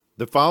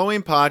The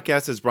following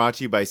podcast is brought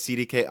to you by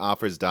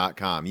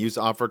CDKOffers.com. Use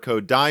offer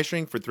code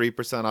DIESHRINK for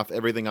 3% off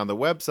everything on the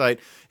website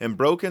and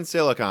Broken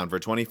Silicon for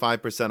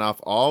 25% off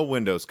all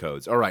Windows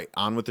codes. All right,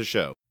 on with the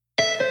show.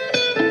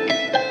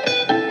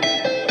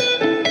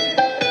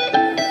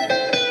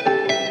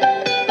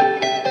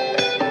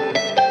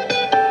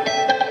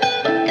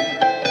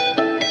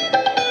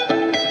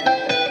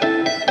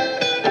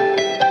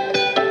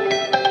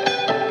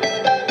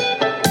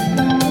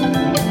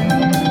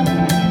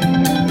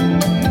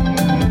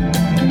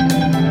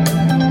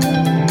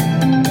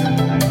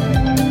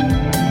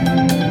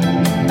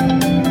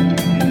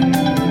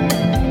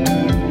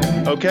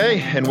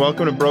 Okay, and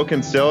welcome to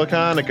Broken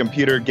Silicon, a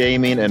computer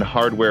gaming and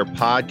hardware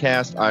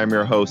podcast. I'm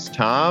your host,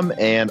 Tom,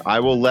 and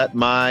I will let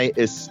my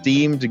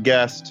esteemed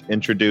guest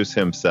introduce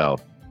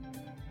himself.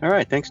 All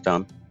right, thanks,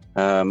 Tom.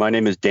 My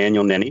name is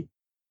Daniel Nenny.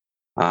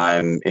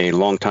 I'm a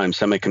longtime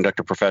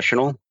semiconductor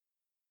professional,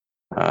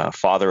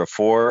 father of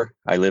four.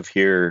 I live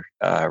here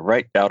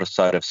right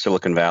outside of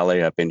Silicon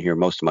Valley. I've been here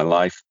most of my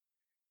life.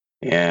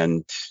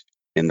 And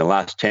in the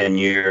last 10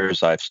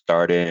 years, I've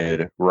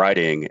started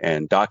writing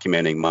and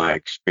documenting my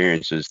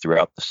experiences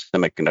throughout the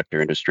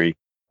semiconductor industry.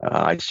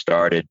 I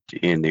started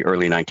in the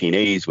early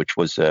 1980s, which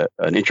was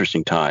an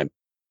interesting time.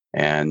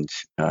 And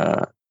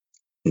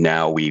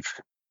now we've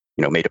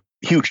made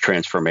a huge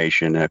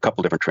transformation, a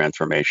couple different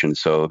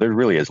transformations. So there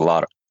really is a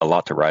lot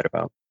to write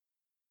about.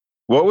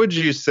 What would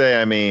you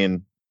say, I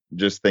mean,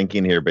 just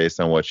thinking here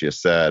based on what you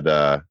said,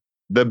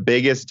 the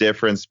biggest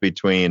difference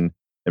between,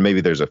 and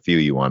maybe there's a few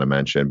you want to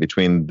mention,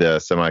 between the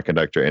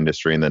semiconductor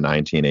industry in the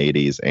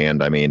 1980s and,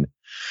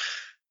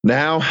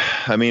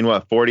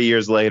 what, 40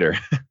 years later?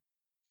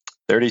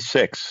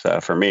 36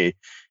 for me.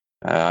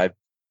 I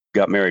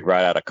got married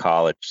right out of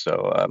college,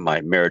 so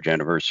my marriage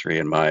anniversary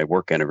and my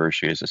work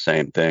anniversary is the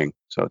same thing,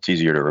 so it's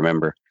easier to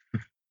remember.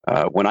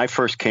 When I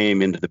first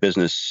came into the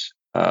business,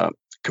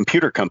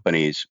 computer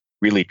companies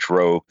really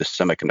drove the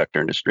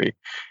semiconductor industry.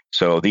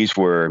 So these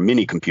were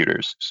mini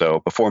computers. So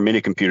before mini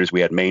computers,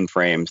 we had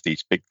mainframes,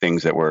 these big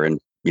things that were in,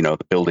 the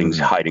buildings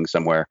hiding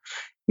somewhere.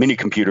 Mini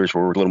computers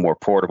were a little more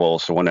portable.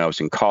 So when I was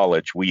in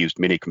college, we used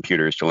mini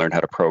computers to learn how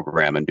to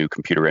program and do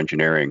computer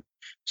engineering.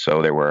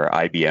 So there were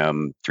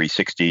IBM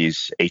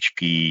 360s,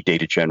 HP,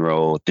 Data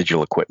General,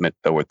 Digital Equipment.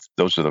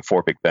 Those are the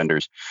four big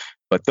vendors.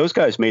 But those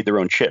guys made their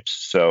own chips.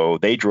 So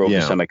they drove the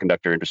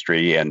semiconductor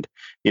industry. And,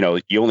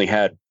 you only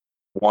had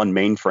one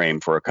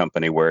mainframe for a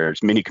company,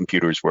 whereas mini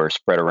computers were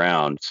spread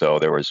around. So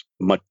there was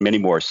many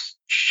more,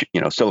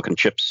 silicon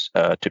chips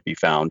to be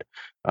found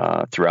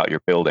throughout your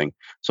building.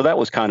 So that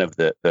was kind of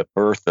the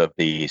birth of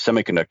the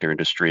semiconductor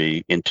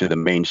industry into the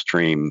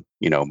mainstream,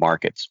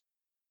 markets.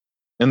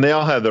 And they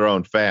all had their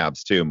own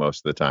fabs too,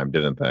 most of the time,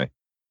 didn't they?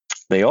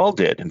 They all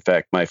did. In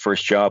fact, my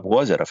first job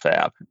was at a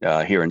fab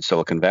here in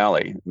Silicon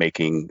Valley,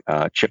 making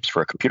chips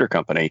for a computer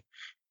company.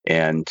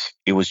 And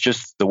it was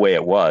just the way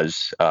it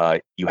was.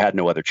 You had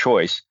no other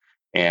choice.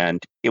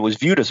 And it was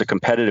viewed as a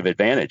competitive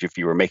advantage if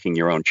you were making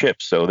your own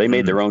chips. So they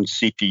made their own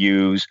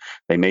CPUs,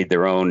 they made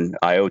their own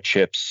IO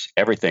chips,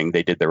 everything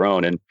they did their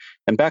own. And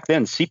back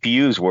then,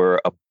 CPUs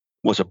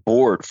was a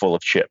board full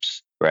of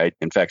chips, right?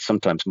 In fact,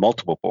 sometimes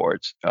multiple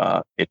boards.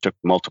 It took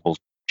multiple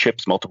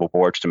chips, multiple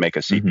boards to make a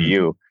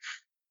CPU.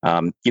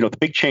 The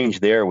big change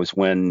there was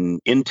when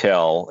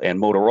Intel and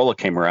Motorola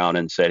came around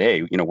and said,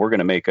 hey, we're going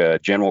to make a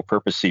general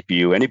purpose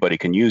CPU. Anybody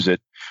can use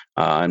it.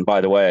 And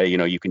by the way,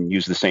 you can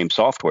use the same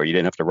software. You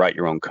didn't have to write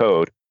your own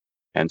code.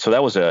 And so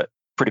that was a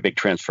pretty big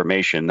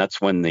transformation.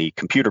 That's when the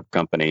computer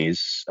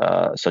companies,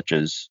 such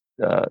as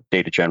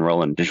Data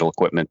General and Digital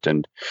Equipment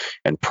and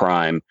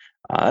Prime,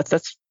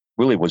 that's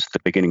really was the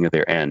beginning of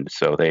their end.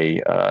 So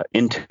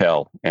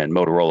Intel and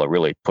Motorola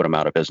really put them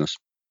out of business.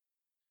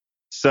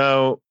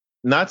 So,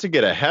 not to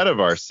get ahead of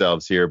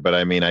ourselves here, but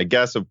I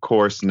guess, of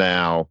course,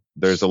 now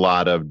there's a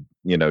lot of,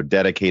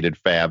 dedicated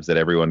fabs that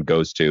everyone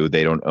goes to.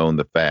 They don't own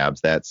the fabs.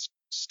 That's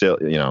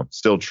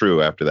still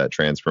true after that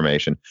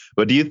transformation.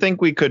 But do you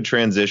think we could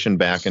transition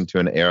back into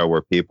an era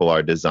where people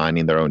are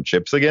designing their own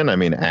chips again?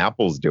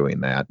 Apple's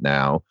doing that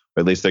now, or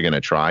at least they're going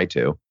to try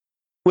to.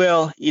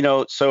 Well,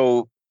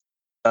 so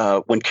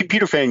when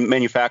computer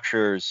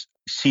manufacturers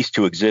ceased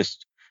to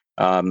exist,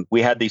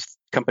 we had these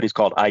companies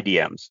called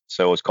IDMs.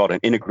 So it's called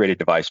an integrated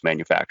device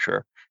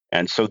manufacturer.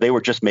 And so they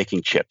were just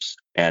making chips,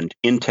 and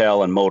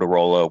Intel and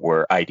Motorola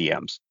were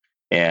IDMs.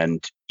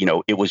 And,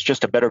 it was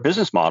just a better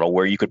business model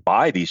where you could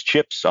buy these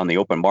chips on the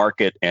open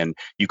market and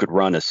you could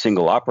run a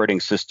single operating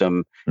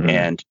system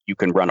and you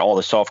can run all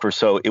the software.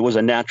 So it was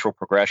a natural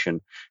progression.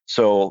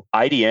 So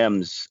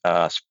IDMs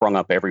sprung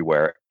up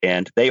everywhere,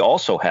 and they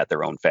also had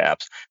their own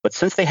fabs. But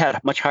since they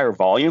had much higher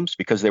volumes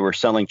because they were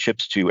selling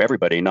chips to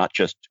everybody, not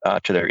just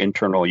to their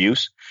internal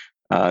use,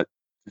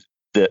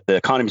 the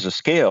economies of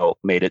scale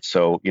made it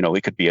so,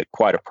 it could be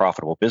quite a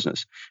profitable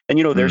business. And,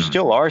 there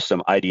still are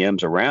some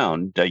IDMs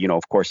around,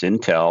 of course,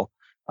 Intel,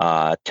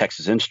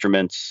 Texas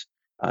Instruments,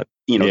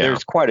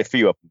 there's quite a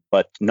few,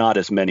 but not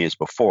as many as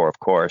before, of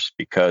course,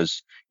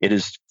 because it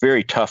is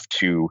very tough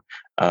to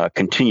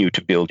continue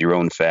to build your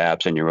own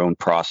fabs and your own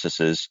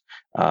processes.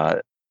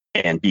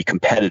 and be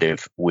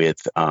competitive with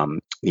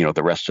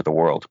the rest of the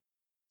world.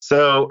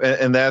 So,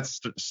 and that's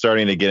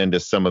starting to get into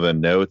some of the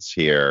notes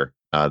here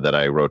that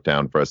I wrote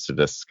down for us to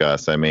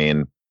discuss. I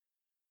mean,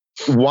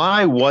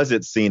 why was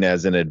it seen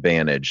as an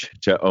advantage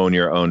to own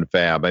your own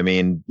fab? I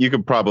mean,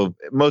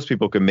 most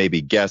people can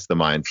maybe guess the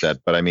mindset,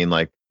 but I mean,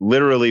 like,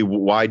 literally,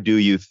 why do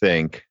you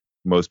think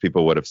most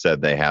people would have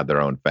said they had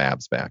their own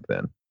fabs back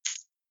then?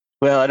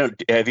 Well,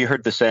 have you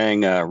heard the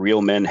saying,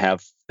 real men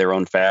have their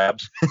own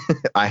fabs?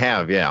 I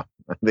have, yeah.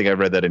 I think I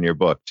read that in your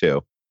book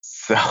too.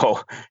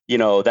 So,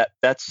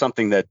 that's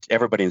something that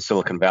everybody in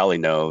Silicon Valley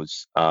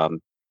knows.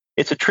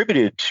 It's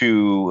attributed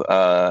to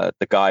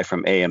the guy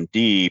from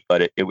AMD,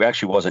 but it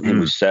actually wasn't him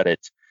who said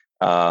it.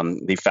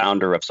 The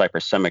founder of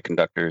Cypress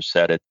Semiconductors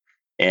said it,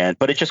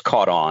 but it just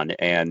caught on.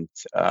 And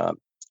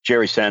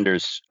Jerry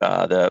Sanders,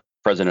 the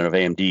president of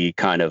AMD,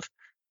 kind of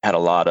had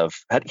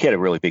he had a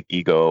really big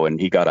ego, and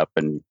he got up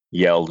and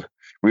yelled,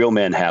 "Real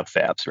men have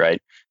fabs,"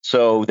 right?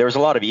 So there was a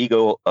lot of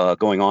ego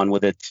going on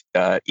with it,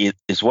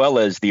 as well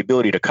as the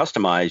ability to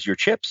customize your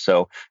chips.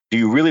 So do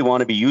you really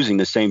want to be using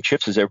the same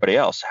chips as everybody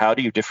else? How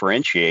do you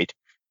differentiate,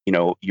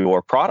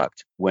 your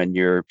product when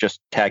you're just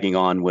tagging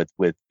on with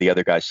the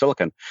other guy's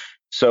silicon?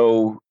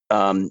 So,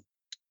 one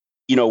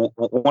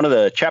of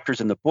the chapters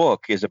in the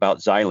book is about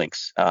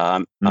Xilinx.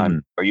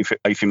 Are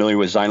you familiar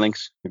with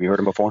Xilinx? Have you heard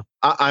them before?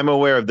 I'm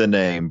aware of the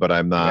name, but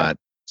I'm not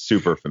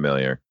super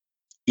familiar.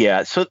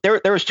 Yeah, so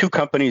there was two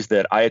companies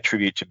that I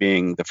attribute to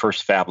being the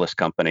first fabless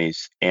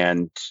companies,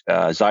 and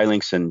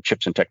Xilinx and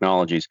Chipson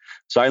Technologies.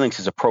 Xilinx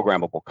is a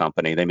programmable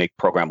company. They make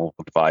programmable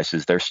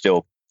devices. They're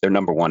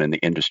number one in the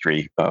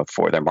industry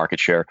for their market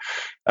share.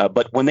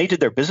 But when they did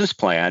their business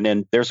plan,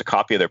 and there's a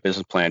copy of their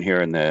business plan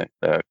here in the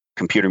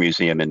Computer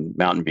Museum in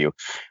Mountain View,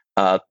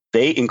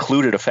 they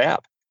included a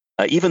fab,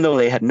 even though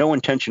they had no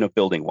intention of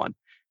building one.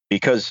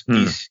 Because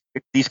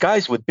these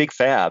guys with big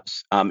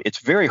fabs, it's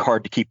very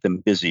hard to keep them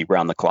busy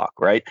around the clock,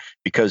 right?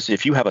 Because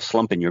if you have a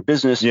slump in your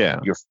business,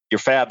 your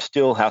fab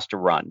still has to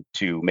run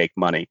to make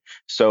money.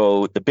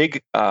 So the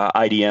big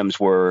IDMs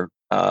were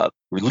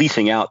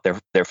leasing out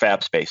their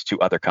fab space to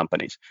other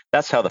companies.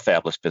 That's how the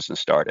fabless business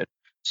started.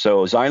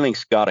 So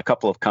Xilinx got a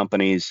couple of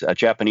companies, a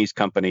Japanese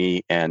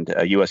company and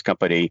a U.S.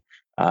 company,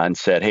 and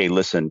said, "Hey,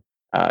 listen,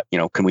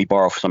 can we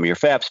borrow some of your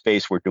fab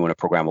space? We're doing a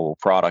programmable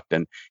product."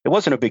 And it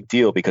wasn't a big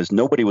deal because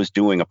nobody was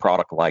doing a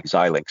product like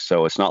Xilinx.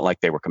 So it's not like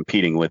they were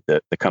competing with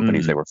the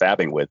companies they were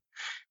fabbing with.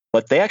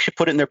 But they actually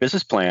put it in their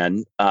business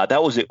plan.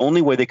 That was the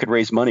only way they could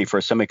raise money for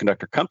a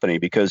semiconductor company,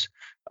 because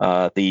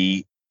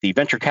the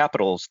venture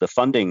capitals, the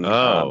funding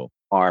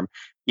arm,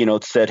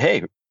 said,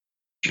 "Hey,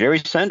 Jerry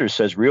Sanders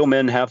says real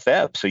men have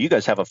fabs, so you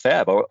guys have a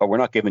fab, or we're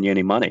not giving you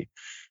any money."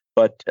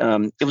 But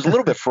it was a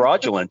little bit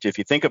fraudulent if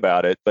you think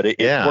about it, but it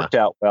worked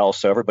out well,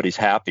 so everybody's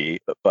happy.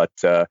 But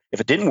if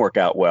it didn't work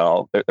out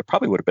well, there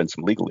probably would have been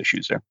some legal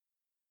issues there.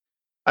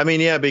 I mean,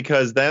 yeah,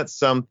 because that's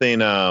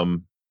something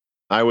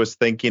I was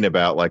thinking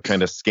about, like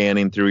kind of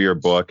scanning through your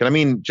book. And I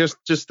mean, just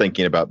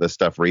thinking about this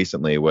stuff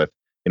recently with,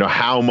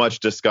 how much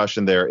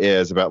discussion there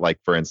is about, like,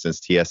 for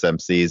instance,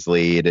 TSMC's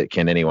lead.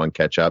 Can anyone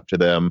catch up to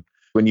them?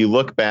 When you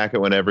look back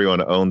at when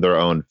everyone owned their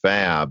own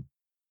fab,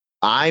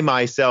 I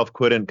myself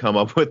couldn't come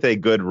up with a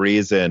good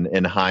reason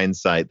in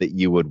hindsight that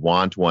you would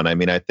want one. I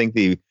mean, I think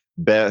the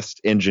best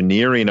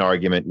engineering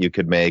argument you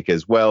could make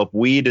is, well, if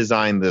we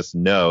design this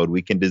node,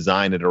 we can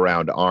design it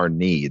around our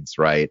needs,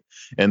 right?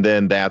 And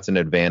then that's an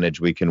advantage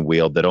we can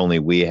wield, that only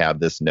we have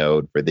this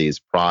node for these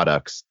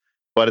products.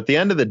 But at the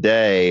end of the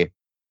day,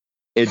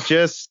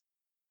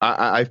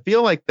 I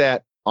feel like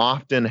that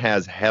often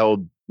has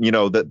held,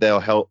 that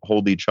they'll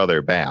hold each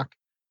other back.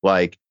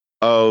 Like,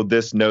 oh,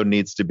 this node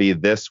needs to be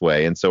this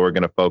way, and so we're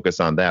going to focus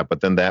on that. But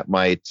then that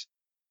might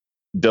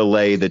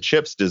delay the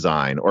chip's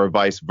design, or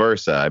vice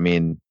versa. I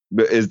mean,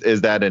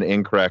 is that an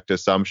incorrect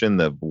assumption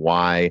of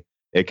why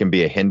it can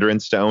be a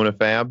hindrance to own a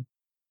fab?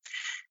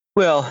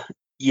 Well,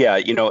 yeah,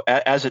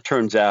 as it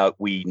turns out,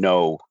 we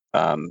know.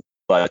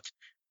 But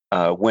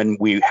when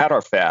we had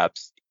our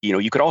fabs,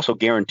 you could also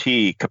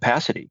guarantee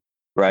capacity,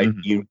 right?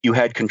 Mm-hmm. You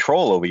had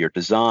control over your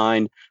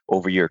design,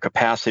 over your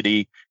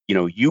capacity.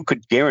 You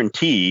could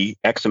guarantee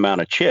X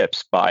amount of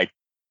chips by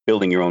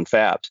building your own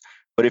fabs.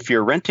 But if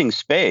you're renting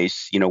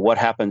space, what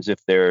happens if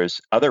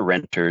there's other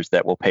renters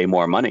that will pay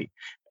more money?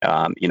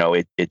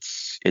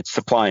 It's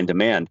supply and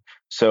demand.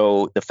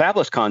 So the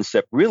fabless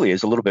concept really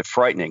is a little bit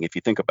frightening if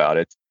you think about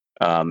it.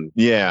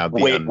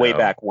 Way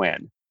back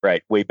when,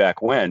 right? Way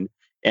back when.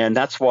 And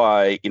that's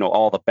why,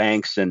 all the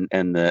banks and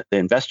the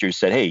investors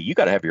said, "Hey, you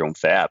got to have your own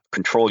fab,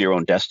 control your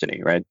own destiny,"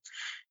 right?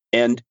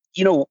 And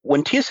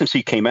when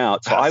TSMC came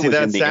out, so I was in the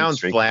industry. That sounds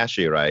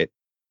flashy, right?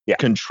 Yeah.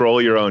 Control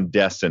your own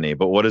destiny.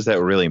 But what does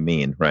that really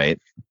mean, right?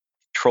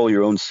 Control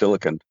your own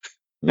silicon.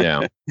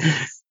 Yeah.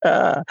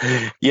 Now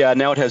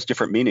it has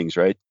different meanings,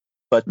 right?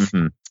 But,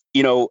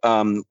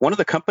 one of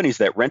the companies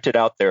that rented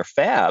out their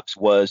fabs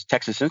was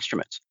Texas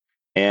Instruments.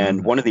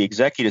 And one of the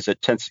executives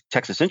at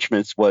Texas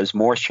Instruments was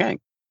Morris Chang.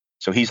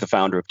 So he's the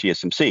founder of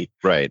TSMC.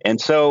 Right. And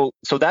so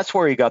that's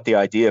where he got the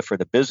idea for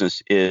the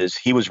business. Is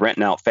he was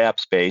renting out fab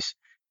space,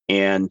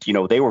 And,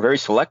 they were very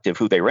selective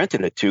who they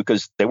rented it to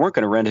because they weren't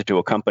going to rent it to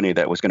a company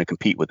that was going to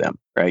compete with them,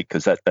 right?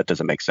 Because that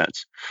doesn't make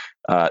sense.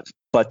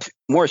 But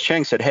Morris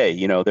Chang said, hey,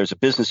 there's a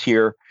business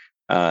here.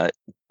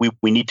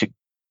 We need to,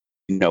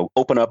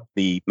 open up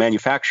the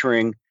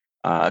manufacturing,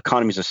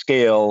 economies of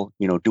scale,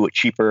 do it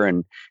cheaper.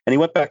 And he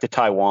went back to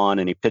Taiwan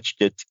and he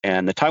pitched it.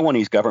 And the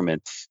Taiwanese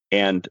government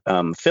and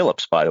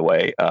Philips, by the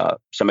way,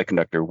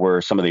 Semiconductor,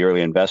 were some of the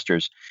early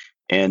investors.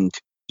 And,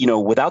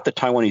 without the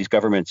Taiwanese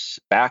government's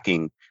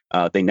backing,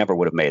 they never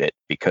would have made it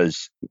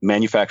because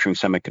manufacturing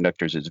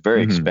semiconductors is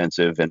very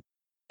expensive. And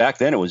back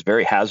then it was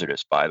very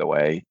hazardous, by the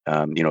way.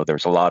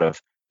 There's a lot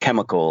of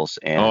chemicals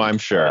and I'm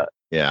sure.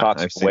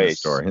 toxic I've seen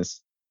waste. the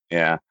stories.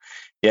 Yeah.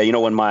 Yeah.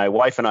 When my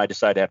wife and I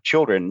decided to have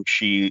children,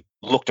 she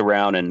looked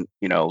around and,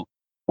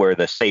 where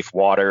the safe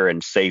water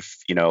and safe,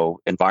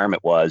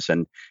 environment was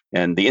and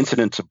the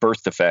incidence of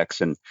birth defects.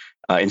 And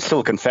in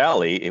Silicon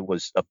Valley, it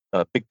was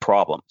a big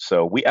problem.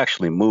 So we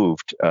actually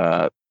moved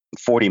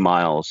 40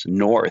 miles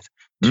north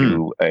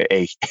to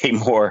a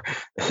more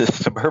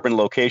suburban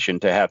location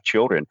to have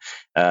children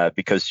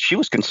because she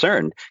was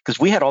concerned because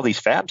we had all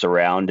these fabs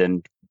around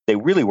and they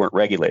really weren't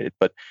regulated.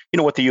 But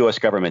what the U.S.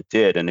 government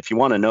did, and if you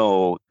want to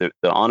know the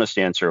honest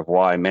answer of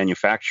why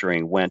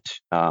manufacturing went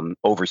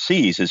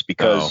overseas is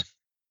because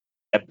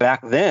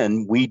back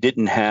then we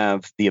didn't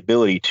have the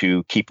ability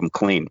to keep them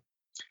clean.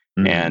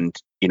 And,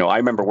 I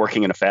remember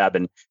working in a fab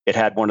and it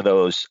had one of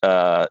those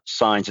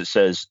signs that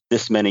says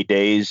this many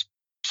days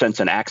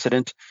since an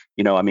accident.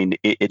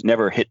 It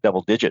never hit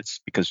double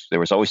digits because there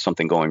was always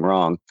something going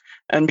wrong.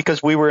 And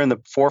because we were in the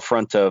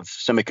forefront of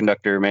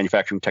semiconductor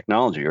manufacturing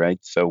technology, right?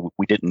 So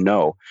we didn't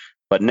know.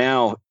 But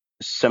now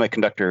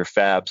semiconductor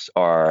fabs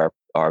are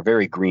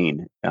very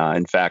green.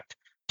 In fact,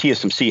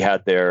 TSMC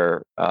had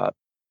their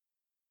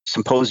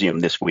symposium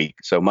this week.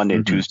 So Monday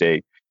and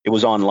Tuesday, it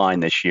was online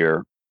this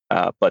year.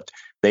 But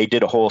they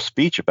did a whole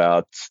speech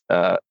about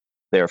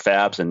their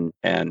fabs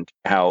and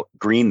how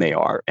green they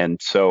are. And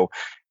so,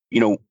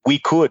 we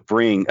could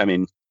bring,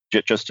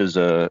 just as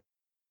a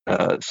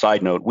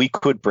side note, we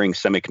could bring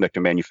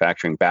semiconductor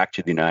manufacturing back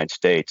to the United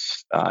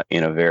States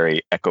in a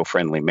very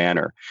eco-friendly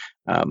manner.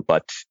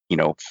 But,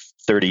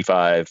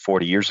 35,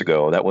 40 years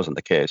ago, that wasn't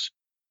the case.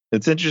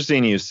 It's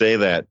interesting you say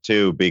that,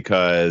 too,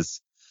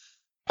 because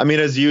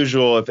as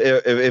usual,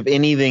 if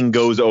anything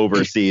goes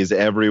overseas,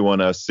 everyone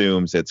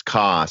assumes it's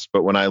cost.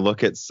 But when I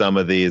look at some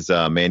of these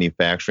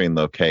manufacturing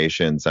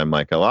locations, I'm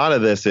like, a lot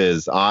of this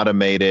is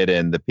automated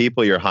and the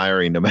people you're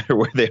hiring, no matter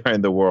where they are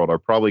in the world, are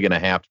probably going to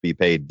have to be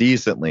paid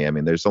decently.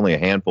 There's only a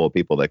handful of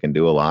people that can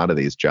do a lot of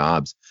these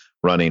jobs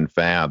running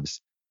fabs.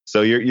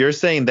 So you're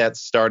saying that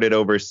started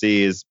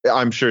overseas.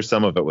 I'm sure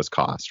some of it was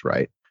cost,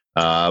 right?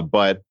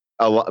 But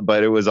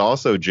it was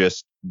also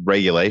just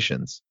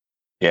regulations.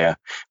 Yeah.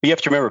 But you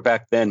have to remember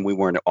back then we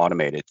weren't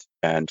automated.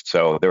 And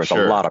so there was a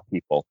lot of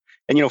people.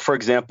 And, for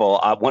example,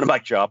 one of my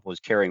jobs was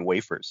carrying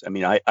wafers.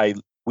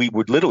 We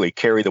would literally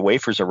carry the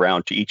wafers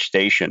around to each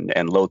station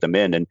and load them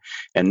in.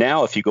 And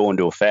now if you go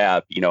into a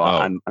fab,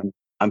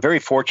 I'm very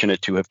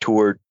fortunate to have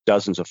toured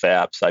dozens of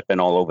fabs. I've been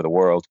all over the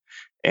world.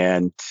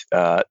 And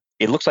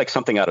it looks like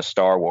something out of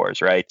Star Wars,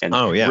 right? And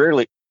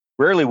rarely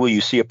will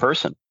you see a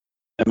person.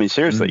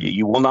 Seriously,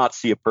 you will not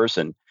see a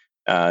person.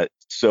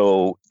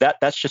 So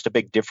that's just a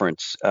big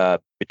difference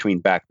between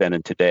back then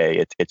and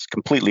today. It's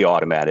completely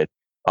automated.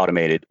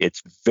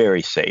 It's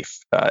very safe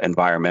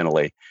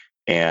environmentally,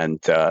 and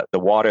the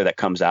water that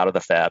comes out of the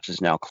fabs is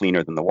now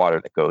cleaner than the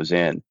water that goes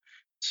in.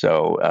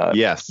 So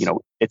yes,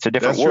 it's a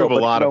different world. That's true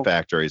of a lot of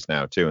factories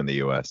now too in the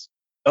U.S.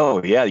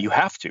 Oh yeah, you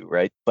have to,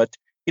 right? But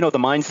the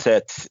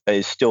mindset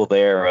is still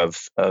there of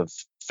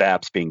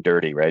fabs being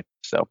dirty, right?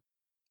 So,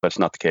 but it's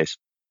not the case.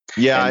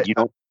 Yeah,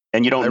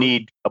 and you don't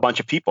need a bunch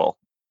of people.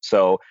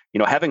 So,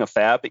 having a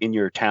fab in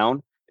your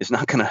town is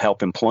not going to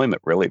help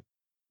employment really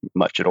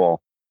much at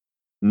all.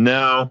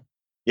 No.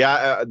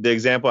 Yeah. The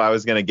example I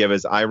was going to give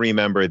is I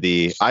remember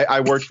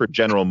I worked for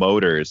General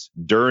Motors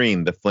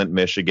during the Flint,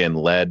 Michigan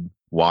lead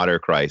water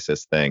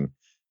crisis thing.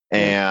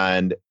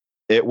 And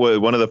it was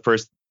one of the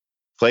first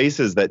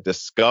places that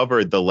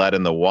discovered the lead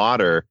in the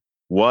water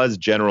was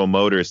General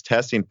Motors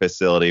testing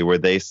facility, where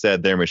they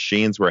said their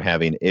machines were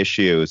having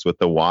issues with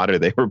the water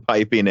they were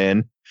piping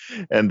in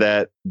and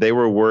that they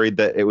were worried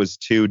that it was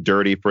too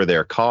dirty for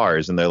their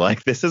cars. And they're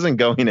like, this isn't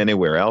going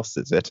anywhere else,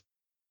 is it?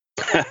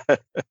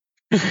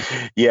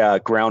 Yeah,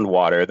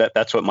 groundwater.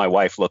 That's what my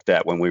wife looked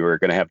at when we were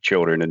going to have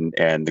children,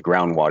 and the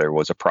groundwater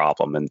was a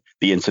problem, and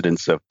the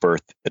incidence of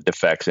birth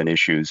defects and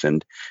issues.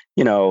 And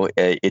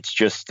it's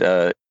just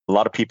a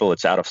lot of people.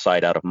 It's out of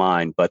sight, out of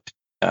mind, but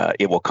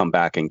it will come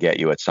back and get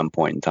you at some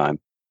point in time.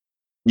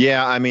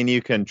 Yeah,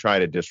 you can try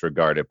to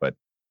disregard it, but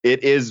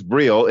it is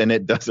real and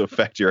it does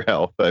affect your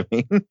health. As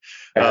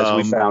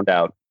we found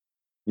out.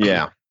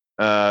 Yeah.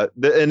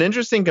 An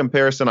interesting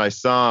comparison I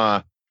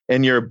saw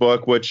in your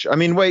book, which,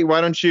 wait,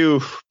 why don't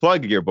you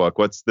plug your book?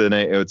 What's the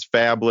name? It's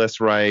Fabless,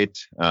 right?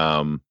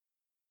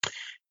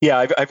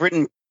 Yeah, I've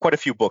written quite a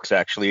few books,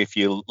 actually, if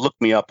you look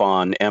me up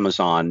on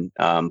Amazon.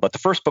 But the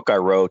first book I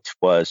wrote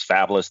was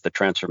Fabless, The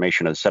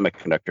Transformation of the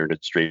Semiconductor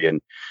Industry.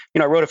 And,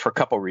 I wrote it for a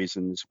couple of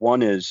reasons.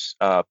 One is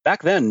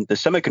back then, the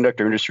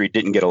semiconductor industry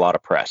didn't get a lot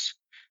of press.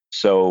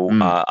 So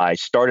I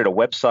started a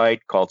website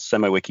called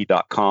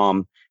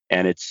semiwiki.com,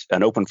 and it's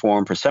an open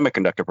forum for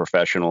semiconductor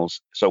professionals.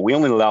 So we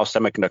only allow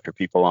semiconductor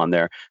people on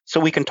there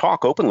so we can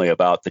talk openly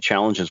about the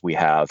challenges we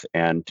have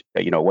and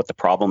what the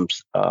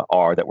problems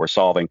are that we're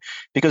solving.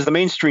 Because the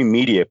mainstream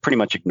media pretty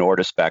much ignored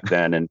us back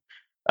then. And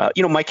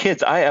my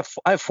kids, I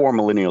have 4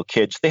 millennial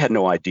kids. They had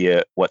no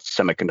idea what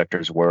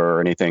semiconductors were or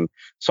anything.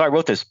 So I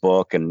wrote this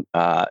book, and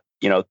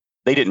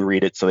they didn't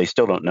read it, so they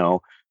still don't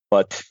know.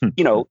 But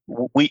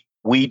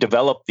we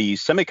developed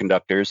these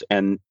semiconductors,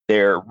 and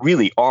there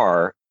really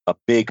are a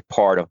big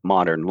part of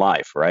modern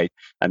life, right?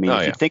 I mean,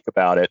 if you think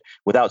about it,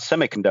 without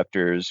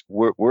semiconductors,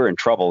 we're in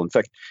trouble. In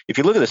fact, if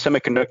you look at the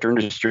semiconductor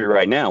industry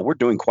right now, we're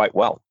doing quite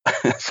well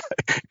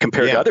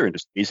compared to other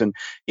industries. And,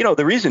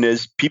 the reason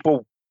is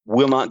people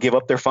will not give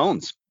up their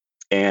phones.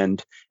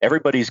 And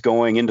everybody's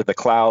going into the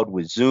cloud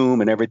with Zoom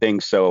and everything.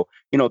 So,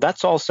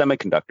 that's all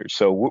semiconductors.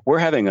 So we're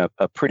having a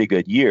pretty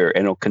good year,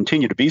 and it'll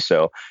continue to be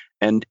so.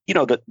 And,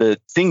 the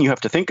thing you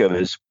have to think of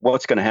is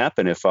what's going to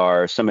happen if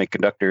our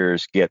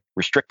semiconductors get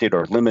restricted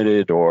or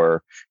limited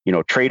or,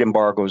 trade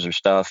embargoes or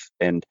stuff.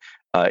 And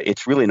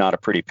it's really not a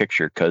pretty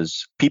picture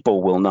because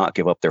people will not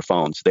give up their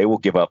phones. They will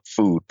give up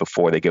food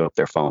before they give up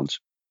their phones.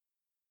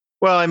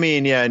 Well, I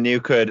mean, yeah, and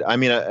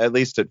at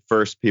least at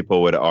first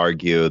people would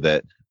argue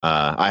that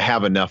I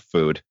have enough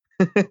food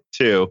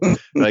too.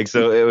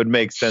 So it would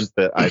make sense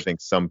that I think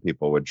some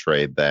people would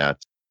trade that.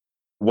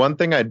 One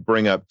thing I'd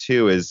bring up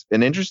too is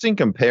an interesting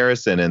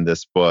comparison in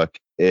this book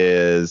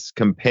is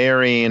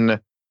comparing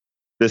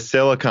the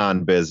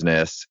silicon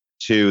business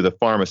to the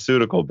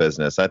pharmaceutical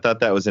business. I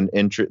thought that was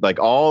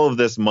all of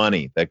this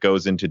money that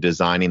goes into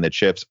designing the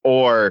chips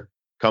or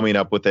coming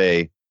up with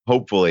a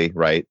hopefully,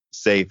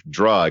 safe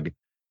drug.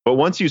 But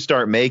once you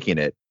start making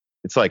it,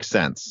 it's like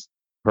cents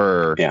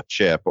per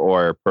chip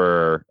or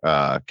per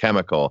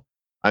chemical.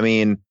 I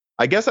mean,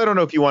 I guess I don't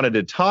know if you wanted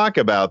to talk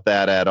about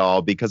that at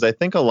all, because I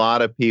think a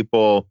lot of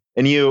people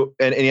a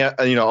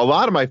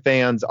lot of my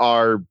fans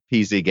are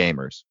PC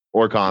gamers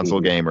or console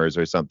gamers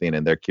or something,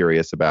 and they're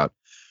curious about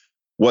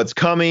what's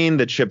coming,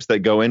 the chips that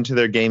go into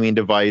their gaming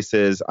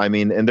devices. I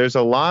mean, and there's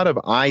a lot of,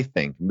 I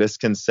think,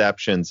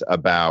 misconceptions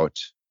about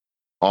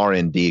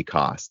R&D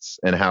costs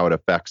and how it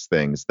affects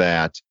things.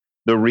 That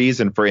the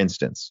reason, for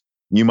instance,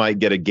 you might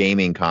get a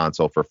gaming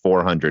console for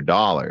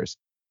 $400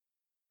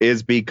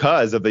 is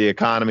because of the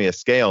economy of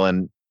scale.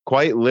 And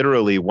quite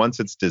literally, once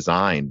it's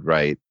designed,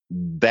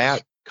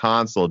 that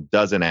console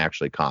doesn't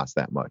actually cost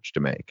that much to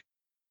make.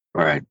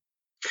 Right.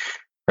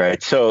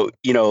 So,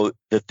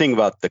 the thing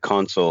about the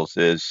consoles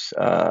is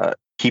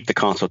keep the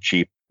console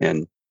cheap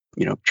and,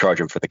 charge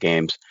them for the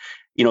games.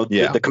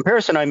 The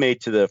comparison I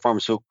made to the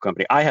pharmaceutical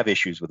company, I have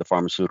issues with the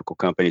pharmaceutical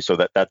company. So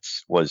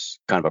was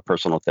kind of a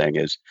personal thing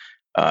is,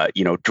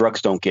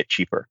 drugs don't get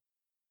cheaper.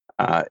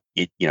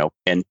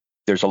 And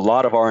there's a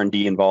lot of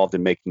R&D involved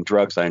in making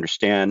drugs, I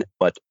understand,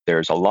 but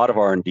there's a lot of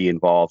R&D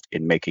involved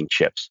in making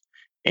chips.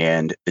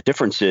 And the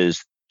difference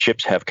is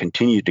chips have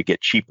continued to get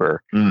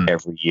cheaper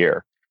every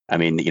year. I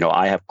mean,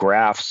 I have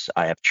graphs,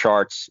 I have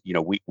charts,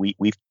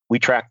 we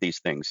track these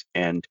things.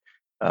 And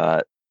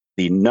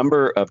the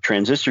number of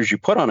transistors you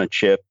put on a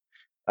chip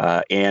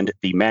and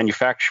the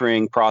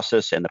manufacturing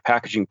process and the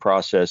packaging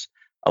process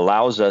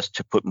allows us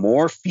to put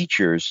more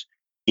features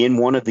in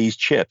one of these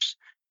chips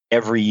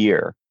every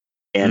year.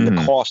 And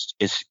the cost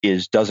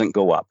doesn't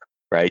go up,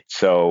 right?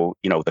 So,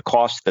 the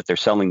cost that they're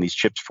selling these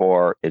chips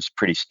for is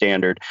pretty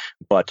standard,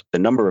 but the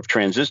number of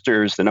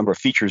transistors, the number of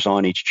features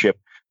on each chip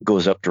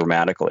goes up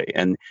dramatically.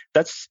 And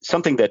that's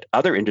something that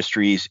other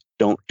industries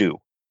don't do,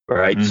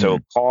 right? So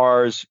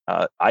cars,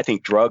 I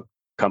think drug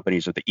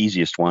companies are the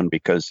easiest one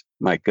because,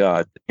 my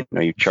God,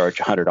 you charge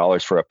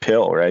 $100 for a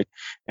pill, right?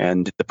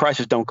 And the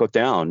prices don't go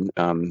down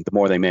the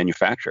more they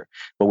manufacture.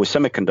 But with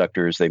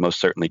semiconductors, they most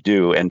certainly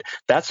do. And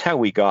that's how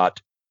we got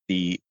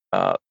the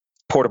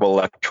portable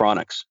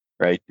electronics,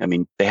 right? I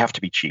mean, they have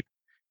to be cheap.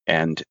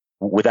 And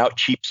without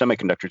cheap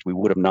semiconductors, we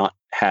would have not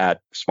had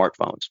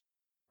smartphones,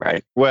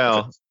 right?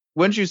 Well,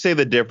 wouldn't you say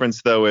the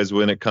difference, though, is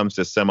when it comes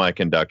to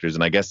semiconductors,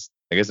 and I guess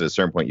at a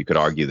certain point you could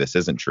argue this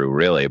isn't true,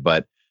 really,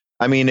 but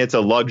I mean, it's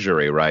a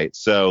luxury, right?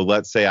 So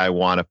let's say I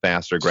want a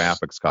faster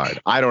graphics card.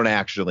 I don't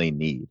actually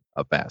need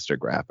a faster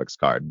graphics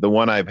card. The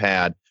one I've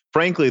had,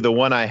 frankly, the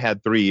one I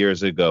had 3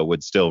 years ago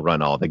would still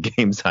run all the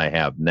games I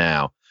have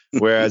now.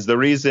 Whereas the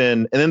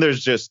reason, and then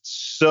there's just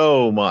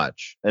so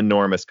much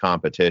enormous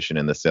competition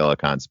in the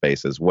silicon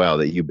space as well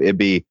that it'd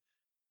be,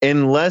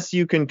 unless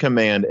you can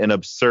command an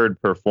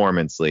absurd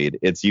performance lead,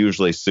 it's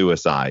usually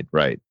suicide,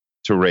 right?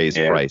 To raise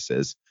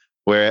prices.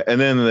 And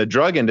then in the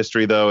drug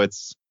industry, though,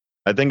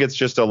 I think it's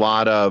just a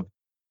lot of,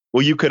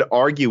 well, you could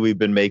argue we've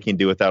been making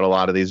do without a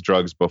lot of these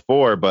drugs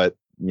before, but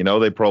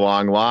they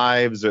prolong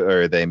lives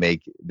or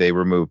they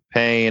remove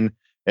pain.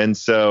 And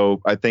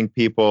so I think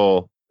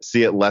people,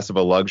 see it less of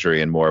a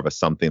luxury and more of a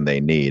something they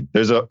need.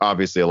 There's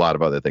obviously a lot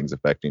of other things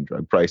affecting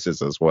drug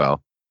prices as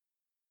well.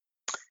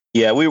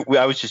 Yeah,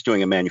 I was just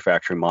doing a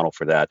manufacturing model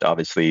for that.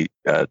 Obviously,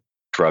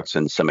 drugs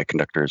and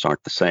semiconductors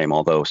aren't the same,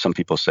 although some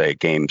people say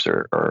games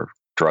are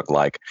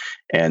drug-like.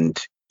 And,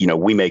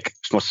 we make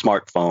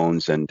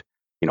smartphones, and,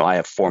 I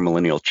have 4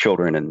 millennial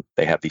children, and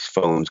they have these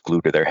phones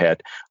glued to their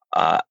head.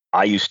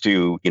 I used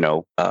to,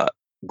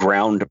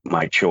 ground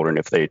my children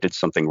if they did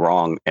something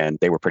wrong, and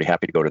they were pretty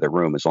happy to go to their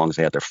room as long as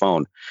they had their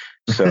phone.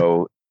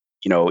 So,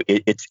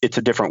 it's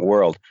a different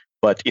world.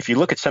 But if you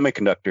look at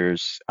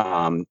semiconductors,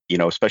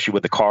 especially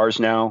with the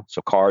cars now,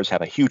 so cars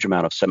have a huge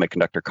amount of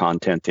semiconductor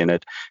content in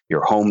it.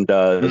 Your home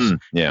does,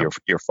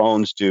 your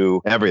phones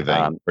do,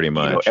 everything, pretty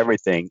much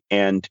everything.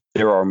 And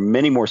there are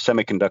many more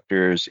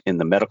semiconductors in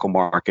the medical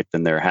market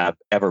than there have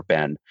ever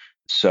been.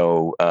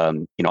 So,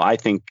 I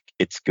think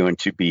it's going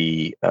to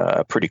be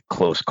a pretty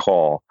close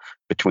call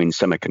between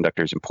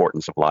semiconductors'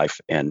 importance of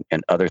life and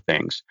other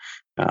things.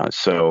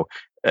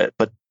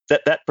 But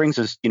that brings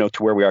us,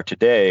 to where we are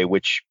today,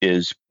 which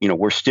is,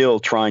 we're still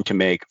trying to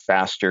make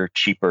faster,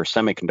 cheaper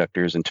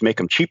semiconductors, and to make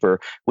them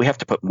cheaper, we have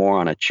to put more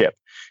on a chip.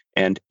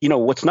 And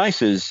what's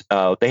nice is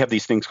they have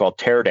these things called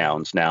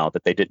teardowns now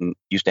that they didn't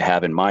used to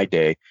have in my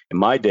day. In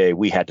my day,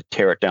 we had to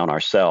tear it down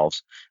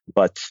ourselves.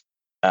 But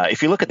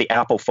if you look at the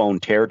Apple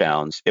phone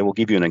teardowns, it will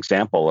give you an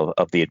example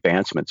of the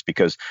advancements,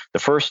 because the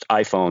first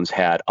iPhones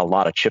had a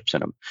lot of chips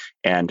in them,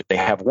 and they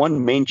have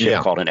one main chip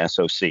called an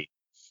SoC.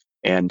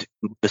 And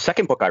the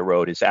second book I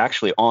wrote is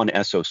actually on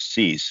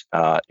SoCs.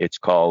 It's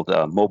called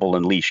Mobile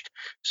Unleashed.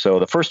 So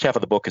the first half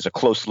of the book is a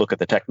close look at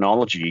the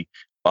technology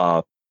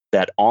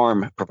that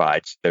ARM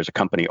provides. There's a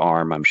company,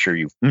 ARM. I'm sure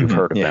you've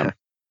heard of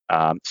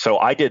them. So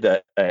I did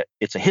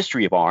it's a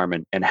history of ARM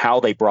and how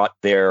they brought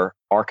their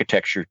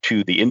architecture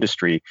to the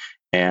industry.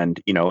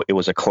 And, it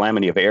was a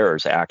calamity of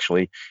errors,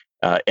 actually.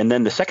 And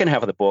then the second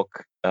half of the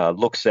book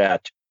looks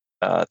at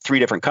 3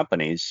 different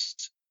companies,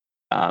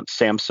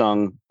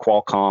 Samsung,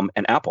 Qualcomm,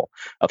 and Apple,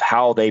 of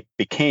how they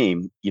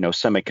became,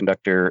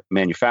 semiconductor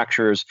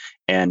manufacturers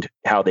and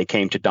how they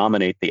came to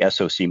dominate the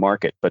SoC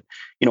market. But,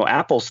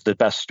 Apple's the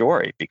best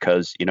story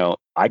because,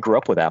 I grew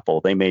up with Apple.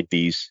 They made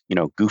these,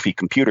 goofy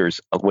computers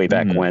way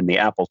back when, the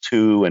Apple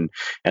II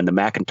and the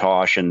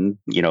Macintosh, and,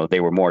 they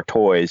were more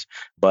toys.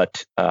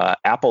 But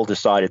Apple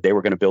decided they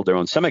were going to build their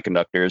own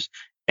semiconductors,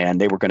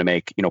 and they were going to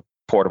make,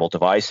 portable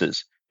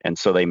devices. And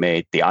so they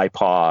made the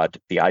iPod,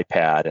 the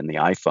iPad, and the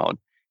iPhone.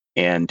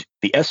 And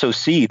the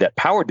SoC that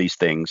powered these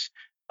things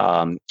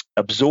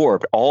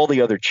absorbed all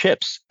the other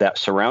chips that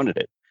surrounded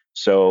it.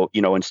 So,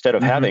 instead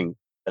of having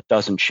a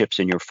dozen chips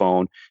in your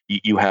phone,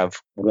 you have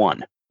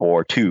 1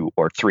 or 2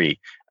 or 3.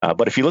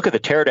 But if you look at the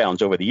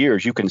teardowns over the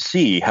years, you can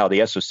see how the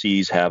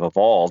SoCs have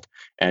evolved,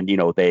 and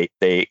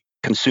they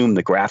consumed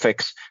the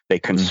graphics, they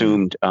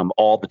consumed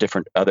all the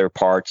different other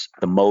parts,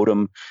 the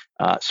modem.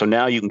 So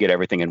now you can get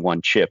everything in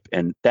one chip,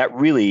 and that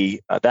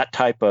really that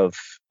type of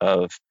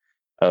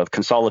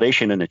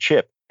consolidation in a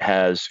chip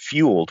has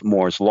fueled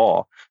Moore's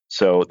law.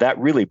 So that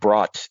really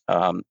brought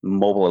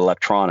mobile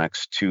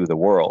electronics to the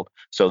world.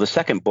 So the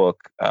second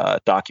book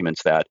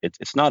documents that.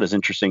 It's not as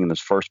interesting in this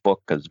first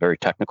book because it's very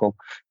technical,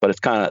 but it's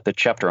kind of the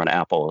chapter on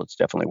Apple. It's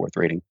definitely worth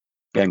reading,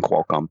 and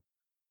Qualcomm.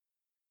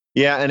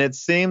 Yeah, and it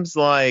seems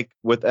like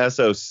with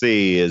SoC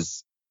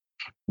is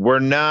we're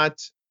not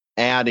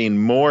adding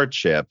more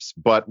chips,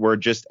 but we're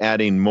just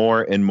adding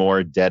more and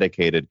more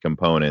dedicated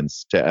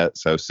components to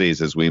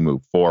SoCs as we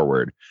move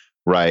forward,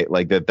 right?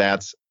 Like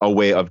that's a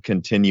way of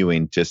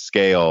continuing to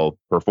scale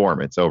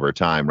performance over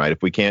time, right?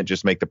 If we can't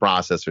just make the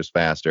processors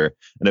faster,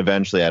 and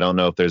eventually I don't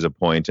know if there's a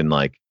point in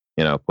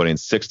putting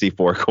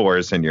 64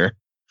 cores in your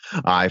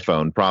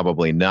iPhone,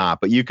 probably not,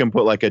 but you can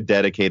put like a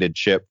dedicated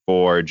chip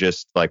for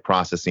just like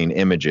processing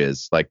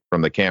images like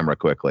from the camera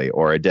quickly,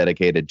 or a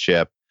dedicated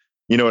chip.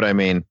 You know what I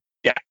mean?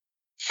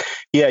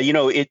 Yeah,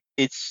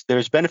 it's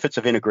there's benefits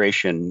of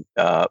integration.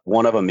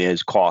 One of them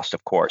is cost,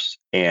 of course,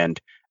 and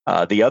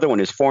the other one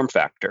is form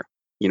factor.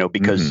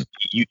 Because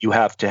you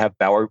have to have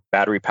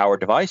battery powered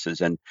devices,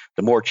 and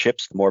the more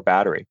chips, the more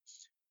battery.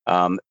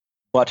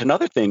 But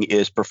another thing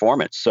is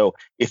performance. So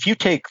if you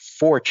take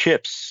 4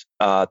 chips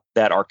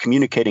that are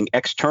communicating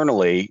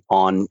externally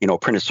on a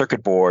printed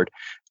circuit board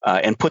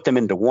and put them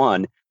into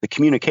one, the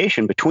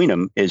communication between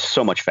them is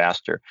so much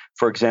faster.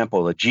 For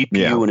example, a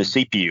GPU and a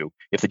CPU.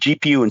 If the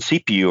GPU and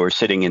CPU are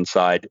sitting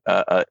inside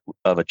of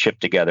a chip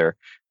together,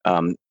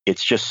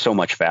 it's just so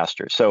much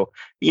faster. So,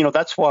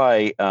 that's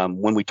why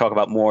when we talk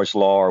about Moore's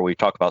law or we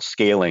talk about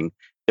scaling,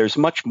 there's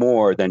much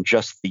more than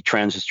just the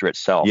transistor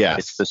itself. Yes.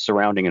 It's the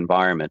surrounding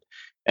environment.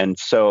 And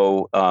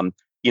so,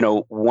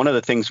 one of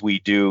the things we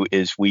do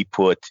is we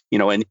put,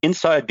 and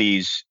inside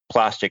these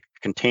plastic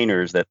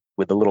containers that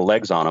with the little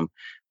legs on them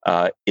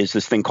is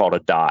this thing called a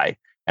die.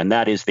 And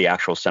that is the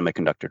actual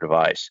semiconductor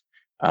device.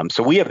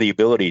 So we have the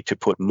ability to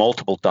put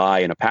multiple die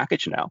in a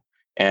package now.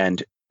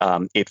 And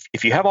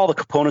if you have all the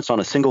components on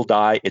a single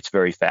die, it's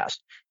very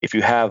fast. If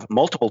you have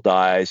multiple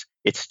dies,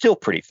 it's still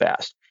pretty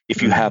fast.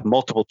 If you have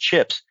multiple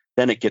chips,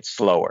 then it gets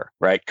slower,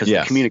 right? Because the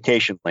Yes.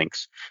 communication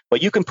links.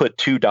 But you can put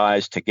two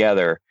dies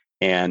together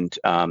and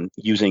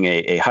using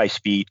a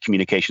high-speed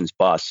communications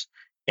bus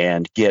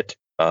and get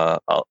a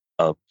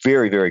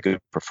very, very good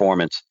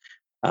performance.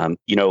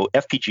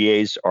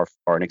 FPGAs are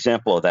an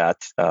example of that.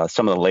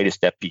 Some of the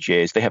latest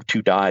FPGAs, they have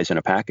two dies in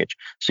a package.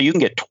 So you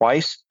can get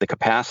twice the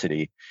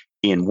capacity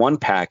in one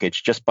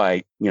package just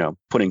by,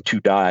 putting two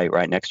die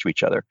right next to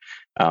each other.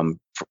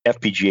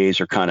 FPGAs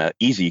are kind of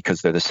easy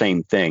because they're the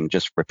same thing,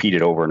 just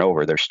repeated over and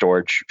over. They're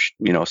storage,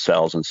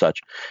 cells and such.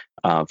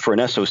 For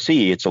an SoC,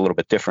 it's a little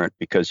bit different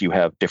because you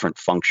have different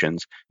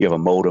functions. You have a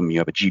modem, you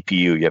have a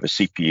GPU, you have a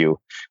CPU.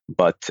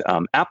 But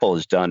Apple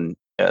has done,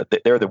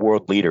 they're the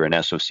world leader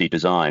in SoC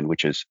design,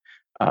 which is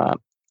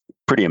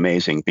pretty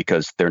amazing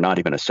because they're not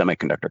even a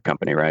semiconductor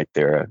company, right?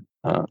 They're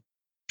a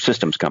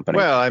systems company.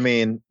 Well, I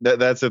mean,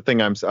 that's the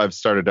thing I've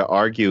started to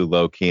argue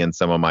low-key in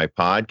some of my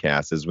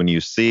podcasts is when you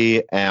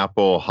see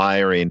Apple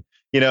hiring,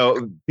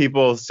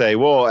 people say,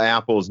 well,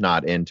 Apple's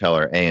not Intel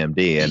or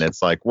AMD. And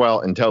it's like, well,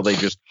 until they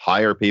just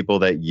hire people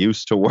that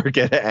used to work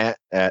at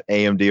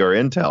AMD or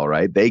Intel,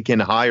 right? They can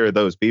hire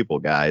those people,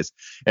 guys.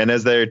 And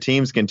as their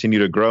teams continue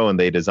to grow and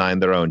they design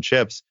their own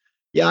chips,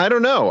 yeah, I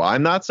don't know.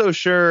 I'm not so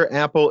sure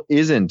Apple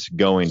isn't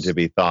going to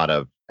be thought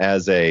of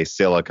as a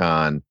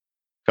silicon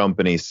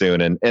company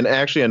soon. And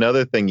actually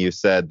another thing you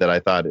said that I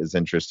thought is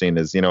interesting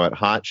is, at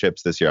Hot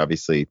Chips this year,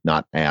 obviously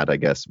not I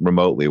guess,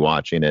 remotely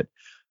watching it.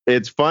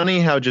 It's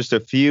funny how just a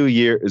few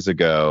years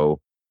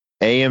ago,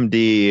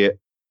 AMD,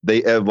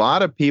 a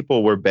lot of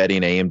people were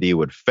betting AMD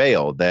would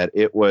fail, that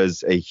it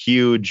was a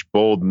huge,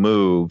 bold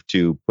move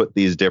to put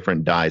these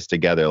different dies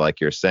together,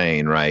 like you're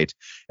saying, right?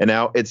 And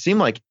now it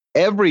seemed like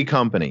every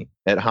company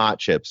at Hot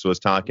Chips was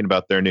talking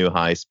about their new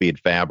high-speed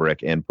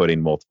fabric and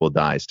putting multiple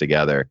dies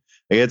together.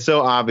 It's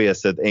so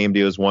obvious that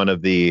AMD was one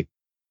of the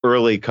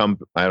early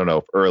I don't know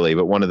if early,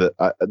 but one of the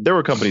there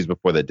were companies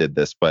before that did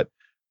this, but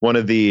one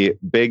of the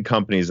big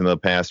companies in the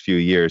past few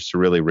years to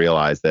really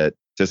realize that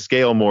to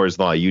scale Moore's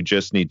Law, you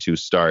just need to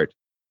start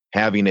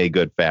having a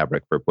good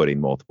fabric for putting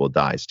multiple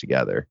dies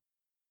together.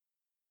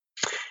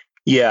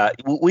 Yeah,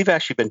 we've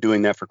actually been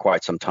doing that for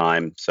quite some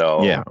time.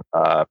 So, yeah.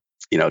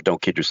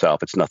 Don't kid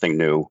yourself. It's nothing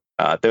new.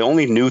 The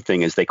only new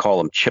thing is they call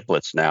them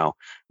chiplets now,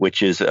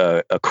 which is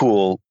a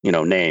cool,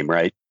 name,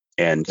 right?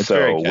 And it's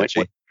so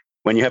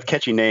when you have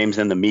catchy names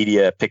and the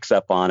media picks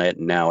up on it,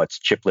 and now it's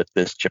chiplet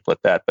this, chiplet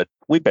that, but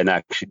we've been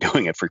actually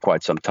doing it for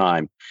quite some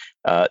time.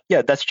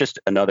 That's just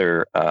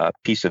another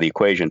piece of the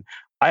equation.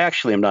 I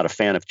actually am not a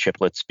fan of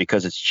chiplets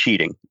because it's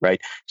cheating, right?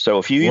 So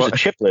if you use a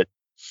chiplet,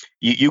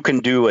 you can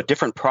do a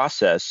different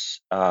processes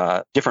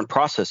on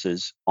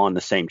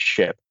the same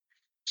chip.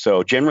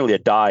 So generally a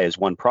die is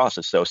one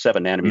process. So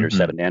 7 nanometer,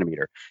 7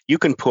 nanometer. You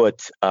can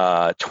put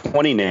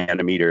 20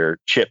 nanometer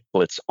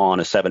chiplets on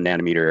a 7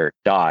 nanometer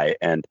die.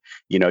 And,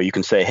 you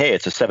can say, hey,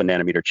 it's a 7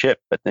 nanometer chip.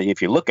 But then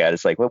if you look at it,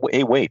 it's like, well,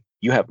 hey, wait,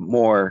 you have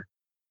more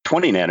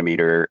 20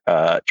 nanometer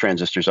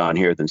transistors on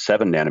here than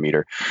 7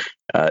 nanometer.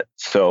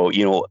 So,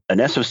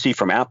 an SoC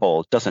from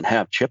Apple doesn't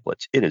have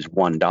chiplets. It is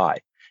one die.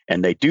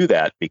 And they do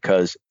that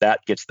because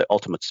that gets the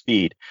ultimate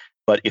speed.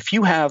 But if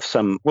you have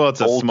some... Well,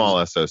 it's a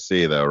small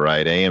SoC, though,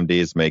 right? AMD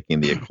is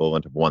making the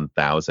equivalent of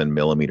 1,000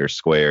 millimeter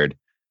squared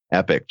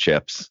EPYC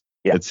chips.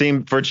 Yeah.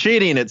 For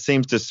cheating, it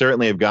seems to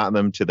certainly have gotten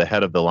them to the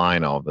head of the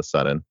line all of a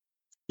sudden.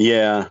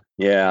 Yeah.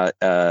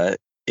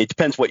 It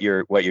depends what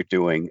you're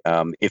doing.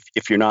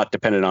 If you're not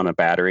dependent on a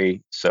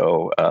battery,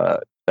 so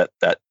that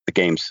the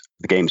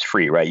game's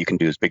free, right? You can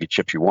do as big a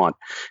chip you want.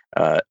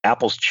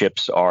 Apple's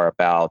chips are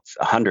about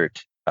 100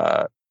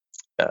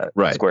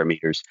 square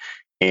meters,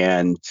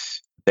 and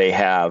they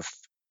have,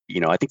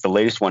 I think the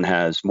latest one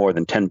has more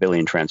than 10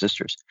 billion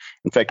transistors.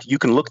 In fact, you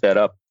can look that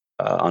up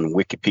on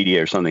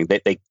Wikipedia or something.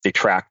 They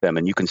track them,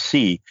 and you can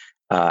see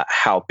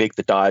how big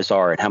the dies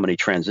are and how many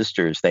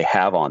transistors they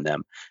have on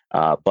them.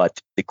 But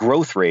the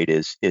growth rate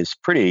is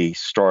pretty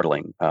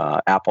startling.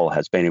 Apple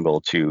has been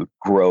able to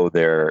grow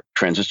their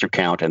transistor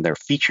count and their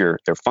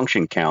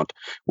function count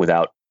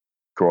without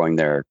growing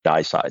their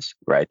die size,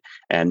 right?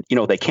 And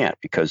they can't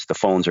because the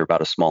phones are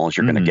about as small as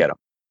you're going to get them.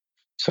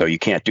 So you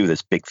can't do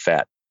this big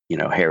fat,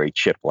 hairy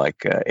chip like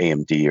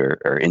AMD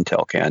or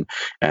Intel can.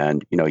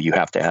 And, you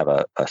have to have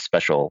a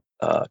special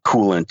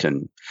coolant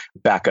and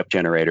backup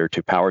generator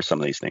to power some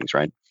of these things,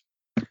 right?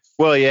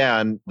 Well, yeah,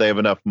 and they have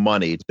enough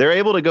money. They're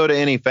able to go to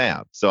any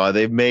fab. So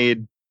they've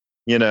made,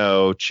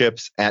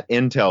 chips at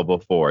Intel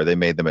before. They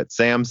made them at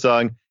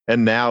Samsung.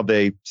 And now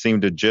they seem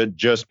to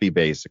just be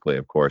basically,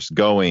 of course,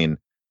 going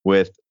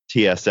with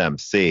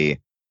TSMC.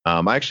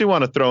 I actually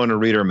want to throw in a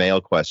reader mail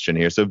question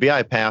here. So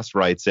VI Pass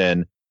writes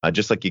in,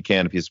 just like you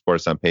can if you support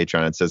us on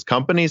Patreon, it says,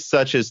 companies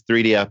such as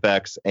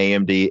 3DFX,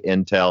 AMD,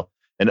 Intel,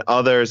 and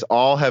others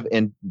all have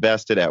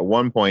invested at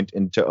one point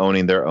into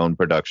owning their own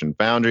production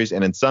foundries.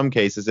 And in some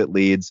cases, it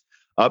leads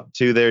up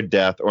to their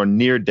death or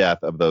near death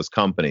of those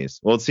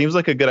companies. Well, it seems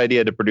like a good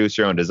idea to produce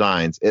your own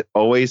designs. It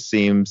always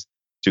seems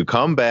to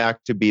come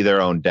back to be their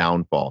own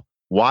downfall.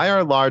 Why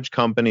are large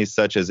companies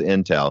such as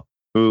Intel,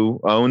 who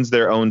owns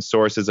their own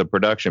sources of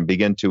production,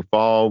 begin to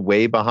fall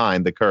way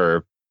behind the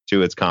curve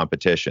to its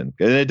competition.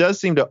 And it does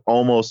seem to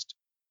almost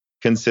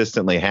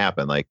consistently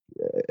happen. Like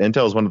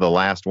Intel is one of the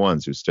last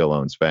ones who still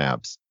owns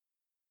fabs.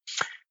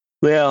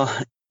 Well,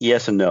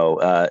 yes and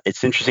no.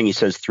 It's interesting. He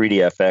says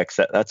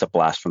 3DFX. That's a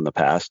blast from the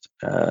past.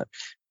 I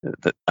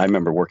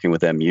remember working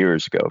with them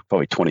years ago,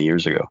 probably 20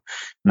 years ago.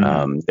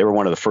 Mm-hmm. They were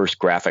one of the first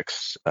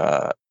graphics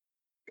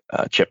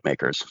chip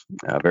makers,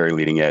 very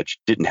leading edge.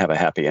 Didn't have a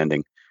happy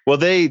ending. Well,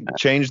 they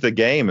changed the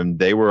game, and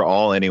they were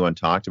all anyone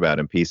talked about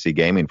in PC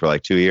gaming for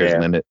like 2 years.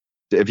 Yeah. And then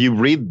if you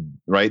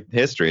read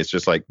history, it's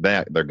just like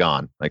that. They're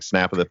gone. Like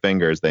snap of the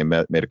fingers. They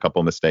made a couple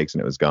of mistakes,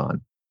 and it was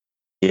gone.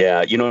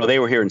 Yeah, they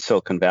were here in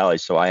Silicon Valley,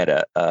 so I had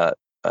a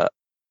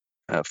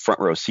front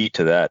row seat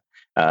to that.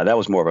 That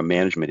was more of a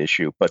management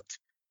issue. But,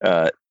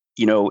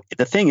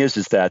 the thing is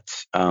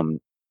that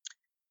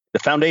the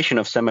foundation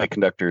of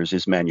semiconductors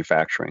is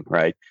manufacturing,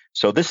 right?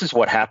 So this is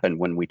what happened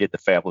when we did the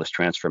fabless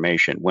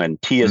transformation, when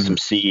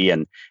TSMC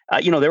and,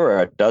 there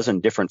were a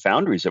dozen different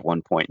foundries at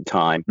one point in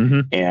time.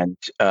 Mm-hmm. And,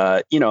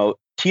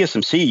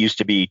 TSMC used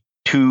to be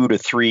 2 to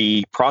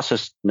 3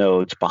 process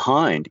nodes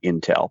behind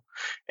Intel.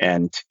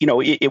 And,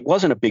 it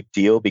wasn't a big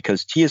deal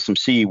because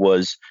TSMC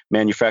was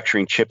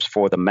manufacturing chips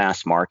for the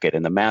mass market,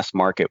 and the mass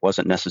market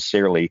wasn't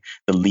necessarily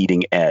the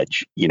leading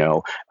edge.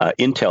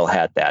 Intel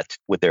had that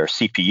with their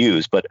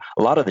CPUs, but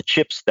a lot of the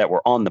chips that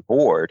were on the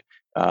board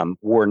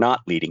were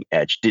not leading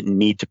edge, didn't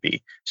need to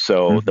be.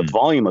 So the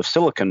volume of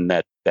silicon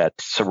that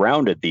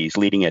surrounded these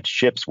leading edge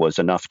chips was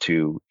enough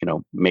to,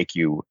 make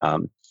you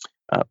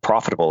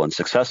profitable and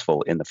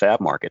successful in the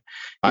fab market.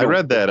 I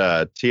read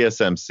that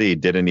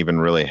TSMC didn't even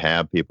really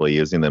have people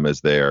using them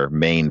as their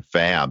main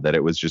fab, that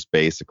it was just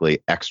basically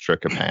extra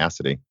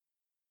capacity.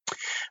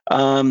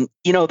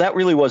 That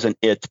really wasn't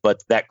it,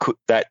 but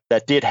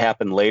that did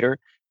happen later.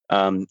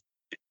 But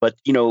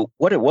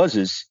what it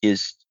was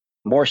is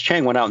Morris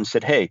Chang went out and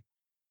said, "Hey,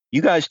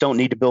 you guys don't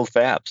need to build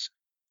fabs.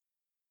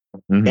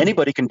 Mm-hmm.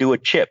 Anybody can do a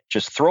chip.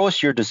 Just throw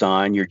us your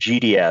design, your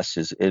GDS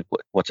is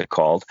what's it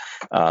called,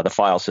 the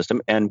file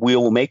system, and we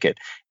will make it."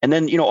 And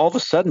then, all of a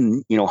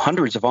sudden,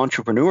 hundreds of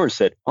entrepreneurs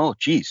said, "Oh,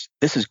 geez,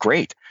 this is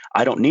great.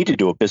 I don't need to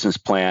do a business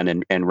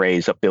plan and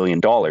raise $1 billion.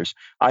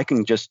 I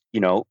can just,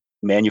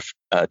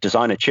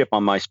 design a chip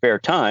on my spare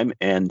time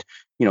and,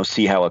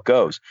 see how it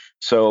goes."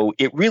 So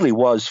it really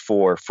was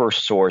for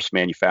first source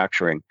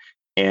manufacturing.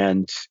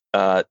 And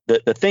the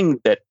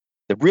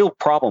real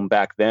problem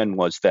back then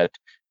was that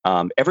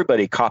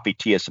everybody copied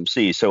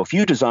TSMC. So if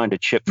you designed a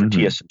chip for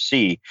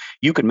TSMC,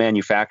 you could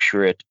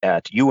manufacture it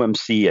at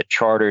UMC, at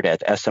Chartered,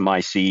 at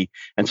SMIC.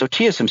 And so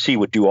TSMC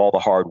would do all the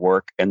hard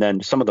work, and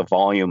then some of the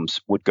volumes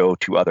would go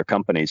to other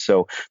companies.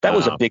 So that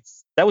was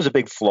a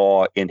big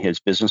flaw in his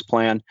business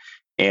plan.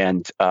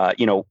 And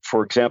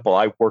for example,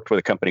 I worked with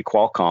a company,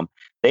 Qualcomm.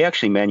 They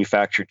actually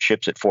manufactured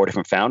chips at 4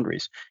 different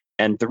foundries.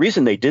 And the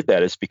reason they did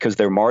that is because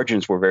their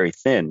margins were very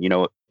thin.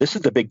 This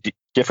is the big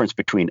difference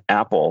between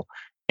Apple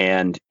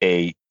and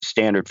a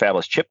standard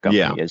fabless chip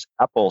company. Is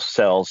Apple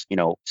sells,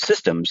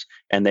 systems,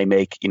 and they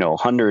make,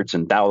 hundreds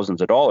and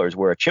thousands of dollars,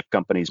 where a chip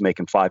company is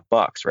making $5,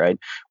 right?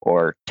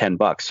 Or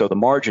 $10. So the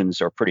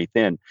margins are pretty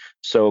thin.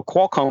 So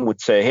Qualcomm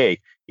would say,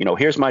 "Hey,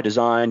 here's my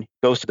design,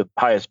 goes to the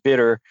highest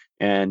bidder,"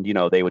 and,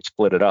 they would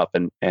split it up,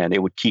 and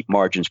it would keep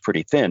margins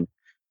pretty thin.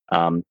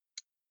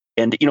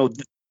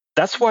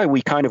 That's why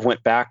we kind of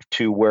went back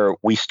to where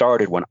we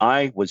started when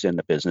I was in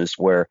the business,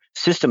 where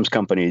systems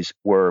companies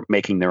were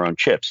making their own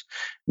chips.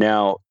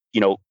 Now,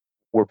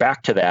 we're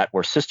back to that,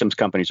 where systems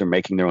companies are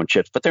making their own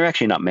chips, but they're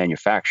actually not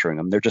manufacturing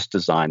them. They're just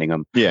designing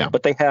them. Yeah.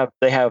 But they have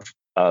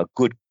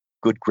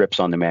good grips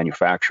on the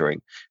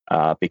manufacturing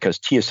because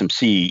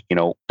TSMC,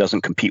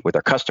 doesn't compete with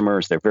their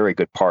customers. They're very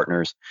good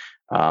partners.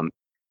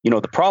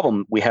 The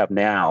problem we have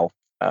now,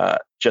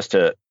 just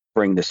to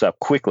bring this up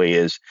quickly,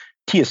 is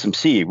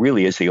TSMC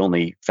really is the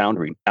only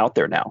foundry out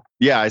there now.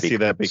 Yeah, I see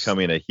that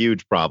becoming a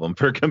huge problem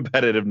for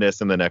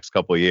competitiveness in the next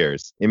couple of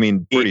years.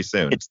 Pretty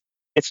soon.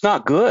 It's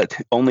not good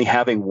only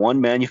having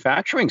one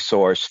manufacturing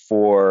source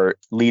for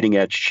leading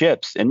edge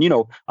chips. And,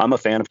 I'm a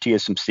fan of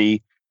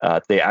TSMC.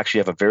 They actually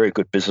have a very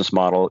good business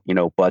model,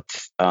 but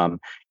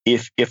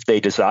if they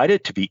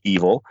decided to be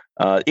evil,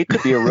 it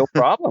could be a real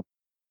problem.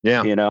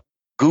 Yeah.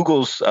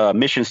 Google's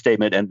mission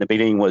statement at the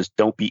beginning was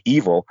 "Don't be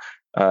evil."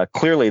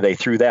 Clearly, they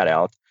threw that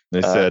out.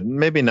 They said,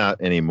 maybe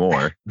not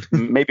anymore.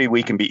 Maybe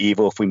we can be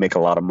evil if we make a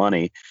lot of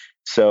money.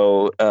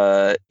 So,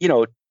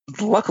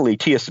 luckily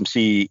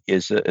TSMC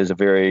is a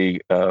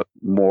very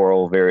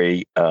moral,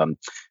 very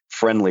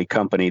friendly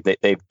company.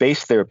 They've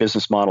based their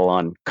business model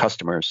on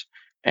customers.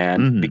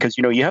 And because,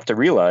 you have to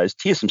realize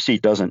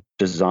TSMC doesn't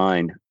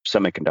design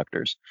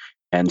semiconductors.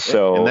 And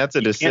so. And that's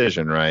a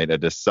decision, right? A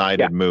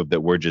decided move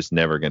that we're just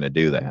never going to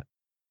do that.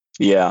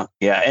 Yeah.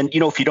 And,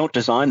 if you don't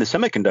design the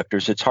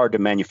semiconductors, it's hard to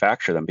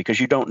manufacture them because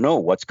you don't know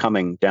what's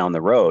coming down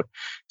the road.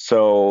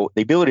 So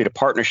the ability to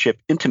partnership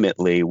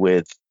intimately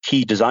with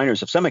key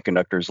designers of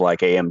semiconductors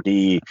like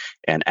AMD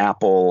and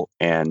Apple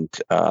and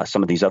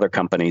some of these other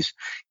companies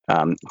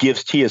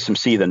gives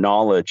TSMC the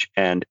knowledge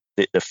and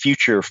the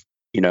future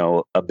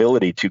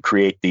ability to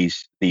create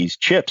these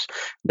chips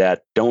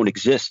that don't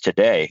exist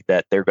today,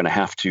 that they're going to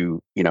have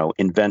to,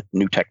 invent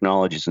new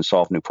technologies and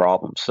solve new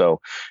problems. So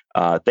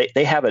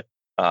they have it.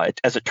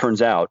 As it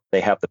turns out, they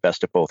have the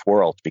best of both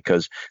worlds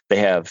because they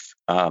have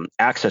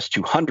access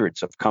to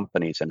hundreds of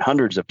companies and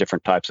hundreds of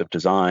different types of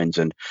designs,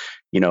 and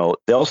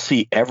they'll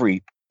see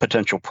every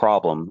potential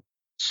problem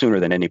sooner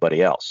than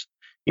anybody else.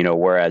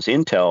 Whereas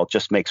Intel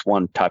just makes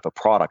one type of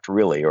product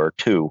really, or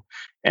two,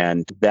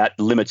 and that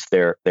limits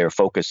their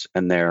focus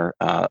and their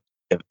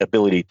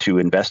ability to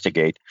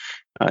investigate.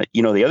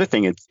 The other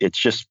thing is it's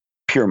just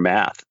pure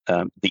math.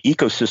 The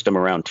ecosystem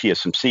around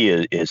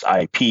TSMC is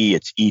IP,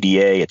 it's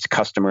EDA, it's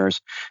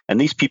customers,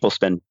 and these people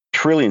spend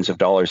trillions of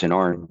dollars in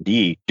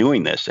R&D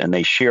doing this, and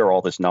they share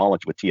all this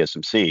knowledge with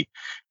TSMC.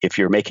 If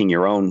you're making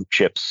your own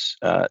chips,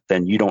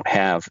 then you don't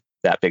have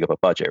that big of a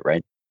budget,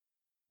 right?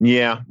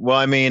 Yeah. Well,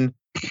 I mean,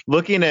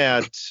 looking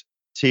at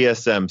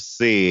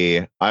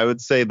TSMC, I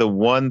would say the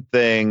one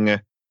thing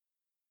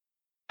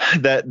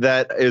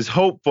that is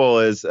hopeful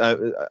is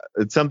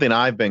it's something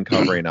I've been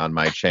covering on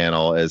my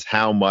channel, is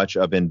how much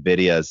of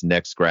NVIDIA's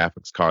next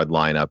graphics card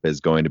lineup is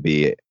going to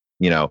be,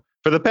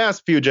 for the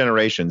past few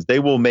generations, they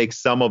will make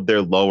some of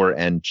their lower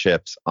end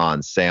chips on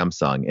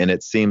Samsung. And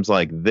it seems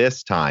like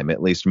this time,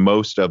 at least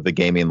most of the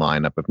gaming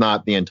lineup, if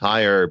not the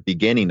entire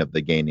beginning of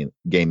the gaming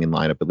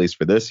lineup, at least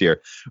for this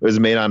year, was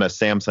made on a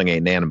Samsung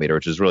 8 nanometer,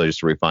 which is really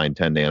just a refined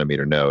 10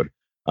 nanometer node.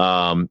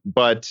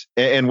 But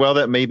while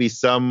that may be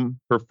some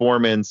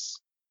performance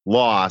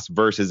loss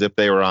versus if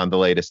they were on the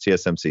latest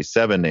TSMC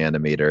 7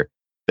 nanometer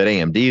that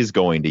AMD is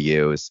going to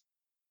use,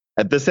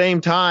 at the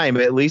same time,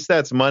 at least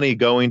that's money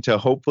going to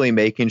hopefully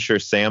making sure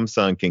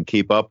Samsung can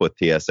keep up with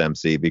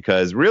TSMC,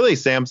 because really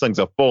Samsung's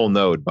a full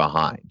node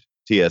behind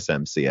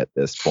TSMC at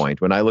this point.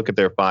 When I look at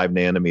their 5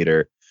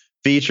 nanometer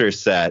feature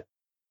set,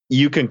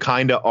 you can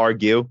kind of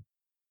argue,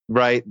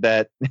 right,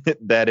 that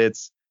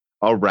it's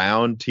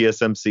around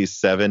TSMC's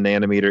 7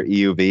 nanometer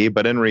EUV,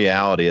 but in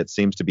reality, it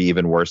seems to be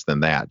even worse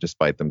than that,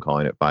 despite them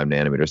calling it 5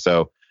 nanometer.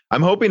 So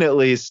I'm hoping at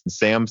least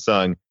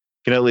Samsung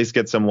can at least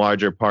get some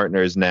larger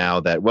partners now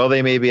that, well,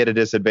 they may be at a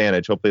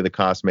disadvantage. Hopefully the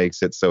cost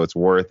makes it so it's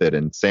worth it,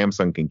 and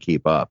Samsung can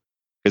keep up,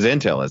 because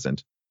Intel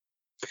isn't.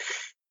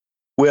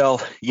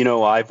 Well,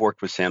 I've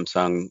worked with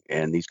Samsung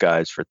and these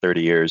guys for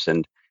 30 years,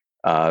 and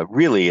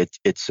really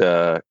it's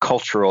a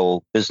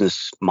cultural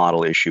business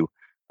model issue.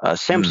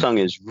 Samsung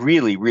is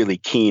really, really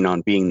keen on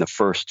being the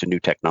first to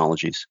new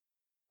technologies,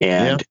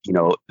 and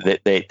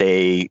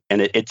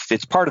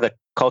it's part of the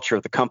culture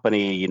of the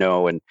company,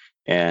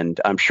 and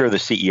I'm sure the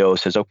CEO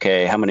says,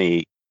 okay, how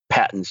many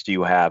patents do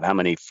you have? How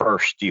many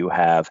firsts do you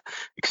have,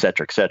 et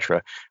cetera, et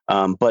cetera.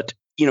 But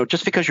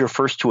just because you're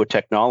first to a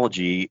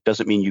technology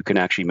doesn't mean you can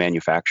actually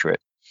manufacture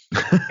it.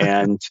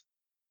 and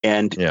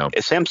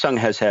Samsung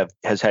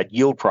has had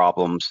yield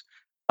problems,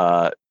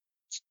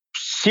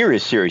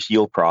 serious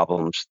yield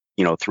problems,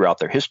 throughout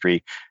their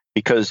history,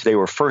 because they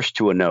were first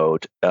to a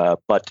node.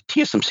 But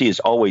TSMC is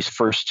always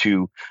first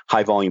to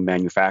high volume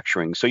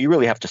manufacturing. So you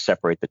really have to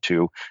separate the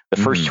two: the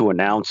first to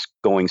announce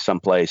going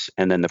someplace,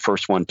 and then the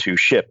first one to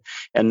ship.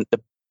 And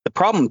the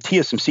problem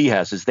TSMC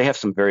has is they have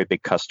some very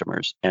big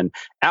customers, and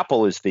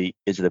Apple is the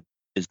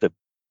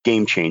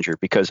game changer,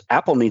 because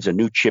Apple needs a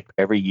new chip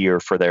every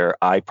year for their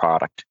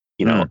iPod,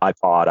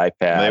 iPad.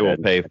 They will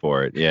pay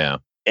for it, yeah.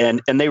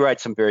 And they write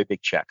some very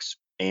big checks.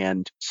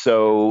 And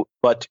so,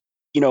 but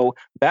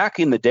back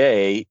in the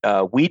day,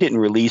 we didn't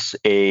release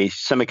a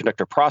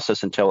semiconductor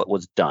process until it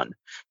was done.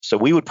 So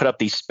we would put up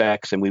these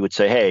specs and we would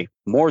say, hey,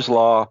 Moore's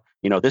Law,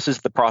 this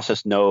is the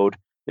process node.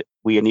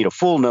 We need a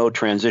full node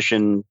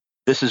transition.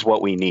 This is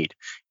what we need.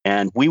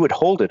 And we would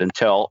hold it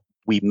until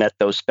we met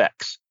those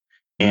specs.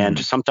 And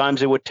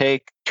sometimes it would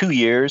take 2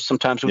 years,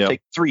 sometimes it would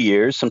take 3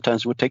 years,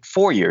 sometimes it would take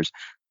 4 years.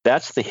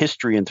 That's the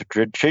history and the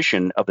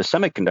tradition of the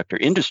semiconductor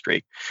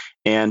industry.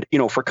 And,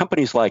 for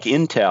companies like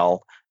Intel,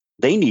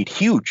 they need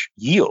huge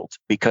yield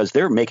because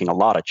they're making a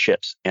lot of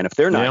chips. And if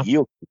they're not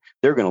yielding,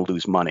 they're going to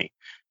lose money.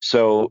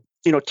 So,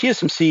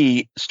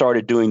 TSMC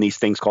started doing these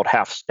things called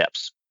half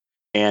steps.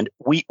 And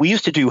we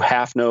used to do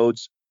half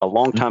nodes a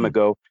long time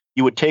ago.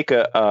 You would take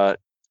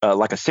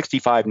like a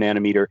 65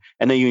 nanometer,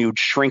 and then you would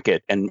shrink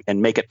it and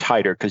make it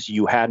tighter because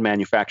you had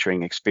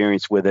manufacturing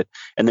experience with it.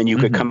 And then you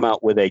could come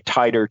out with a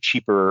tighter,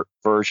 cheaper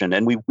version.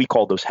 And we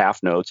called those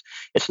half nodes.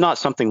 It's not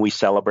something we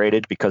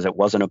celebrated because it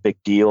wasn't a big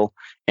deal.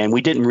 And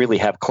we didn't really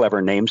have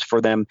clever names for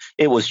them.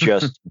 It was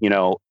just,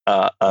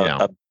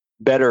 a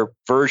better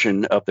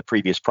version of the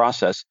previous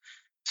process.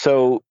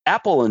 So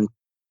Apple and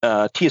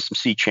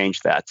TSMC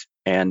changed that.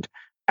 And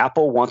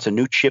Apple wants a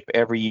new chip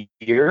every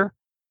year,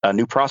 a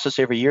new process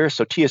every year.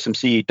 So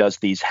TSMC does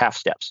these half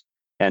steps.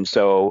 And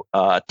so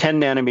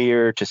 10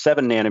 nanometer to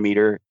 7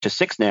 nanometer to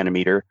 6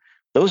 nanometer,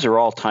 those are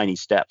all tiny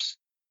steps.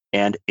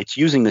 And it's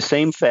using the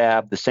same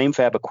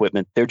fab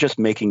equipment. They're just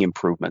making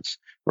improvements,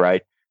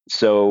 right?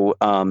 So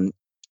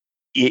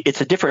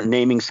it's a different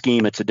naming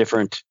scheme. It's a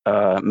different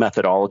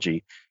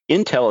methodology.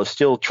 Intel is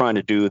still trying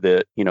to do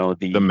the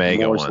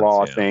Moore's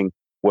Law thing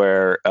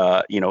where,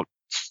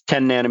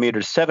 10 nanometer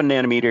to 7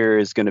 nanometer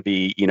is going to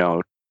be,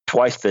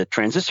 twice the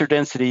transistor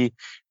density.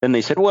 Then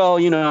they said, well,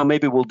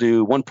 maybe we'll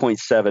do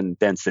 1.7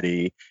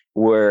 density,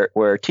 where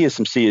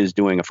TSMC is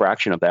doing a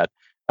fraction of that.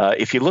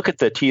 If you look at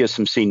the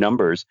TSMC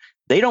numbers,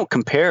 they don't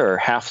compare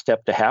half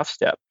step to half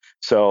step.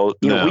 So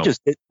No.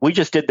 we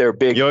just did their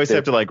big. You always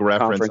have to reference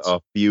conference. a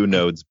few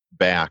nodes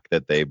back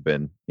that they've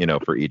been,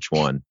 for each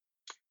one.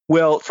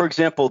 Well, for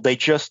example, they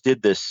just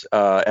did this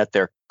at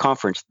their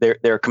conference.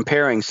 They're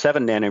comparing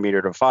 7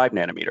 nanometer to 5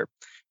 nanometer,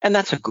 and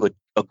that's a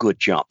good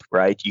jump,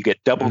 right? You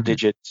get double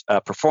digit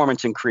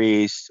performance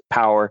increase,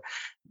 power,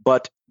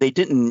 but they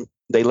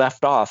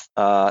left off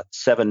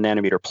 7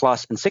 nanometer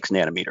plus and 6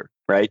 nanometer,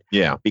 right?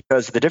 Yeah.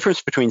 Because the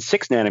difference between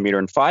 6 nanometer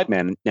and 5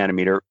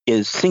 nanometer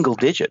is single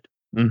digit.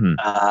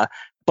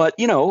 But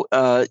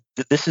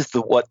this is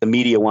what the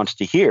media wants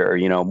to hear.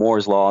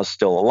 Moore's law is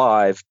still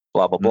alive,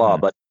 blah blah blah.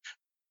 But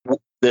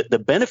the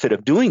benefit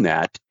of doing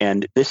that,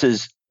 and this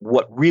is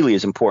what really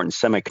is important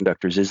in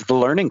semiconductors, is the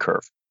learning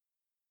curve.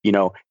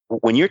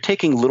 When you're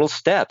taking little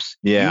steps,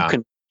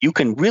 you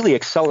can really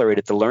accelerate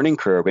at the learning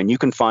curve, and you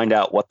can find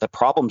out what the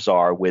problems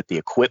are with the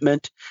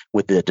equipment,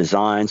 with the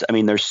designs. I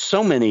mean, there's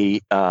so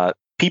many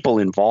people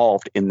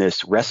involved in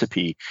this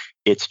recipe.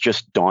 It's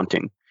just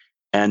daunting.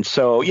 And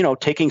so,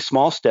 taking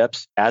small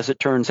steps, as it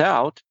turns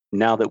out,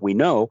 now that we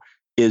know,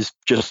 is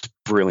just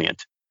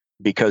brilliant,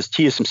 because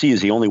TSMC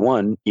is the only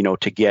one,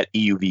 to get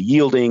EUV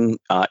yielding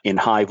in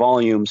high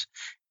volumes.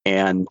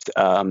 And,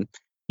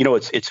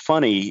 it's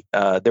funny.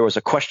 There was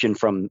a question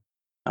from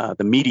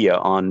the media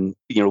on,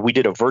 we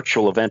did a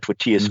virtual event with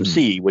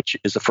TSMC, which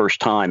is the first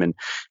time, and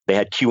they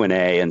had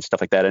Q&A and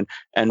stuff like that.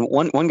 And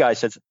one guy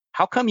says,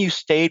 how come you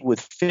stayed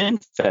with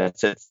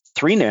FinFETs at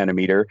 3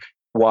 nanometer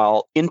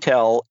while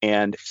Intel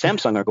and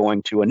Samsung are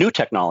going to a new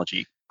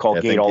technology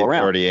called Gate-All-Around?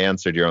 You already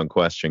answered your own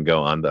question.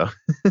 Go on, though.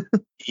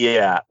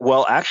 Yeah.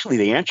 Well, actually,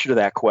 the answer to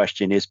that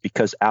question is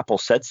because Apple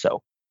said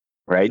so,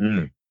 right?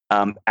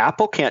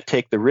 Apple can't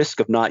take the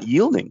risk of not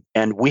yielding,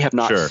 and we have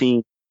not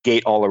seen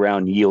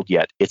Gate-All-Around yield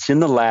yet. It's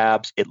in the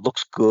labs. It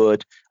looks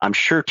good. I'm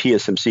sure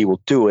TSMC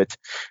will do it.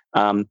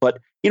 But,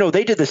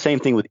 they did the same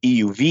thing with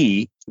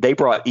EUV. They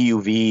brought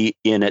EUV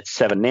in at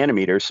 7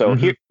 nanometers. So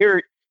here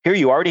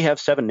you already have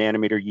 7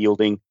 nanometer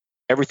yielding.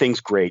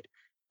 Everything's great.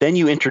 Then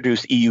you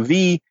introduce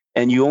EUV,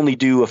 and you only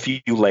do a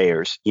few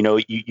layers.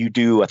 You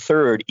do a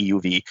third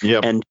EUV,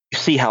 and you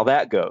see how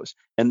that goes.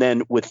 And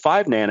then with 6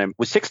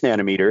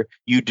 nanometer,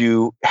 you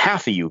do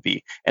half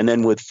EUV, and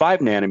then with 5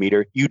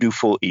 nanometer, you do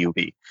full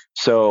EUV.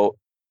 So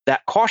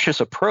that cautious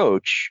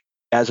approach,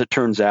 as it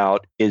turns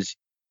out, is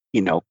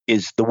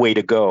the way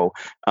to go.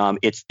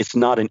 It's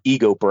not an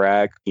ego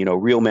brag.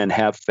 Real men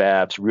have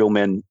fabs. Real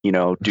men,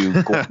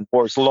 do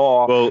Moore's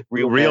law. Well,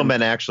 real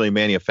men actually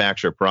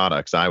manufacture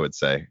products, I would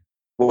say.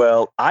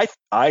 Well,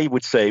 I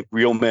would say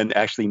real men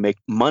actually make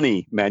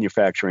money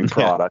manufacturing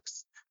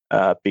products,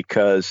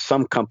 because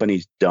some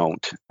companies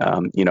don't.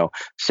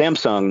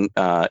 Samsung,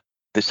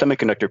 the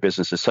semiconductor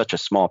business is such a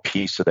small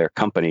piece of their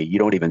company, you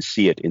don't even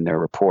see it in their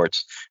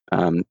reports.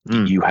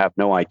 You have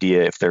no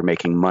idea if they're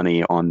making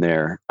money on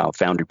their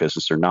foundry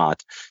business or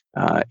not.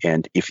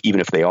 And even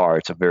if they are,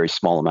 it's a very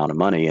small amount of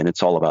money, and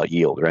it's all about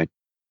yield, right?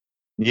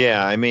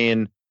 Yeah, I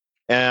mean,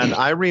 and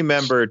I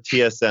remember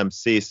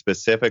TSMC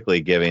specifically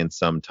giving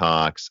some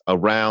talks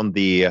around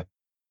the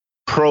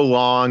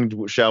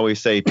prolonged, shall we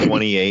say,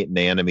 28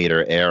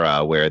 nanometer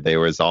era, where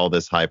there was all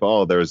this hype.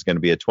 Oh, there was going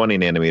to be a 20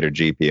 nanometer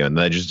GPU, and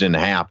that just didn't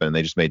happen.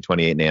 They just made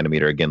 28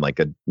 nanometer again,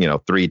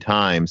 3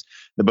 times.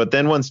 But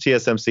then once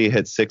TSMC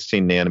hit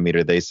 16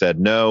 nanometer, they said,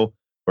 no,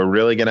 we're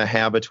really going to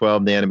have a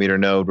 12 nanometer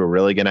node. We're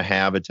really going to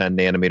have a 10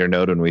 nanometer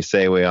node. When we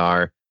say we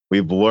are,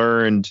 we've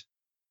learned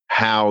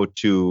how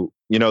to,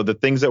 the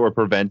things that were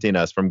preventing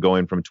us from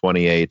going from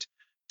 28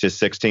 to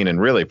 16,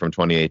 and really from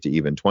 28 to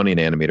even 20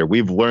 nanometer,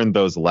 we've learned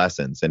those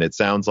lessons. And it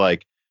sounds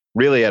like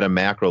really at a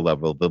macro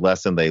level, the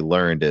lesson they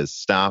learned is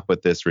stop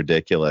with this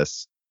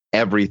ridiculous,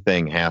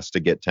 everything has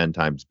to get 10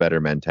 times better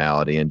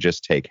mentality, and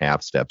just take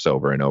half steps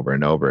over and over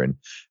and over. And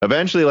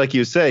eventually, like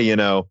you say,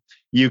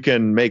 you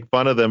can make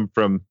fun of them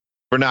for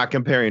not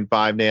comparing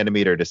 5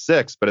 nanometer to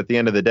 6. But at the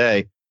end of the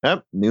day,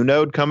 new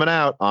node coming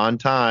out on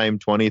time,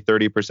 20,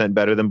 30%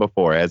 better than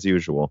before, as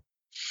usual.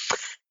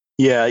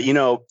 Yeah,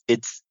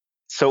 it's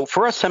so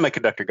for us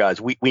semiconductor guys,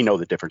 we know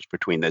the difference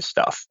between this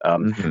stuff.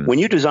 When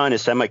you design a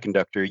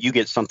semiconductor, you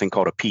get something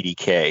called a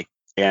PDK,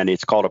 and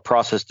it's called a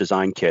process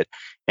design kit.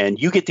 And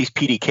you get these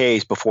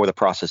PDKs before the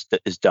process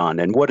is done.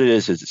 And what it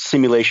is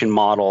simulation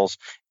models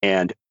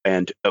and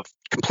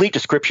complete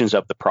descriptions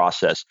of the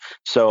process.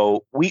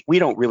 So we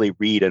don't really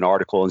read an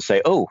article and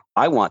say, oh,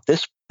 I want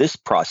this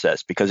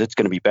process because it's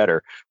going to be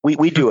better.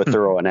 We do a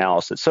thorough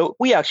analysis. So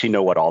we actually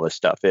know what all this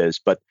stuff is.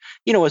 But,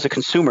 as a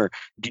consumer,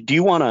 do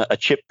you want a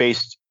chip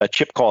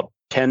called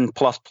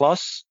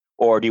 10++,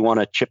 or do you want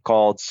a chip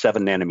called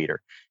 7 nanometer?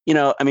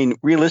 I mean,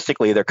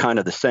 realistically, they're kind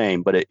of the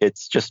same, but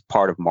it's just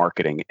part of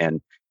marketing.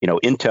 And,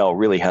 Intel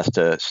really has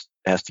to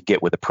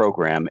get with the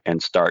program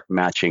and start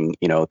matching,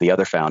 the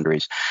other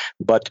foundries.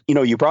 But,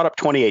 you brought up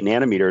 28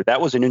 nanometer. That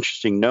was an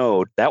interesting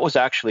node. That was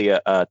actually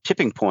a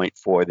tipping point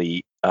for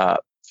the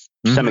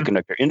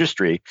semiconductor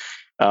industry.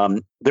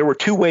 There were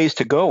two ways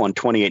to go on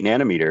 28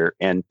 nanometer,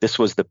 and this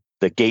was the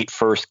gate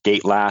first,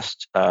 gate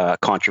last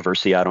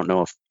controversy. I don't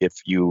know if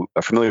you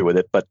are familiar with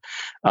it, but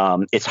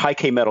it's high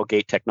K metal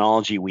gate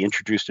technology. We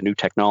introduced a new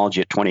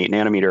technology at 28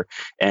 nanometer,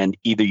 and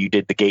either you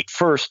did the gate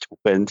first,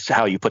 and it's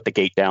how you put the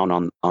gate down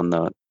on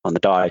the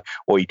die,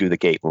 or you do the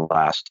gate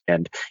last.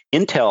 And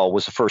Intel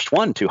was the first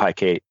one to high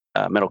K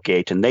metal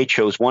gate, and they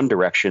chose one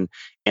direction.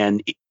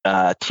 And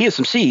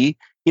TSMC,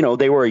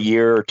 they were a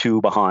year or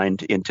two behind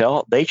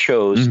Intel. They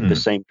chose the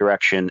same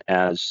direction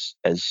as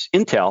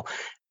Intel,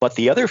 but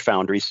the other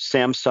foundries,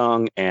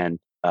 Samsung and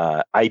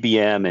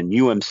IBM and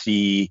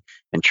UMC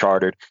and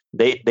Chartered,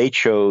 they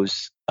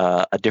chose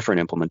a different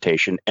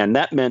implementation, and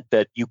that meant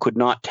that you could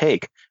not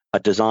take a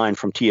design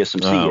from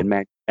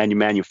TSMC and you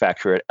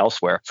manufacture it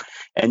elsewhere.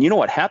 And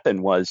what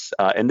happened was,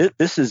 and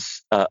this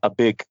is a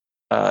big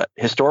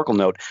historical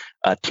note.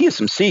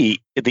 TSMC,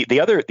 the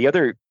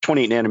other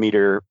 28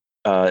 nanometer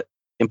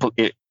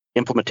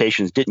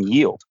implementations didn't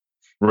yield.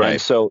 Right.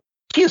 And so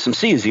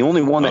TSMC is the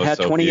only one that had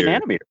 28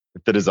 nanometer.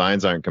 If the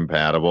designs aren't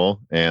compatible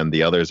and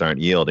the others aren't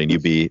yielding,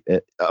 you'd be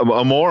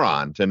a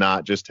moron to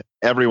not just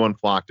everyone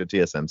flock to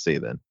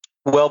TSMC then.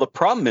 Well, the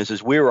problem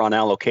is we were on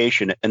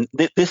allocation, and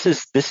this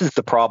is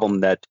the problem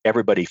that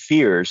everybody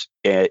fears,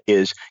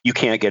 is you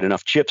can't get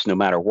enough chips no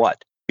matter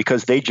what,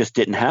 because they just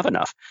didn't have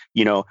enough.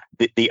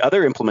 The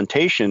other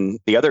implementation,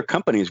 the other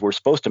companies were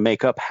supposed to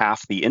make up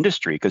half the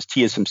industry, because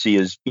TSMC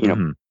is,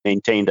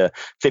 maintained a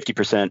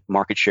 50%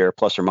 market share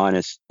plus or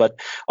minus. But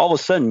all of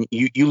a sudden,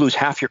 you lose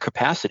half your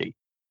capacity.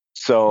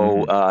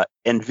 So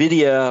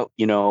NVIDIA,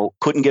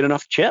 couldn't get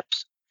enough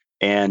chips.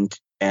 And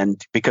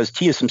because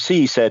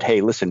TSMC said,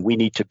 hey, listen, we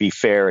need to be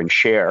fair and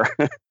share.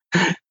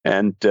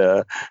 And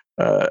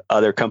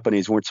other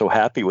companies weren't so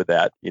happy with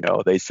that.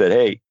 They said,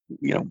 hey,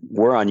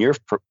 we're on your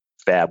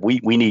fab. We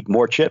need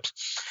more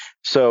chips.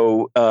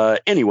 So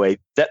anyway,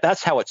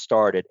 that's how it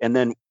started. And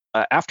then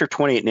after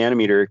 28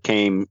 nanometer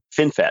came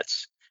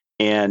FinFETs.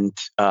 And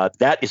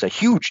that is a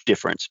huge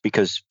difference,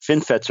 because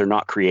FinFETs are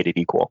not created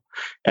equal.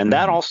 And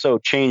that also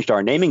changed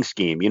our naming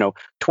scheme.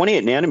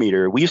 28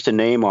 nanometer, we used to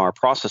name our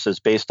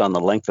processes based on the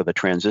length of the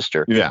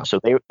transistor. Yeah.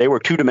 So they were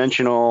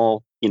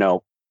two-dimensional,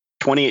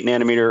 28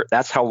 nanometer,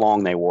 that's how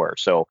long they were.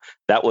 So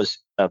that was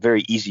a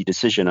very easy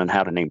decision on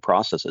how to name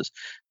processes.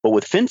 But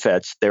with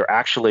FinFETs, they're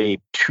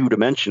actually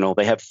two-dimensional.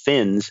 They have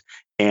fins,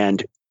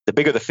 and the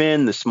bigger the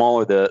fin, the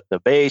smaller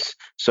the base.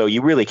 So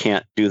you really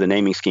can't do the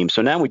naming scheme.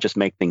 So now we just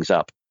make things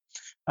up.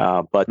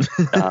 But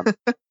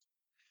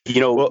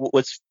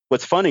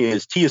what's funny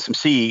is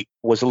TSMC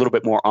was a little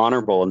bit more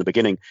honorable in the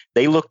beginning.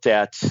 They looked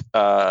at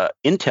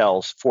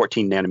Intel's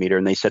 14 nanometer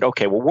and they said,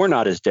 okay, well, we're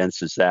not as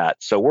dense as that,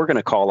 so we're going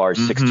to call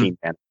ours 16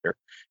 nanometer,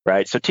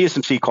 right? So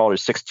TSMC called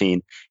ours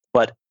 16,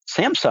 but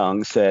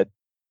Samsung said,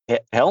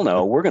 hell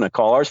no, we're going to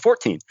call ours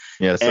 14.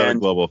 Yeah, so did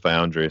Global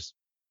Foundries.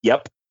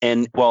 Yep.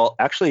 And well,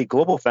 actually,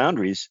 Global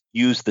Foundries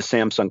used the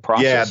Samsung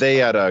process. Yeah, they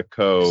had a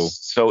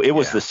So it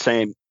was the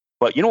same.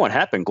 But you know what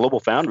happened? Global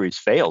Foundries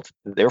failed.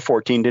 Their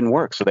 14 didn't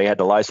work, so they had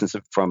to license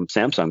it from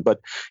Samsung. But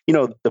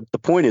the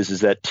point is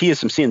that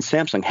TSMC and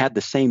Samsung had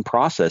the same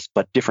process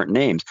but different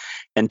names,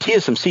 and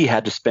TSMC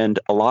had to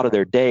spend a lot of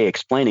their day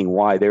explaining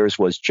why theirs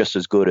was just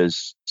as good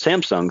as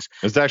Samsung's.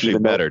 It's actually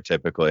better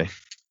typically.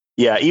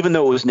 Yeah, even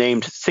though it was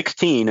named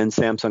 16 and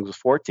Samsung's was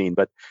 14.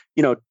 But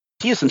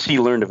TSMC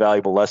learned a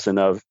valuable lesson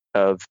of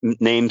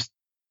names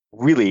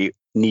really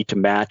need to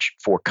match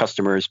for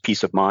customers'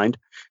 peace of mind.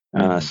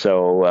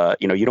 So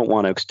you don't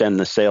want to extend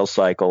the sales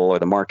cycle or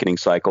the marketing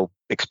cycle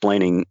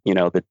explaining,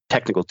 the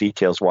technical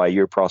details why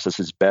your process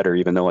is better,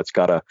 even though it's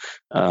got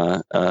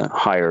a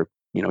higher,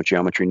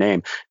 geometry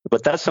name.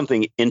 But that's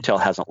something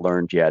Intel hasn't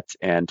learned yet,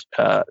 and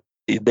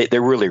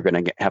they're really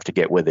going to have to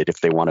get with it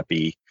if they want to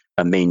be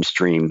a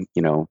mainstream,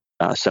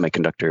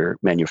 semiconductor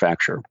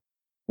manufacturer.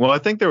 Well, I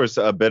think there was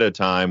a bit of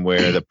time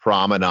where the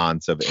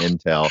prominence of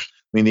Intel, I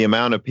mean, the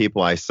amount of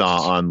people I saw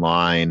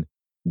online,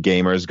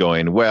 gamers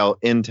going, well,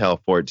 Intel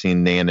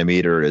 14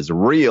 nanometer is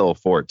real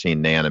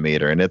 14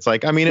 nanometer. And it's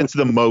like, I mean, it's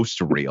the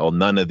most real.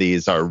 None of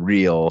these are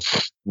real,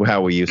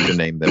 how we used to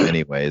name them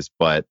anyways.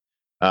 But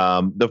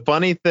the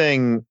funny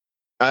thing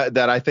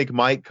that I think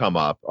might come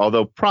up,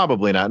 although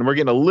probably not, and we're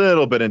getting a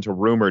little bit into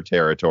rumor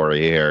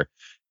territory here,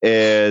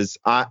 is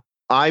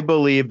I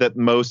believe that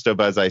most of,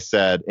 as I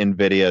said,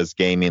 NVIDIA's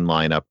gaming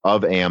lineup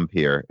of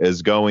Ampere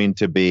is going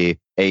to be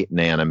 8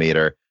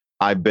 nanometer.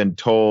 I've been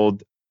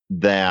told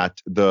that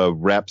the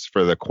reps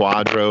for the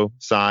Quadro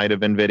side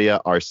of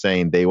NVIDIA are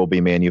saying they will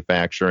be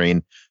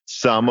manufacturing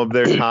some of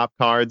their top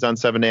cards on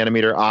 7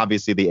 nanometer.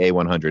 Obviously, the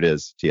A100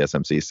 is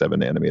TSMC 7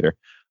 nanometer.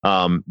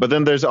 But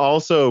then there's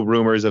also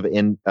rumors of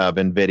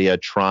NVIDIA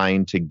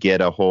trying to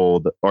get a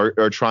hold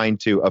or trying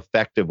to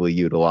effectively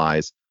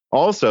utilize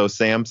Also,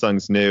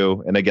 Samsung's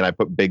new, and again, I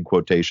put big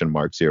quotation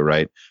marks here,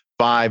 right?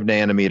 5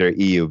 nanometer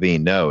EUV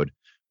node.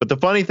 But the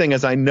funny thing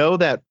is, I know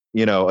that,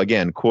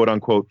 again, quote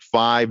unquote,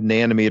 5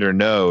 nanometer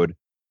node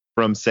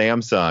from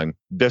Samsung,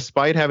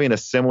 despite having a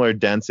similar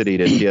density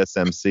to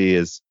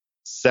TSMC's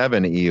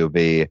 7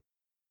 EUV,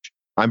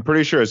 I'm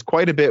pretty sure is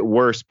quite a bit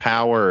worse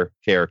power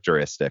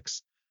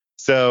characteristics.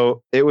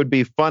 So it would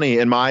be funny,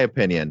 in my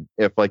opinion,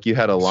 if like you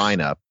had a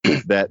lineup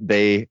that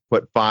they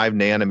put 5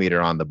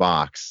 nanometer on the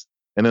box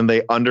and then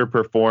they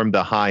underperformed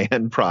the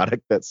high-end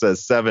product that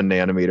says 7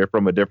 nanometer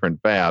from a different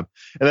fab.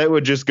 And that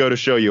would just go to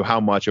show you how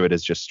much of it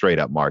is just straight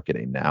up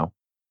marketing now.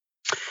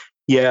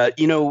 Yeah,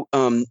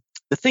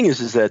 the thing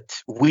is that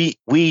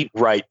we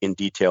write in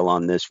detail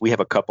on this. We have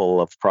a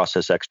couple of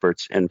process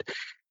experts, and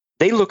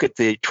they look at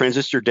the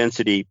transistor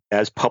density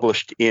as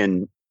published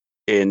in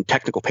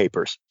technical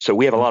papers. So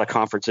we have a lot of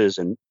conferences,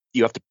 and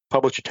you have to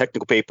publish a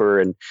technical paper,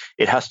 and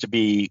it has to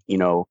be,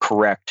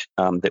 correct.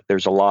 That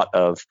there's a lot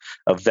of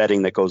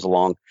vetting that goes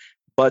along.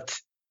 But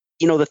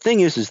the thing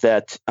is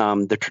that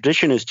the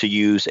tradition is to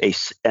use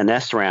an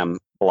SRAM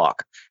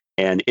block,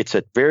 and it's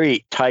a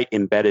very tight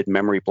embedded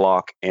memory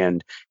block.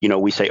 And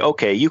we say,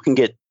 okay, you can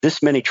get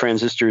this many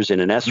transistors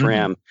in an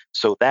SRAM,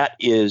 so that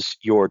is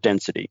your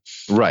density,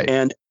 right?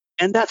 And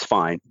that's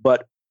fine.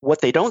 But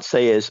what they don't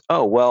say is,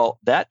 oh, well,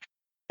 that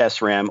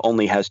SRAM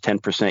only has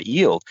 10%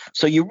 yield.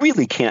 So you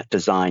really can't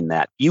design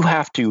that. You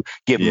have to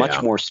give much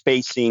more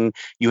spacing.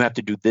 You have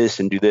to do this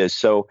and do this.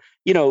 So,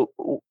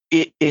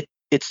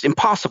 it's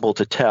impossible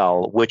to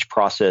tell which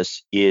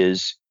process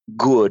is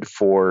good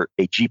for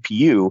a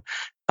GPU.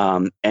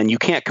 And you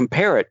can't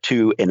compare it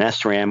to an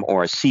SRAM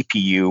or a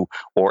CPU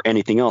or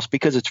anything else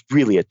because it's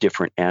really a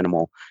different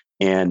animal.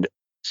 And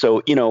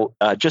so,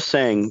 just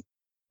saying,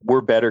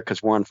 we're better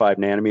because we're on 5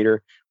 nanometer.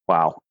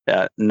 Wow,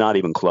 not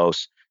even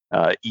close.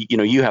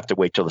 You have to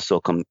wait till the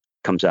silicon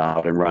comes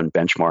out and run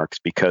benchmarks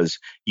because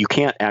you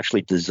can't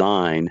actually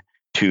design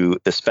to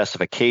the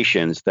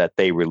specifications that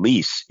they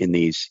release in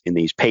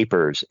these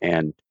papers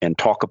and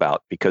talk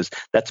about, because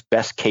that's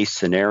best case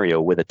scenario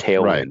with a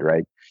tailwind,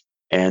 right?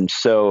 And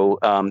so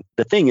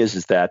the thing is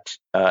that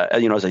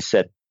as I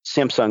said,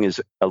 Samsung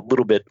is a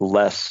little bit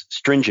less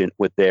stringent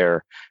with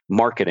their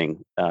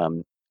marketing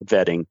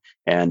vetting,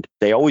 and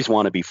they always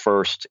want to be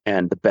first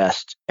and the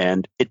best,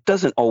 and it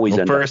doesn't always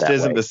end up that way. First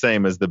isn't the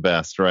same as the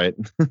best, right?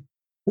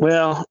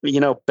 Well,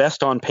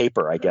 best on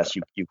paper, I guess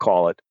you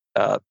call it.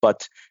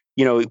 But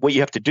what you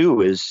have to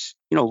do is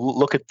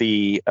look at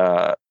the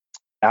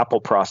Apple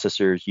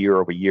processors year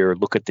over year,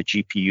 look at the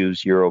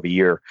GPUs year over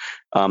year.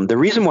 The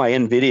reason why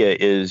NVIDIA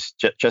is,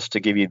 just to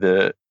give you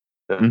the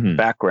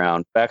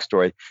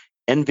backstory,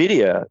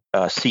 NVIDIA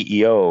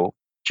CEO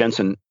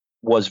Jensen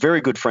was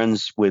very good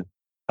friends with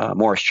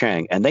Morris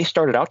Chang, and they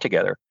started out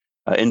together.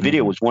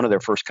 NVIDIA was one of their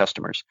first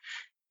customers.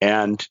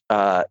 And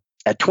at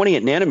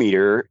 28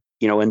 nanometer,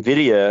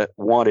 NVIDIA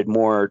wanted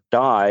more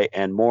die,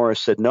 and Morris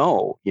said,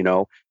 no,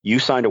 you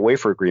signed a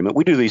wafer agreement.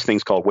 We do these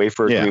things called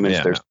wafer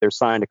agreements. They're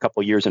signed a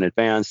couple of years in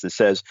advance that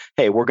says,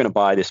 hey, we're going to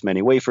buy this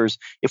many wafers.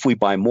 If we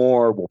buy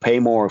more, we'll pay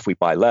more. If we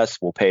buy less,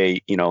 we'll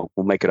pay, we'll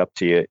make it up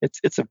to you.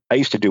 I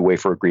used to do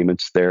wafer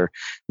agreements. They're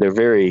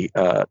very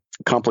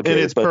complicated.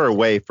 And it's per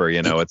wafer,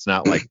 it's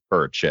not like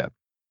per chip.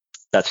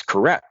 That's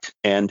correct.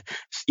 And,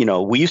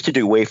 we used to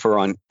do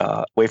wafer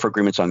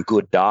agreements on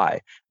good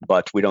die,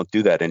 but we don't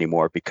do that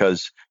anymore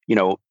because,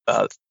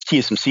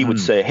 TSMC would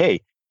say,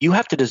 hey, you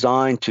have to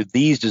design to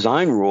these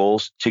design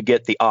rules to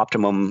get the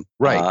optimum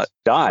die.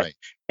 Right.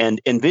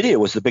 And NVIDIA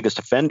was the biggest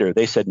offender.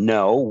 They said,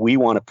 no, we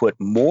want to put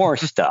more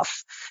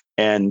stuff.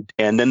 And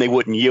then they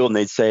wouldn't yield, and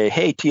they'd say,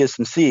 hey,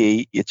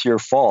 TSMC, it's your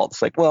fault.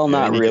 It's like, well,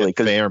 not really.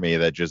 Because Fermi,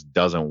 that just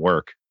doesn't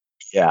work.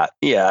 Yeah.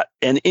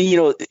 And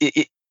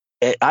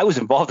I was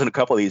involved in a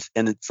couple of these,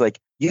 and it's like,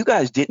 you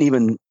guys didn't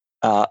even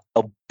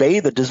obey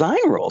the design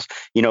rules.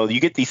 You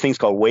get these things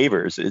called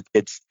waivers.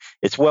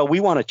 It's well, we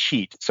want to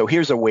cheat, so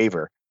here's a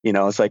waiver.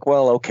 It's like,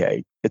 well,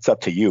 okay, it's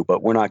up to you,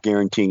 but we're not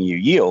guaranteeing you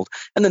yield.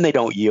 And then they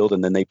don't yield,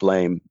 and then they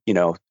blame,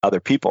 other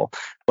people.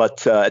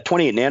 But at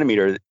 28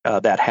 nanometer,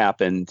 that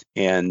happened,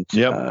 and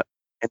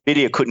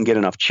NVIDIA couldn't get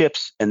enough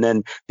chips, and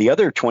then the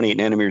other 28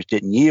 nanometers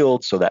didn't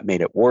yield, so that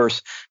made it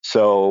worse.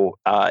 So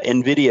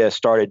NVIDIA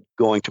started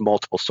going to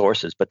multiple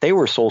sources, but they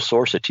were sole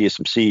source at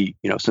TSMC,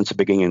 since the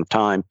beginning of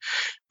time.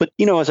 But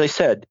as I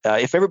said,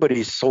 if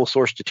everybody's sole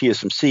source to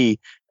TSMC,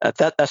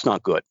 that's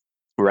not good,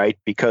 right?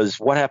 Because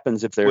what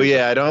happens if there's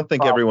I don't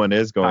think everyone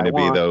is going to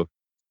be though,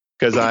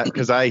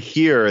 because I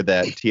hear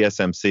that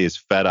TSMC is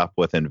fed up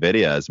with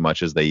NVIDIA as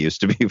much as they used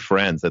to be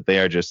friends. That they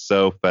are just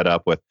so fed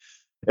up with.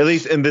 At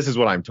least, and this is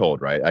what I'm told,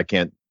 right? I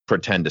can't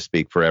pretend to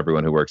speak for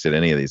everyone who works at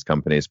any of these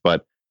companies,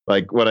 but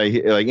like what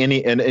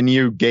and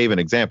you gave an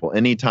example.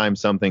 Anytime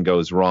something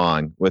goes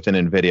wrong with an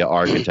NVIDIA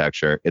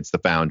architecture, it's the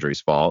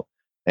foundry's fault.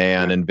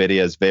 And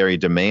NVIDIA is very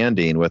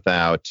demanding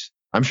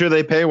I'm sure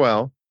they pay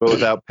well, but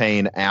without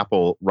paying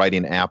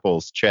writing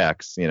Apple's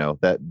checks,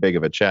 that big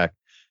of a check,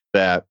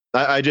 that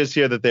I just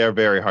hear that they are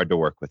very hard to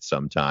work with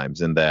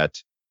sometimes. And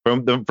that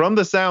from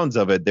the sounds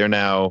of it, they're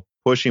now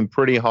pushing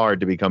pretty hard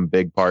to become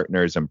big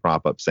partners and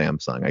prop up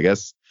Samsung. I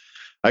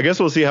guess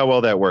we'll see how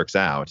well that works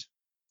out.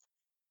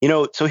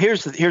 So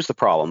here's the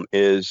problem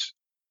is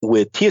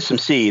with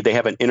TSMC, they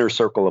have an inner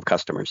circle of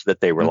customers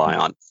that they rely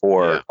on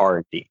for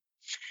R&D.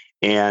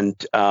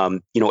 And,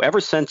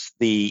 ever since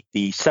the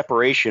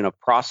separation of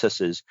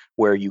processes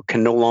where you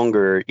can no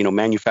longer,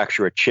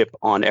 manufacture a chip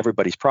on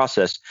everybody's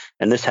process,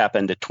 and this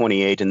happened at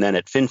 28 and then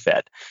at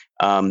FinFET,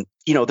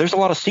 there's a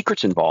lot of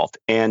secrets involved.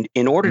 And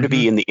in order to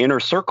be in the inner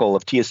circle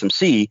of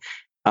TSMC,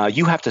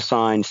 you have to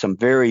sign some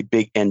very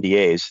big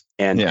NDAs.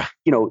 And,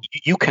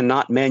 you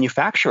cannot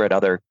manufacture at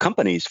other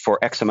companies for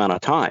X amount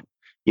of time.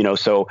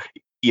 So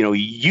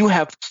you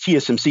have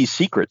TSMC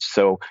secrets,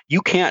 so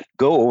you can't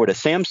go over to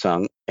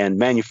Samsung and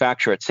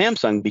manufacture at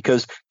Samsung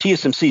because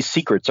TSMC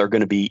secrets are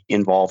going to be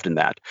involved in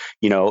that.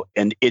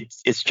 And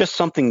it's just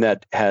something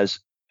that has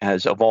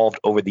evolved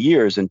over the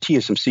years, and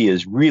TSMC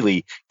is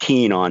really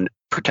keen on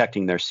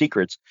protecting their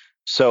secrets,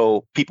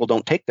 so people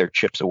don't take their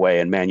chips away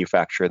and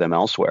manufacture them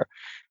elsewhere.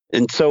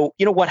 And so,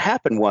 what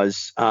happened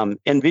was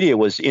NVIDIA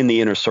was in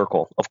the inner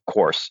circle, of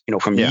course,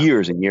 from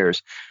years and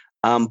years,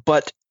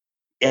 but.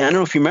 And I don't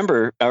know if you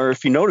remember or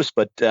if you noticed,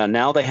 but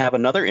now they have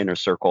another inner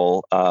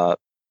circle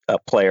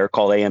player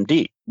called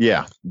AMD.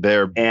 Yeah,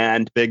 they're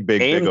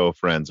big old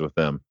friends with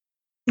them.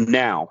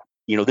 Now,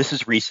 this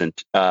is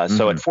recent.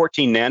 So at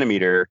 14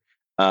 nanometer,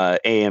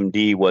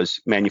 AMD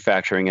was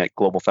manufacturing at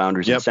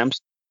GlobalFoundries and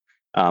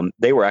Samsung.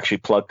 They were actually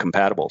plug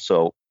compatible.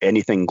 So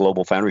anything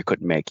GlobalFoundries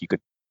couldn't make, you could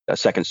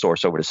second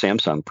source over to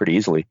Samsung pretty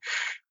easily.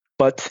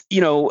 But,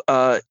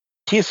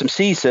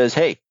 TSMC says,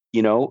 hey,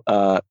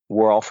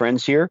 we're all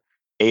friends here.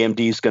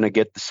 AMD is going to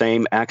get the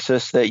same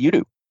access that you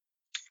do.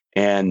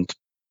 And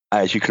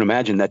as you can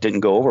imagine, that didn't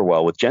go over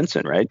well with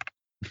Jensen, right?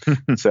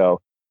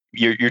 So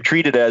you're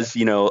treated as,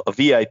 a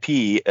VIP,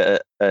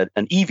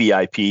 an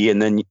EVIP,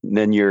 and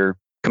then your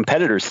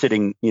competitor's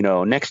sitting,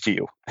 next to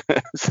you.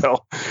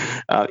 So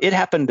it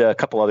happened to a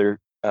couple other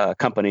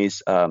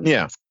companies. In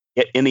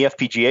the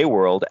FPGA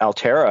world,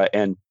 Altera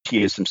and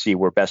TSMC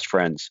were best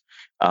friends.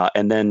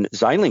 And then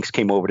Xilinx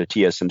came over to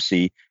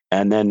TSMC,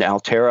 and then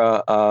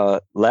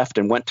Altera left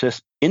and went to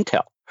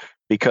Intel,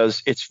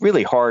 because it's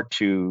really hard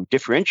to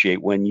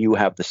differentiate when you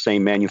have the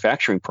same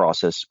manufacturing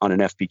process on an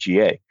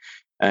FPGA.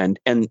 And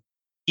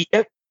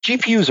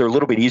GPUs are a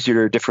little bit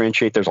easier to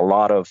differentiate. There's a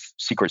lot of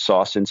secret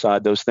sauce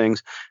inside those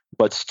things,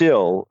 but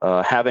still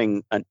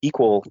having an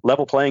equal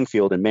level playing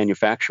field in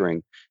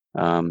manufacturing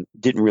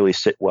didn't really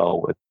sit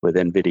well with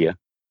NVIDIA.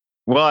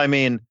 Well, I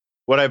mean,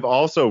 what I've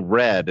also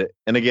read,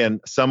 and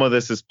again, some of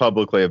this is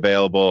publicly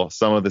available,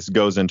 some of this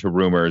goes into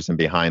rumors and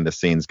behind the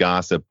scenes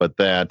gossip, but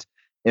that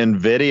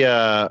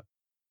NVIDIA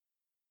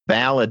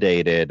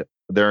validated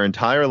their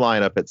entire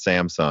lineup at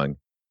Samsung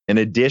in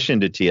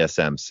addition to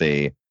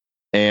TSMC,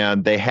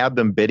 and they had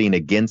them bidding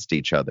against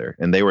each other.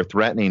 And they were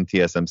threatening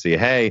TSMC,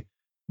 hey,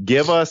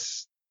 give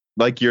us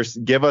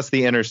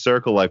the inner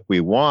circle like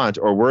we want,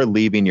 or we're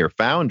leaving your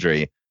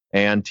foundry.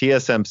 And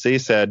TSMC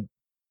said,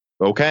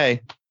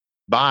 okay,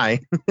 bye.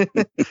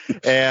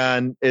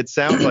 And it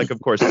sounds like, of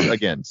course,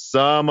 again,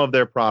 some of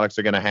their products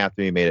are going to have to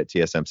be made at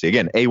TSMC.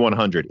 Again,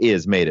 A100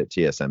 is made at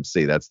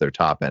TSMC. That's their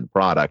top end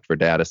product for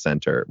data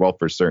center. Well,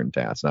 for certain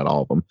tasks, not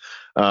all of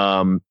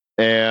them.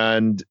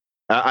 And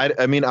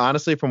I mean,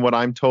 honestly, from what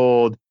I'm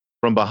told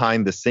from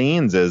behind the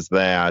scenes is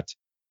that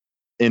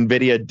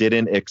NVIDIA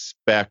didn't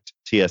expect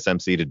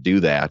TSMC to do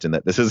that, and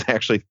that this is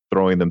actually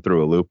throwing them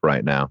through a loop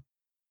right now.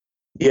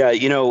 Yeah,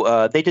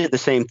 they did the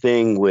same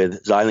thing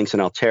with Xilinx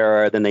and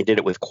Altera. Then they did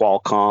it with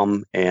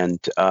Qualcomm. And,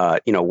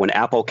 when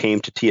Apple came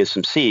to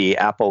TSMC,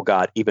 Apple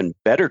got even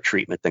better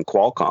treatment than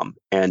Qualcomm.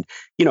 And,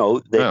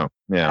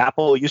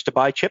 Apple used to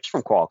buy chips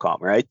from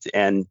Qualcomm, right?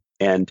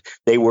 And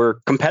they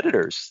were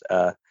competitors.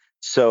 And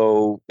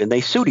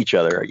they sued each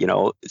other,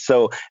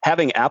 So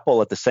having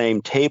Apple at the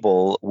same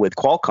table with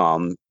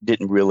Qualcomm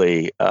didn't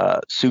really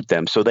suit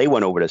them. So they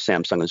went over to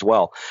Samsung as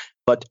well.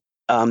 But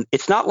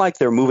it's not like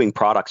they're moving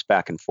products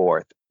back and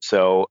forth.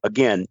 So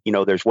again,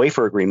 there's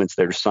wafer agreements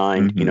that are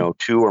signed,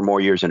 2 or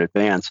more years in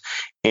advance,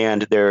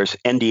 and there's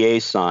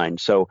NDAs signed.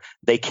 So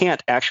they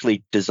can't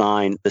actually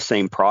design the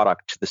same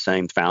product to the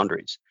same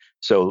foundries.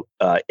 So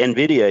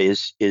NVIDIA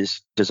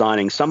is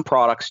designing some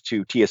products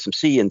to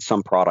TSMC and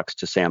some products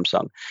to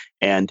Samsung.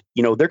 And,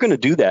 they're going to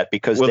do that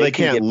because they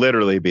can't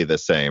literally be the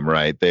same,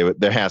 right?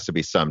 There has to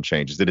be some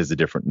changes. It is a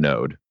different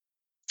node.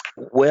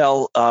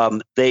 Well,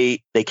 they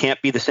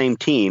can't be the same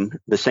team.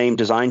 The same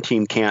design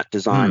team can't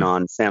design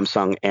on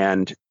Samsung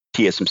and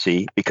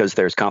TSMC because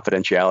there's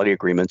confidentiality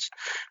agreements.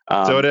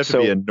 So it'd have to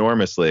be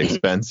enormously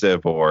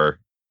expensive or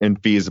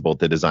infeasible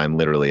to design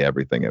literally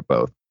everything at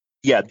both.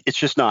 Yeah,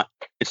 it's not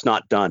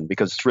done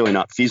because it's really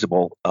not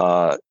feasible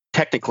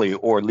technically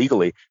or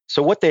legally.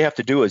 So what they have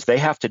to do is they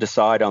have to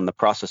decide on the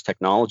process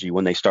technology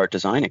when they start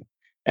designing.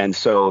 And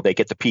so they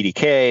get the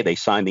PDK, they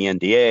sign the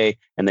NDA,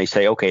 and they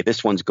say, okay,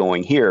 this one's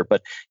going here.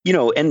 But,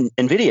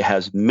 NVIDIA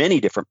has many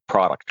different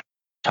product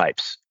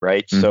types,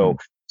 right? Mm-hmm.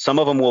 Some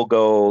of them will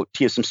go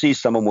TSMC,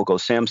 some of them will go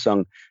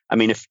Samsung. I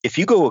mean, if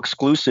you go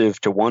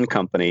exclusive to one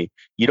company,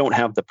 you don't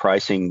have the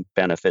pricing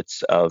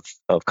benefits of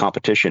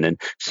competition.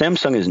 And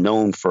Samsung is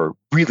known for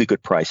really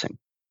good pricing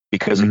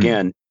because,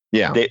 again,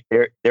 yeah,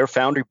 their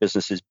foundry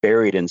business is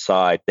buried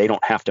inside. They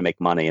don't have to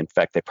make money. In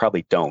fact, they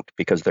probably don't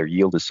because their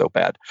yield is so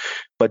bad.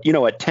 But,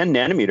 at 10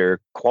 nanometer,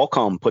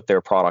 Qualcomm put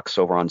their products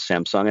over on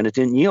Samsung and it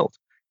didn't yield.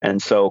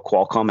 And so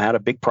Qualcomm had a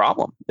big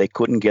problem. They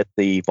couldn't get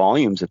the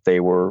volumes that they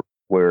were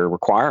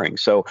requiring.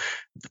 So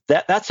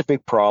that's a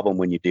big problem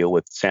when you deal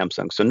with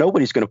Samsung. So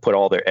nobody's going to put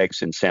all their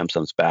eggs in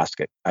Samsung's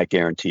basket, I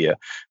guarantee you.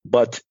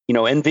 But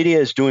NVIDIA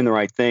is doing the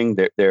right thing.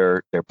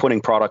 They're putting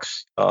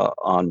products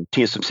on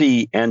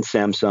TSMC and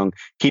Samsung,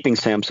 keeping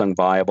Samsung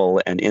viable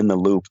and in the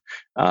loop.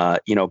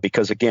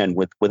 Because again,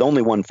 with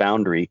only one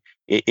foundry,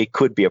 it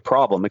could be a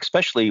problem,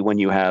 especially when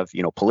you have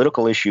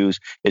political issues.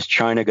 Is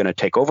China going to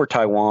take over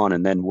Taiwan,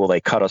 and then will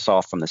they cut us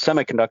off from the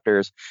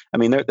semiconductors? I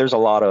mean, there's a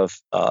lot of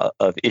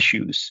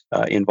issues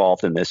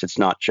involved in this. It's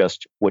not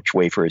just which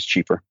wafer is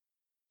cheaper.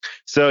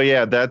 So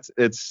yeah,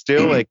 it's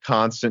still a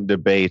constant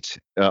debate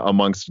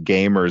amongst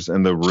gamers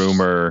and the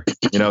rumor.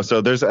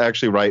 So there's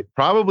actually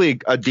probably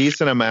a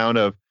decent amount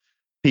of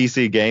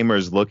PC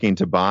gamers looking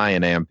to buy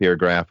an Ampere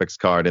graphics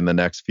card in the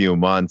next few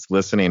months,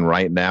 listening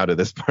right now to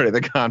this part of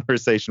the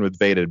conversation with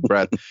bated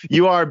breath.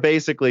 You are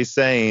basically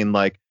saying,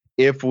 like,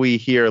 if we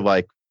hear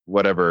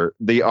whatever,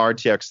 the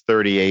RTX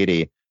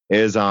 3080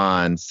 is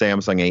on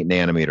Samsung 8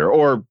 nanometer,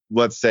 or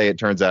let's say it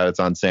turns out it's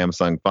on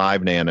Samsung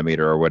 5 nanometer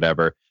or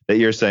whatever, that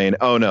you're saying,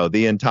 oh no,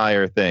 the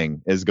entire thing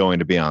is going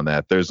to be on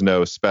that. There's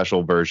no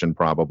special version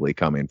probably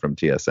coming from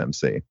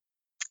TSMC.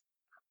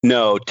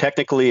 No,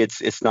 technically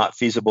it's not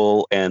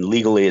feasible, and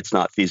legally it's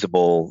not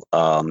feasible.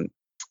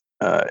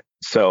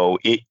 So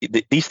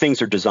these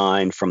things are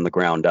designed from the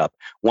ground up.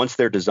 Once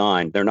they're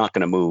designed, they're not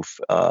going to move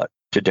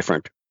to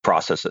different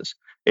processes.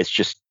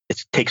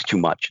 It takes too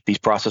much. These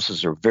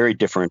processes are very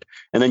different,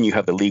 and then you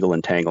have the legal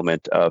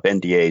entanglement of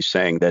NDAs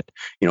saying that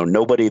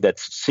nobody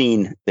that's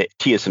seen the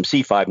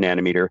TSMC 5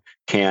 nanometer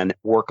can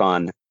work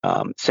on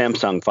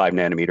Samsung 5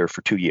 nanometer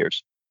for 2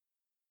 years.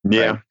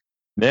 Yeah, right?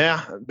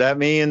 Yeah, that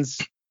means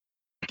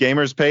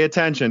gamers pay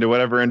attention to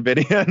whatever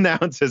NVIDIA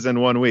announces in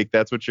 1 week.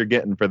 That's what you're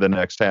getting for the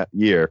next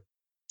year.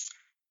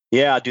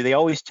 Yeah. Do they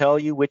always tell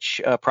you which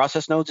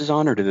process nodes is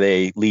on, or do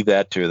they leave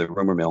that to the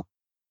rumor mill?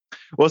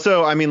 Well,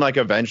 so I mean,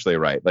 eventually,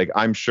 right?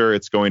 I'm sure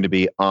it's going to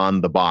be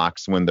on the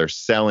box when they're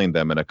selling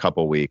them in a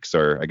couple weeks,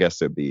 or I guess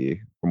it'd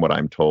be, from what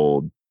I'm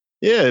told,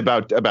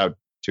 about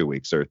 2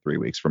 weeks or 3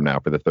 weeks from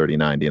now for the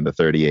 3090 and the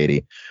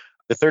 3080.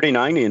 The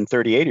 3090 and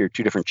 3080 are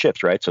two different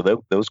chips, right?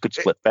 So those could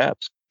split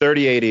fabs.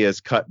 3080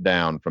 is cut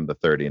down from the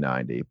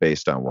 3090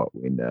 based on what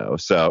we know.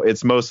 So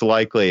it's most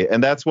likely,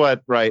 and that's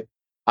what, right?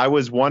 I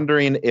was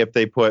wondering if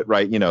they put,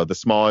 the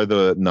smaller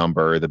the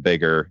number, the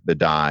bigger the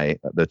die,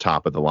 the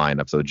top of the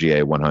lineup. So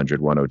GA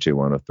 100, 102,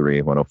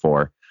 103,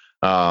 104.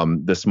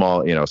 The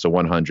small, so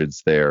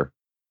 100's their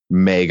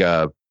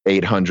mega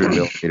 800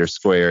 millimeter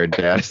squared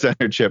data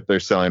center chip they're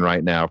selling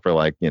right now for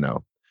a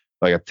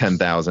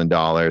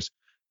 $10,000.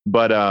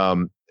 But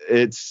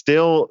it's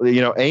still,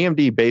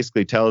 AMD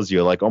basically tells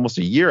you almost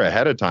a year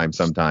ahead of time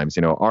sometimes,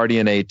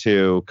 RDNA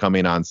 2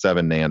 coming on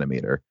 7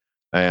 nanometer.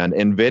 And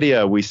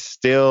NVIDIA, we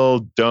still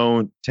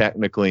don't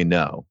technically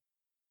know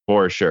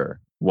for sure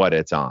what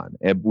it's on.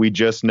 And we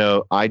just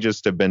know, I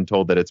just have been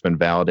told that it's been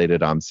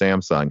validated on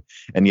Samsung.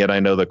 And yet I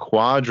know the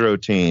Quadro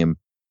team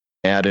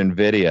at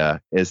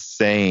NVIDIA is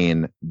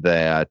saying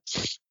that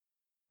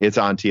it's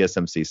on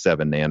TSMC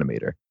 7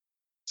 nanometer.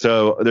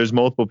 So there's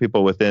multiple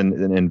people within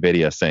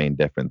NVIDIA saying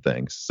different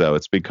things. So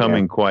it's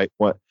becoming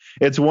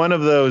it's one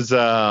of those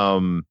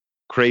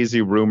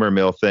crazy rumor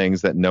mill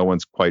things that no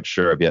one's quite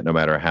sure of yet, no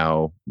matter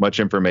how much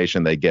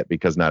information they get,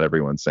 because not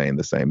everyone's saying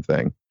the same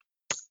thing.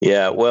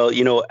 Yeah, well,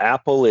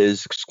 Apple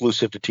is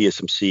exclusive to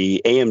TSMC.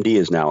 AMD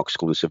is now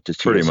exclusive to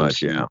TSMC. Pretty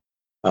much, yeah.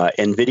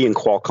 NVIDIA and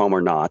Qualcomm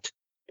are not.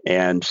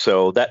 And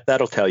so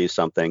that'll tell you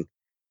something.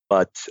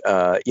 But,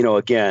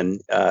 again,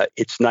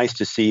 it's nice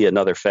to see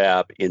another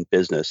fab in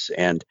business.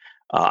 And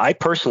I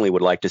personally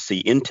would like to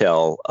see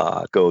Intel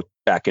go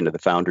back into the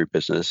foundry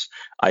business.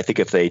 I think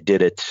if they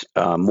did it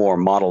more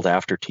modeled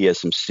after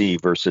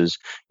TSMC versus,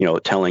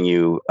 telling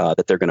you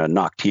that they're going to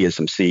knock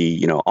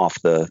TSMC,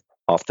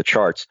 off the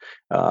charts,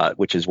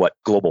 which is what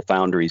Global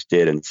Foundries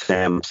did and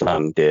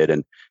Samsung did.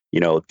 And,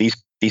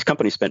 these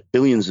companies spent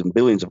billions and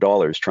billions of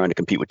dollars trying to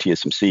compete with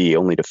TSMC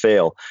only to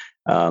fail.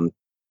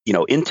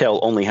 Intel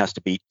only has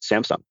to beat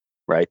Samsung,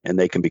 right? And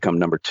they can become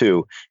number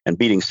 2. And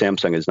beating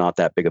Samsung is not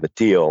that big of a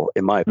deal,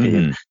 in my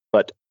opinion. Mm-hmm.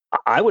 But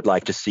I would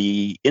like to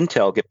see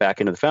Intel get back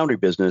into the foundry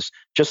business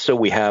just so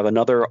we have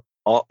another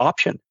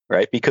option,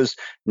 right? Because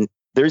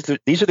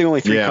these are the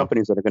only 3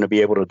 companies that are going to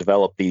be able to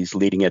develop these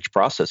leading edge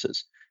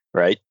processes,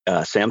 right?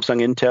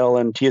 Samsung, Intel,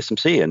 and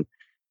TSMC. And,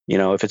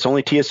 if it's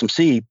only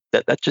TSMC,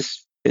 that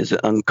just is an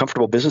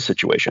uncomfortable business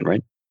situation,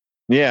 right?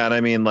 Yeah. And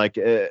I mean,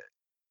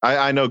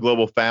 I know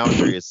Global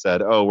Foundry has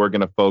said, we're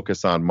going to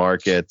focus on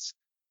markets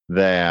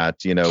that,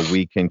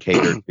 we can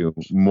cater to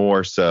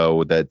more,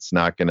 so that's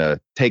not going to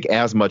take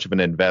as much of an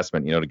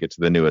investment, to get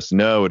to the newest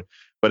node.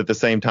 But at the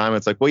same time,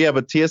 it's like, well, yeah,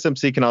 but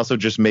TSMC can also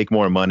just make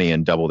more money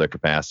and double their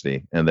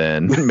capacity and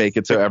then make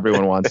it so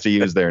everyone wants to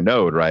use their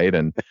node, right?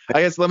 And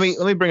I guess let me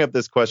bring up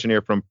this question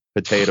here from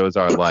Potatoes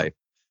Our Life.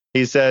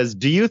 He says,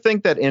 do you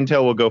think that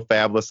Intel will go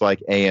fabless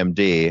like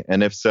AMD?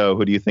 And if so,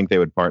 who do you think they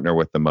would partner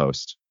with the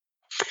most?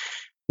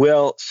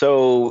 Well,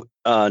 so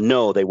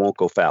no, they won't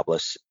go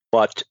fabless.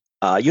 But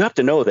you have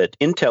to know that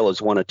Intel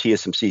is one of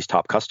TSMC's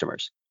top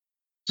customers.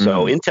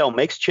 So Intel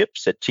makes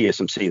chips at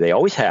TSMC. They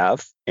always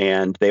have,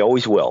 and they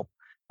always will.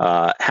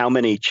 How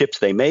many chips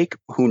they make,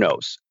 who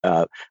knows?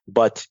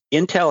 But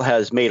Intel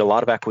has made a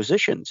lot of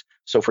acquisitions.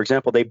 So, for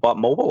example, they bought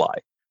Mobileye.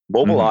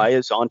 Mobileye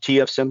is on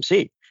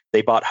TSMC.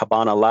 They bought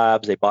Habana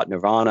Labs. They bought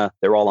Nirvana.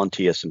 They're all on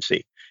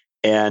TSMC.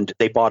 And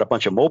they bought a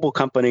bunch of mobile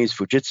companies,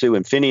 Fujitsu,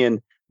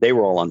 Infineon. They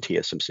were all on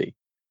TSMC.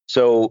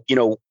 So,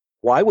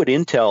 why would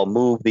Intel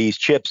move these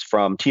chips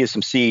from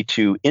TSMC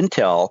to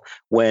Intel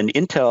when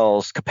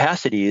Intel's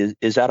capacity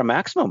is at a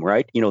maximum,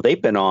 right?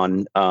 They've been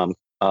on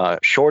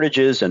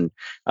shortages, and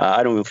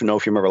I don't even know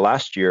if you remember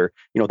last year,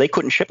 they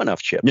couldn't ship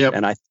enough chips. Yep.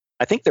 And I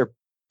think they're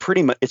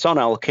pretty much, it's on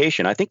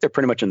allocation. I think they're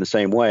pretty much in the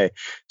same way.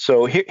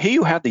 So here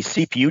you have these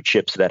CPU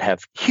chips that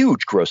have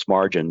huge gross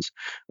margins,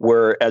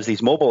 whereas these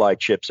Mobileye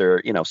chips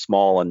are,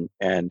 small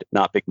and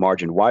not big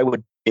margin. Why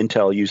would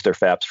Intel use their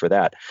fabs for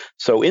that?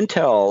 So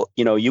Intel,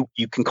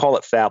 you can call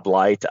it Fab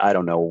Lite. I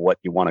don't know what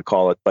you want to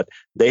call it, but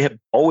they have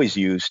always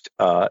used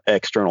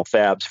external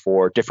fabs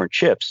for different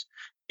chips,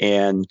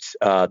 and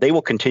they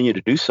will continue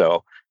to do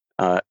so.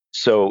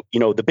 So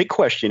the big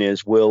question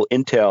is, will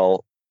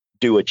Intel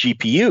do a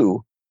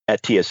GPU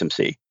at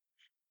TSMC?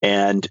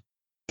 And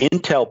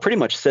Intel pretty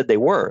much said they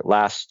were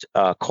last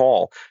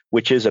call,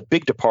 which is a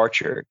big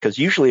departure, because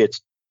usually it's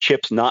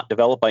chips not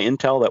developed by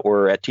Intel that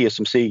were at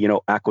TSMC,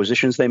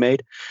 acquisitions they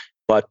made.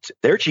 But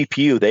their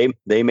GPU,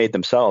 they made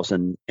themselves.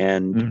 And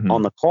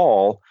on the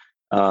call,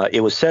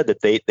 it was said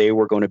that they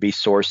were going to be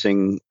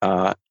sourcing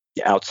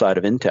outside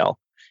of Intel.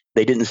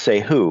 They didn't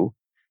say who,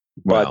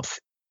 but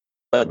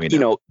if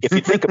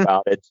you think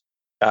about it,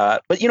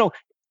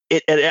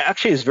 it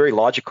actually is very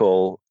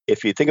logical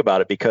if you think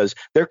about it, because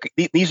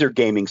these are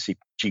gaming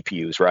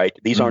GPUs, right?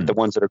 These aren't the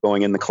ones that are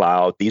going in the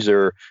cloud. These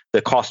are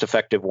the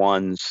cost-effective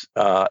ones,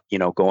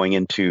 going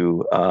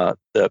into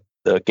the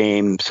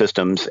game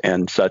systems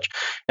and such.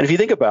 And if you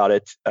think about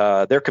it,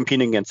 they're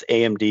competing against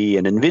AMD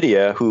and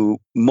NVIDIA, who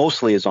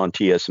mostly is on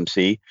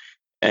TSMC.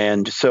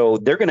 And so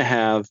they're going to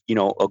have,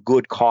 a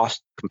good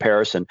cost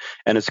comparison,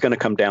 and it's going to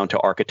come down to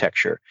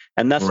architecture.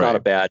 And that's not a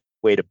bad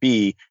way to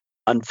be.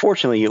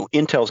 Unfortunately,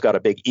 Intel's got a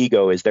big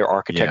ego. Is their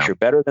architecture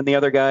better than the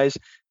other guys?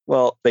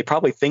 Well, they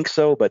probably think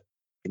so, but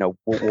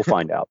we'll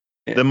find out.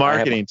 The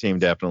marketing team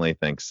definitely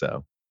thinks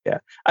so. Yeah,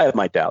 I have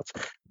my doubts.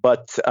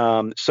 But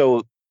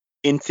so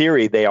in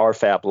theory, they are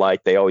Fab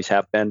Lite. They always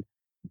have been.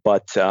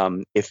 But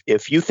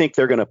if you think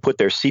they're going to put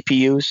their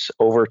CPUs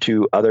over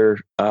to other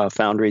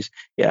foundries,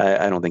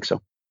 I don't think so.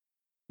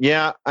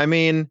 Yeah, I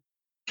mean,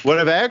 what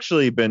I've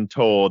actually been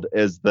told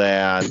is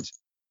that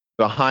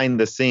behind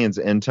the scenes,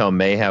 Intel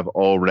may have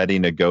already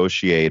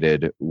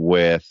negotiated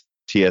with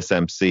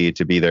TSMC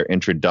to be their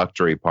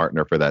introductory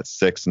partner for that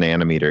 6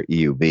 nanometer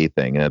EUV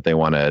thing, and that they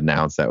want to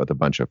announce that with a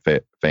bunch of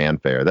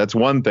fanfare. That's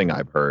one thing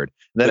I've heard.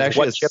 That with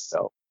actually what chip,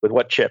 though? With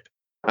what chip?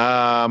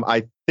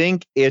 I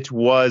think it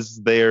was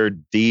their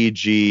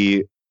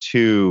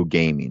DG2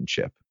 gaming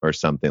chip or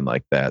something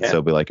like that. Yeah. So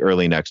it'll be like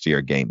early next year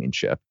gaming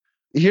chip.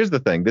 Here's the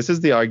thing. This is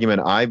the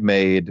argument I've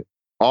made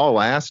all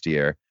last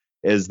year,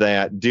 is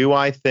that do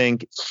I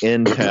think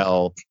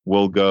Intel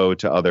will go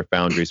to other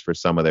foundries for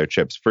some of their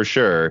chips? For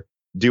sure.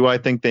 Do I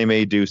think they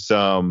may do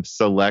some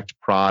select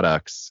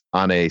products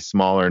on a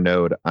smaller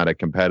node on a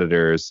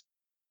competitor's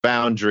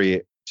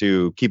foundry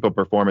to keep a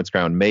performance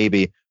crown?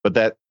 Maybe, but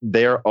that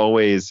they're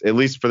always, at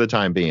least for the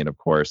time being, of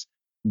course,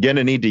 going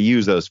to need to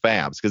use those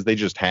fabs because they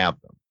just have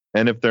them.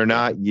 And if they're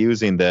not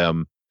using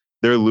them,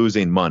 they're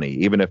losing money,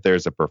 even if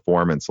there's a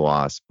performance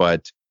loss.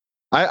 But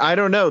I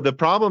don't know. The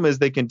problem is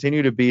they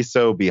continue to be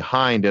so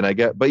behind. And I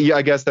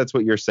guess that's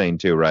what you're saying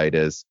too, right?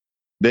 Is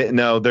they're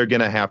going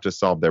to have to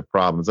solve their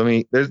problems. I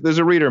mean, there's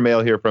a reader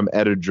mail here from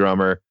Eddie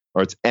Drummer,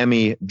 or it's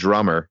Emmy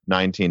Drummer,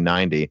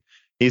 1990.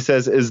 He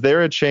says, is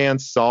there a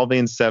chance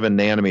solving 7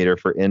 nanometer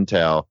for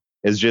Intel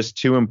is just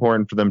too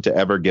important for them to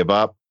ever give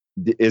up?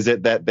 Is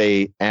it that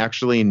they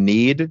actually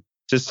need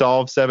to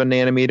solve 7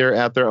 nanometer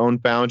at their own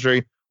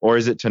foundry, or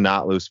is it to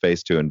not lose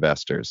face to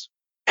investors?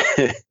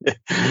 As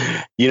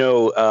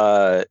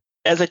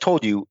I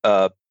told you,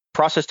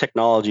 process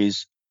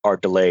technologies are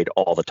delayed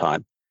all the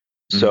time.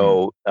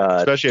 So,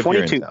 especially if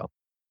you're Intel.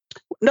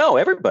 No,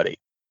 everybody.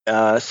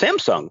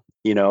 Samsung.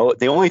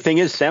 The only thing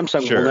is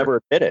Samsung will never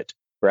admit it,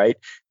 right?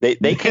 They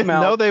came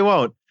out. No, they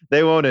won't.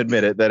 They won't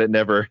admit it that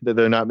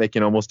they're not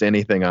making almost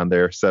anything on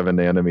their 7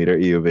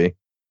 nanometer EUV.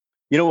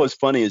 You know what's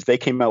funny is they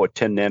came out with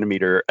 10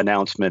 nanometer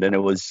announcement, and it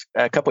was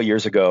a couple of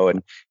years ago,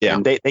 and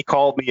they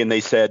called me and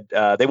they said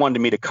they wanted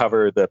me to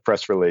cover the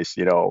press release.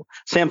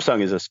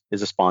 Samsung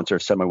is a sponsor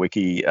of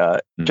SemiWiki.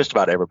 Just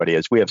about everybody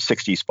is. We have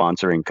 60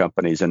 sponsoring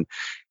companies,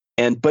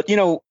 but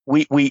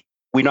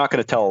we're not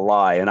going to tell a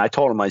lie. And I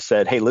told him, I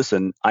said, hey,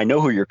 listen, I know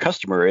who your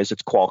customer is.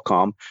 It's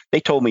Qualcomm. They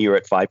told me you're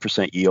at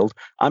 5% yield.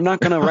 I'm not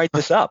going to write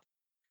this up,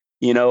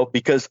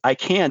 because I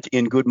can't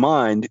in good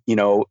mind,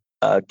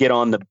 get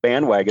on the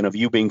bandwagon of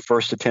you being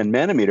first to 10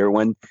 nanometer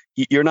when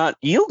you're not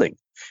yielding.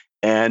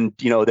 And,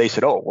 they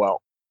said, oh,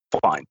 well,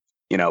 fine.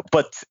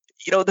 But,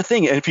 the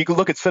thing, and if you could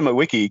look at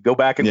SemiWiki, go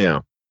back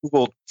and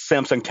Google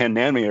Samsung 10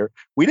 nanometer,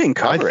 we didn't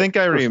cover it. I think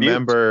I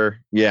remember,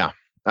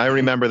 I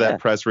remember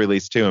that press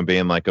release too, and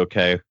being like,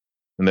 okay.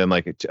 And then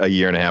like a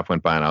year and a half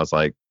went by, and I was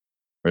like,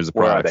 "Where's the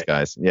products,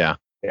 guys?" Yeah.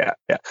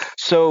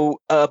 So,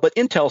 but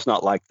Intel's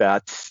not like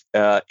that.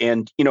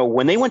 And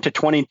when they went to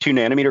 22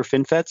 nanometer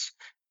FinFETs,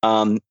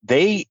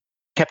 they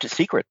kept it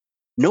secret.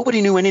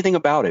 Nobody knew anything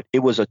about it. It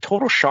was a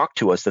total shock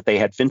to us that they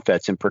had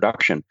FinFETs in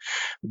production.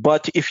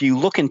 But if you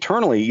look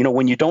internally,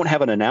 when you don't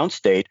have an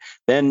announced date,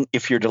 then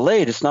if you're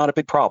delayed, it's not a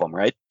big problem,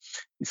 right?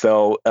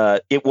 So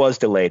it was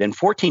delayed, and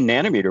 14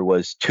 nanometer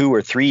was 2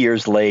 or 3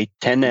 years late.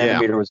 10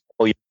 nanometer was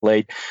a year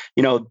late.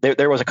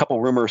 There was a couple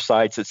rumor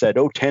sites that said,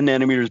 10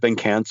 nanometer has been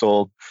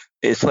canceled.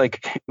 It's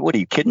like, what are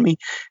you kidding me?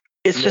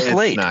 It's just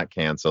late. It's not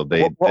canceled.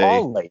 We're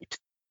all late.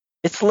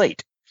 It's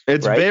late.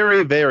 It's right?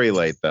 very, very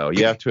late, though.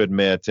 You have to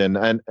admit, and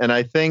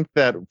I think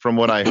that from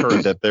what I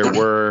heard, that there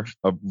were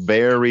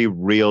very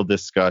real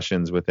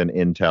discussions within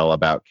Intel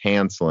about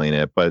canceling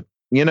it. But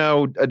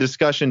a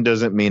discussion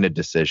doesn't mean a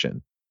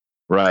decision.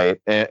 Right.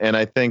 And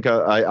I think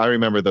I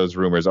remember those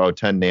rumors, 10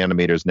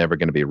 nanometer is never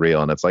going to be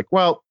real. And it's like,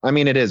 well, I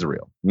mean, it is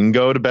real. You can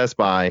go to Best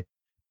Buy.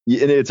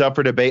 It's up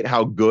for debate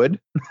how good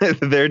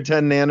their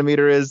 10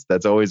 nanometer is.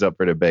 That's always up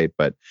for debate.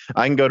 But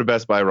I can go to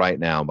Best Buy right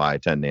now and buy a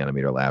 10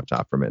 nanometer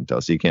laptop from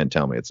Intel. So you can't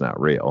tell me it's not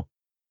real.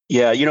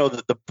 Yeah.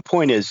 The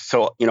point is,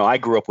 so, I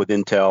grew up with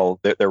Intel.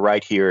 They're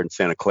right here in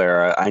Santa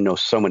Clara. I know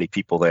so many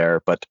people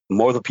there, but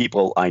more of the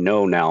people I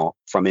know now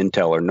from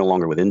Intel are no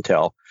longer with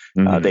Intel.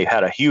 Mm-hmm. They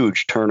had a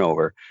huge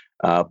turnover.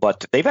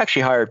 But they've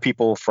actually hired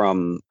people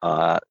from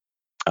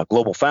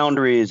Global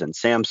Foundries and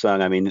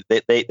Samsung. I mean,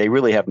 they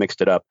really have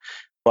mixed it up.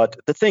 But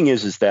the thing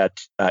is that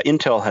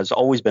Intel has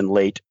always been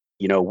late.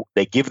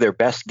 They give their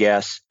best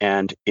guess,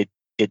 and it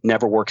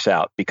never works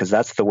out, because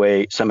that's the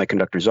way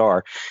semiconductors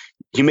are.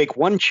 You make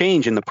one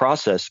change in the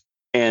process,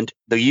 and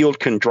the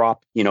yield can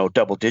drop,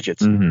 double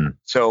digits. Mm-hmm.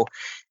 So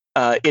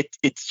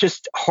it's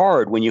just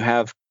hard when you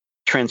have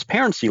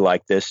transparency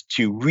like this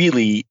to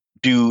really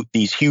do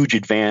these huge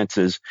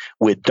advances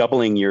with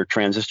doubling your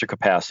transistor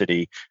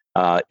capacity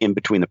in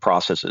between the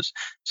processes.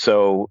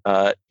 So,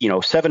 7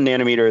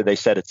 nanometer, they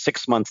said it's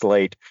 6 months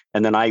late.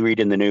 And then I read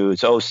in the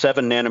news, 7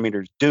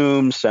 nanometers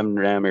doomed, 7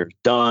 nanometers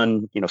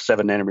done,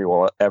 7 nanometer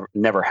will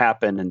never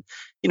happen. And,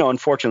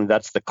 unfortunately,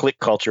 that's the click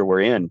culture we're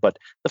in. But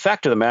the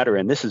fact of the matter,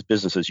 and this is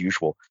business as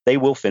usual, they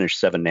will finish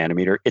 7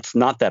 nanometer. It's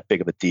not that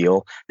big of a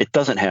deal. It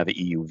doesn't have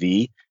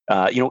EUV.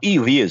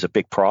 EUV is a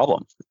big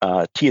problem.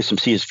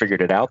 TSMC has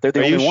figured it out. They're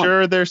the only one. Are you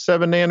sure their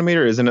 7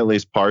 nanometer isn't at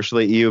least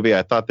partially EUV?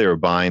 I thought they were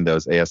buying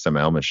those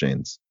ASML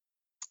machines.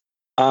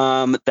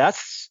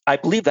 I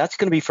believe that's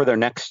going to be for their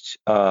next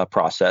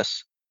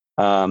process.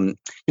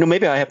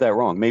 Maybe I have that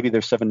wrong. Maybe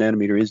their 7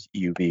 nanometer is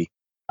EUV.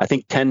 I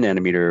think 10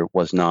 nanometer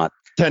was not.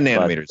 10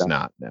 nanometer is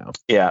not, no.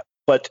 Yeah,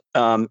 but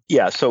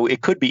so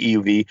it could be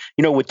EUV.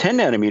 With 10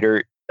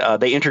 nanometer,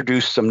 they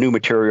introduced some new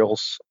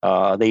materials.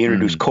 They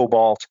introduced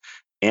cobalt.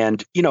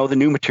 And, the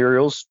new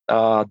materials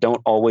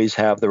don't always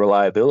have the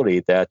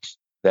reliability that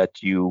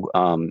you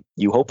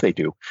hope they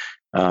do.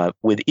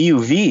 With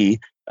EUV,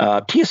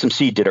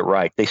 TSMC did it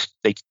right. They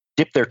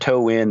dipped their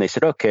toe in. They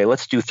said, okay,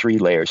 let's do 3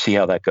 layers, see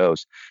how that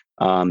goes.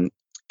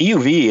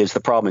 EUV is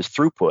the problem is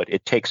throughput.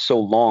 It takes so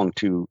long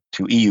to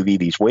EUV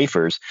these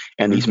wafers,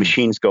 and these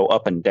machines go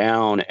up and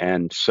down.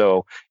 And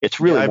so it's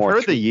really more. I've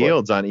heard the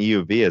yields on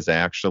EUV is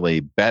actually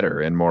better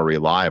and more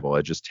reliable.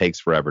 It just takes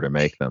forever to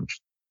make them.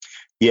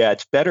 Yeah,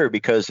 it's better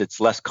because it's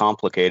less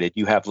complicated.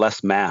 You have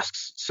less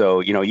masks.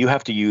 So, you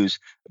have to use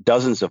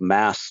dozens of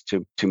masks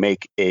to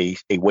make a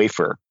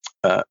wafer.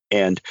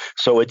 And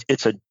so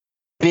it's a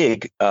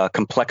big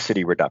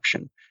complexity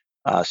reduction.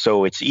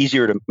 So it's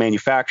easier to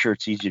manufacture.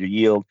 It's easier to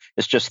yield.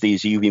 It's just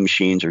these EUV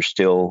machines are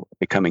still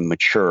becoming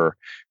mature.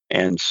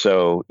 And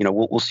so,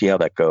 we'll see how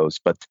that goes.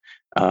 But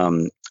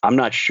I'm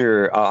not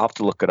sure. I'll have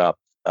to look it up.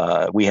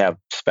 We have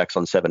specs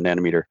on 7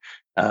 nanometer.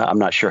 I'm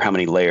not sure how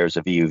many layers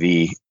of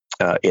EUV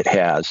it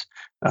has,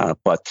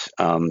 but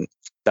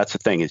that's the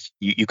thing is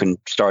you can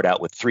start out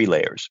with 3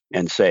 layers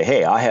and say,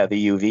 hey, I have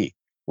EUV.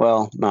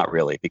 Well, not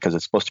really, because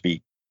it's supposed to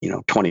be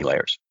 20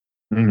 layers.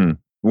 Mm-hmm.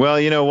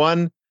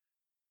 Well,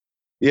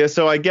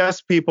 so I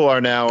guess people are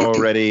now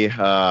already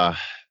how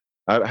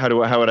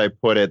would I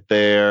put it?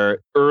 They're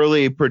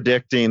early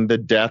predicting the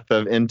death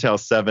of Intel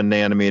 7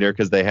 nanometer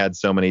because they had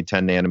so many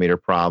 10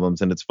 nanometer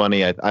problems. And it's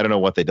funny, I don't know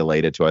what they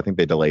delayed it to. I think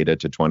they delayed it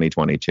to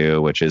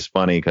 2022, which is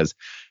funny because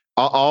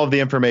all of the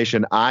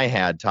information I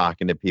had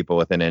talking to people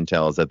within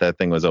Intel is that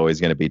thing was always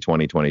going to be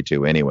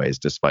 2022 anyways,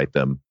 despite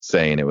them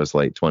saying it was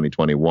late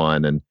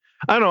 2021. And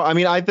I don't know. I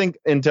mean, I think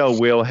Intel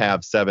will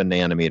have 7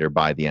 nanometer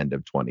by the end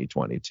of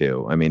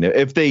 2022. I mean,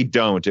 if they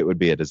don't, it would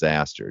be a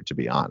disaster, to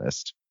be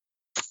honest.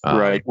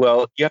 Right.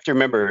 Well, you have to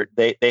remember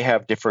they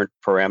have different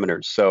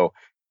parameters. So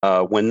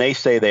when they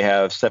say they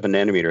have 7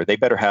 nanometer, they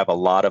better have a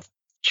lot of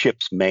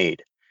chips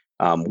made.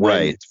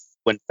 Right.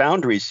 When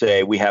foundries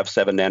say we have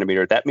 7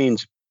 nanometer, that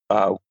means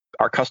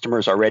our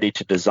customers are ready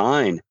to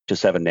design to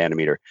 7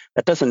 nanometer.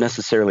 That doesn't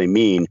necessarily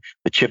mean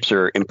the chips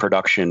are in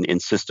production in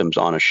systems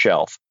on a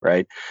shelf,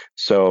 right?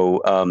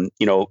 So,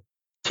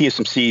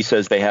 TSMC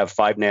says they have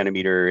 5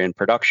 nanometer in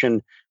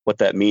production. What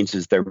that means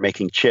is they're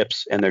making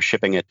chips and they're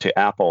shipping it to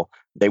Apple.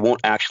 They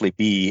won't actually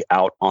be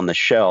out on the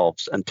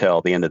shelves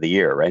until the end of the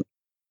year, right?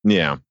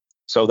 Yeah.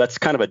 So that's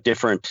kind of a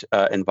different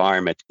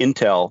environment.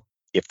 Intel,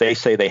 if they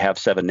say they have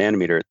 7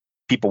 nanometer,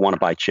 people want to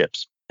buy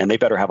chips, and they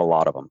better have a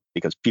lot of them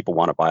because people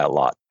want to buy a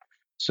lot.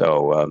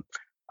 So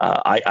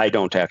I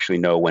don't actually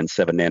know when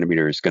 7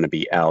 nanometer is going to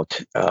be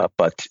out,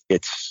 but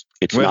it's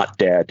not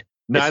dead.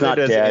 Neither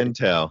does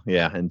Intel.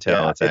 Yeah,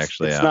 Intel. It's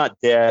actually it's out. not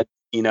dead.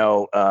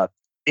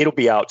 It'll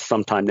be out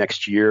sometime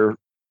next year,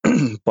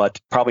 but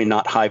probably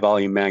not high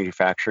volume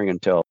manufacturing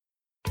until.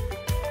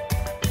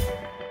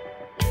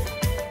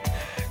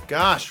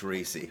 Gosh,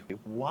 Reese,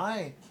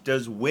 why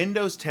does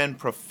Windows 10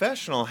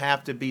 Professional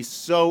have to be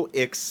so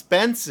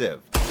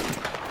expensive?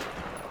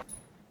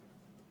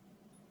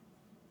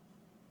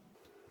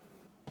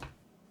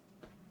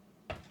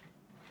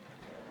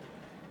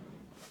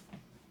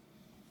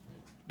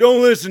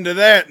 Don't listen to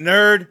that,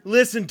 nerd.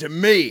 Listen to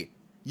me.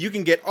 You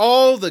can get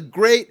all the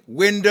great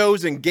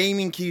Windows and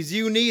gaming keys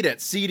you need at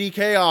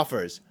CDK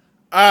Offers.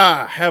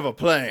 I have a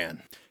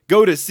plan.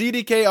 Go to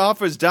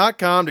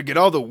cdkoffers.com to get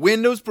all the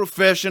Windows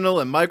Professional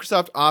and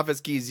Microsoft Office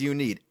keys you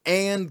need,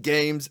 and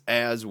games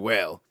as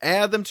well.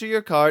 Add them to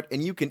your cart,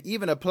 and you can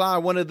even apply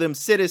one of them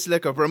City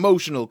Slicker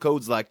promotional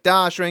codes like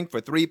DashRink for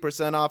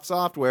 3% off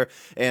software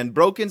and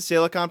Broken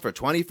Silicon for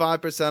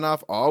 25%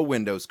 off all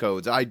Windows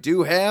codes. I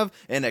do have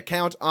an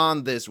account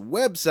on this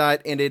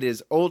website, and it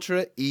is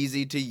ultra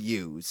easy to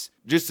use.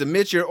 Just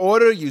submit your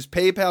order, use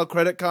PayPal,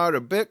 credit card, or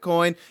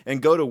Bitcoin,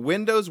 and go to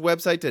Windows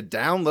website to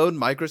download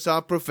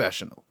Microsoft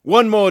Professional.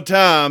 One more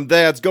time,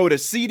 that's go to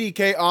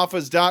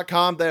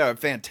cdkoffers.com. They are a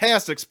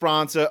fantastic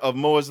sponsor of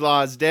Moore's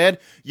Law is Dead.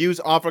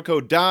 Use offer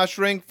code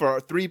DashRink for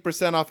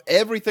 3% off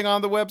everything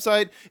on the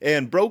website,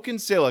 and Broken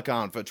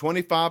Silicon for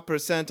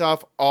 25%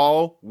 off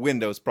all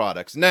Windows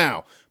products.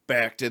 Now,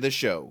 back to the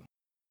show.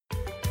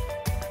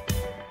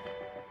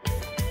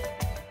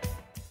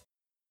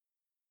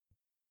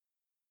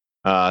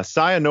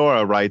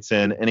 Sayonara writes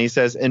in, and he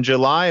says, in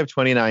July of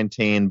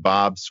 2019,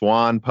 Bob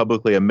Swan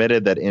publicly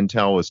admitted that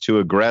Intel was too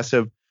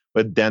aggressive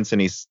with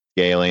density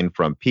scaling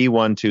from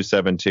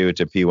P1272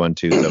 to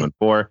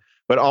P1274,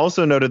 but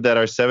also noted that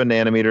our 7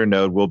 nanometer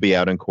node will be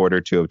out in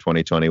Q2 of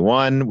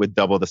 2021 with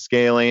double the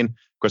scaling.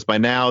 Of course, by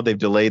now they've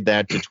delayed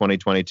that to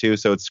 2022,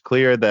 so it's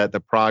clear that the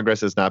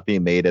progress is not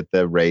being made at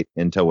the rate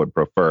Intel would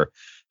prefer.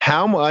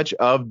 How much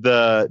of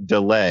the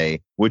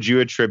delay would you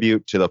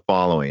attribute to the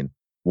following?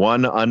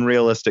 1,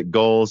 unrealistic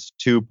goals.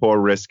 2, poor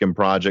risk and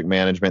project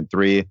management.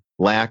 3,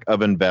 lack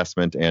of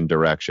investment and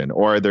direction.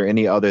 Or are there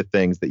any other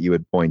things that you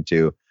would point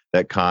to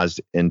that caused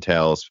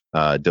Intel's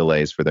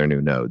delays for their new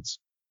nodes?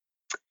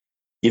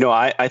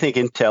 I think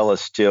Intel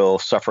is still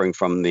suffering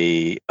from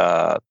the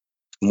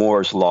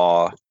Moore's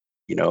Law,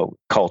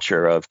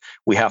 culture of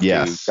we have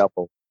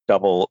to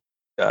double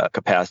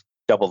capacity,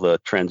 double the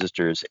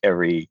transistors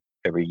every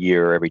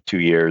year, every 2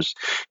 years.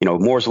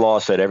 Moore's Law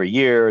said every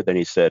year, then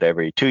he said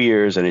every 2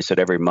 years, and he said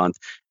every month.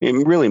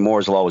 And really,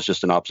 Moore's Law was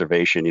just an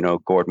observation.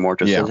 Gordon Moore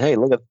just says, "Hey,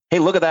 look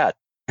at that.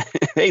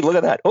 Hey, look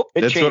at that. Oh,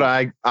 that's changed."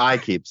 what I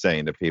keep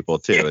saying to people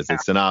too. Is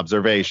it's an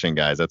observation,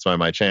 guys. That's why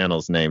my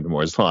channel's named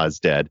Moore's Law is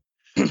Dead.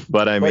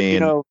 But I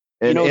mean,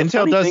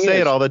 Intel does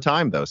say it all the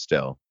time, though.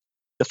 Still,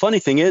 the funny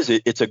thing is,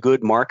 it's a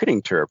good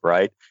marketing term,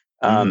 right?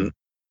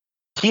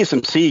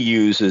 TSMC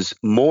uses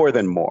more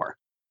than more.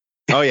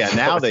 Oh yeah,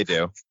 now they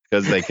do.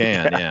 Because they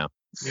can, yeah.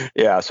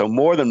 Yeah, so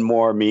more than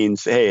more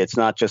means, hey, it's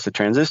not just the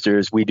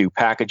transistors. We do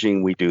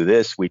packaging, we do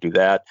this, we do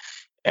that.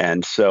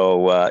 And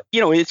so,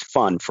 it's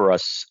fun for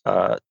us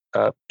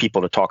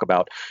people to talk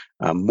about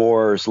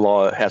Moore's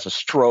Law has a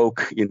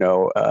stroke,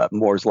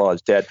 Moore's Law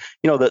is dead.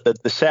 The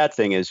sad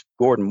thing is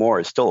Gordon Moore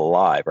is still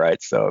alive,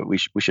 right? So we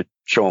should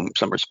show him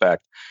some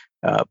respect.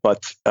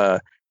 But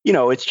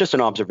it's just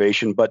an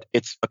observation, but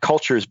it's a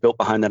culture is built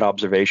behind that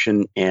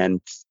observation.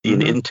 And in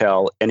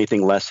Intel,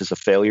 anything less is a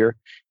failure.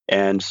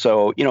 And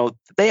so,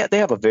 they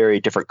have a very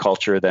different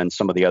culture than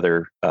some of the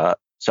other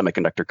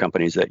semiconductor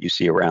companies that you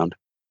see around.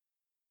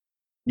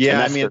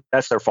 Yeah,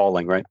 that's their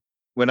falling, right?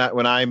 When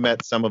I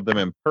met some of them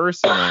in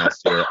person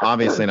last year,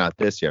 obviously not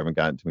this year, I haven't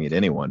gotten to meet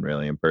anyone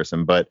really in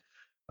person, but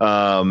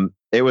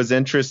it was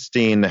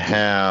interesting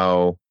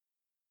how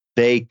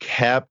they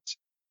kept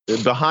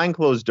behind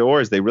closed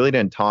doors, they really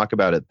didn't talk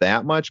about it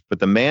that much, but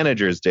the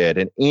managers did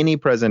in any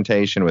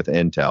presentation with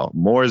Intel.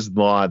 Moore's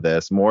Law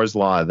this, Moore's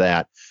Law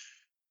that.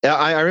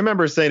 I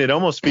remember saying it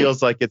almost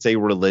feels like it's a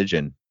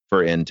religion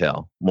for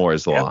Intel,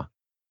 Moore's Law.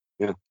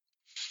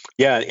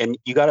 Yeah, and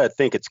you got to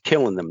think it's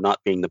killing them not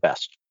being the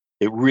best.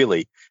 It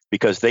really,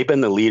 because they've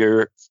been the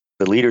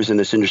leaders in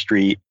this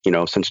industry,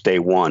 since day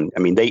one. I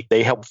mean,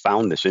 they helped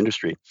found this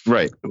industry.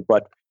 Right.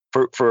 But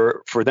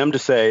for them to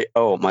say,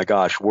 oh my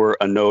gosh, we're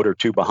a node or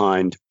two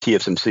behind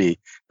TSMC,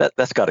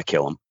 that's got to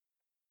kill them.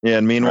 Yeah,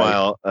 and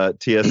meanwhile,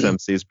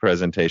 TSMC's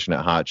presentation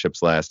at Hot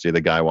Chips last year, the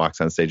guy walks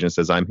on stage and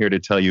says, "I'm here to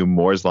tell you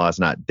Moore's Law is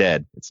not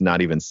dead. It's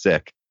not even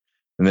sick."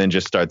 And then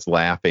just starts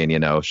laughing,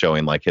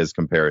 showing like his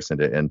comparison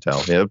to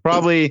Intel. It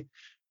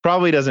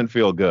probably doesn't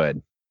feel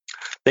good.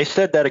 They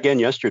said that again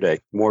yesterday.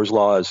 Moore's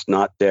Law is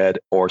not dead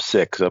or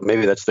sick. So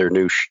maybe that's their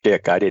new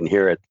shtick. I didn't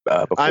hear it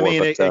before. I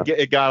mean,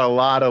 it got a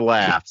lot of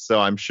laughs, so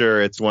I'm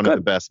sure it's one of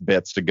the best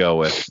bits to go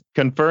with.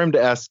 Confirmed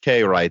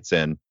SK writes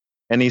in,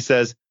 and he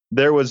says,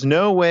 there was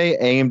no way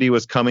AMD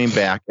was coming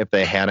back if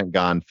they hadn't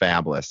gone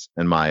fabless,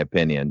 in my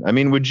opinion. I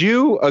mean, would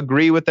you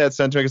agree with that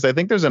sentiment? Because I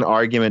think there's an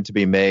argument to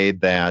be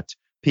made that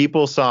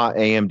people saw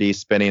AMD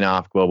spinning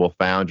off Global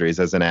Foundries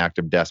as an act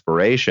of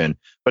desperation.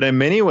 But in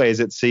many ways,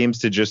 it seems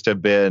to just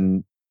have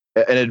been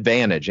an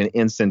advantage, an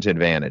instant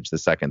advantage the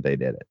second they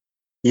did it.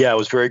 Yeah, it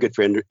was very good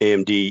for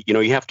AMD.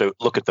 You have to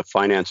look at the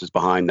finances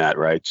behind that,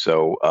 right?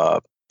 So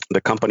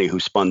the company who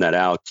spun that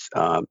out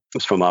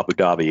was from Abu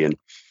Dhabi, and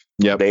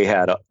they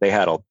had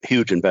a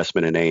huge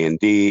investment in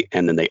AMD,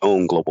 and then they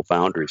own Global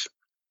Foundries.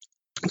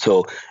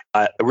 So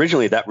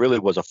originally, that really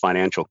was a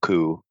financial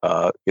coup,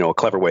 a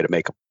clever way to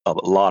make a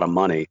lot of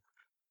money.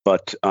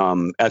 But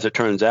as it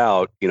turns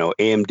out,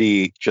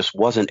 AMD just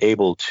wasn't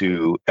able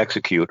to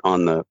execute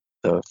on the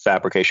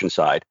fabrication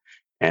side.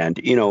 And,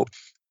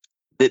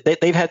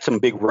 they've had some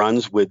big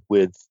runs with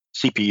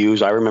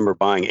CPUs. I remember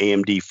buying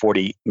AMD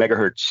 40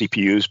 megahertz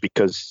CPUs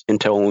because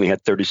Intel only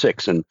had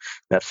 36, and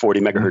that 40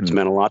 megahertz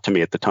meant a lot to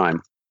me at the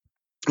time.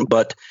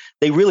 But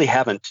they really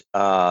haven't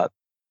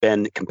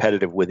been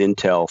competitive with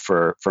Intel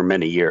for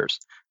many years,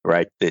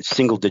 right? The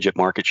single-digit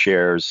market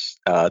shares,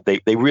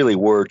 they really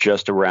were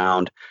just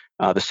around.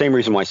 The same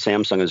reason why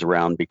Samsung is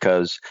around,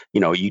 because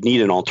you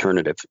need an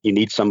alternative. You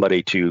need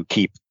somebody to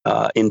keep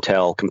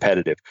Intel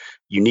competitive.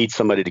 You need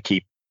somebody to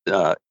keep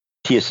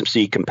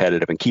TSMC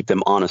competitive and keep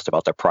them honest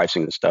about their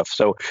pricing and stuff.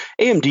 So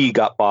AMD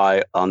got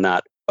by on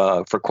that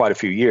for quite a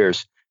few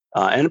years.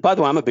 And by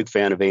the way, I'm a big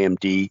fan of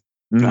AMD,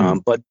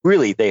 but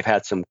really they've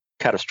had some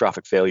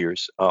catastrophic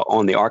failures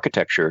on the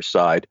architecture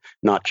side,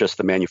 not just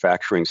the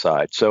manufacturing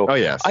side. So,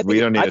 we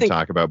don't need to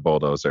talk about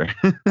Bulldozer.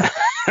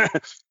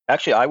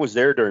 Actually, I was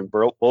there during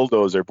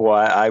Bulldozer. Boy,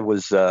 I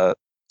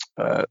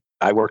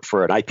worked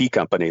for an IP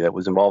company that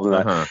was involved in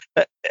that.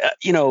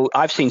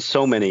 I've seen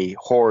so many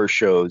horror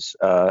shows,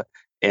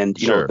 and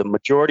the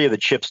majority of the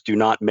chips do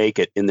not make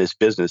it in this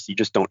business. You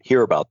just don't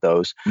hear about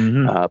those.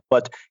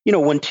 But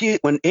when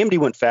AMD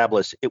went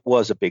fabless, it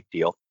was a big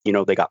deal.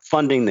 They got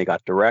funding, they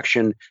got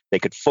direction, they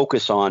could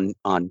focus on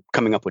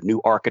coming up with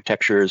new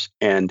architectures.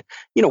 And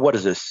what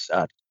is this?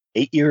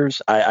 8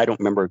 years? I don't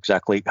remember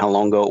exactly how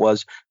long ago it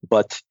was,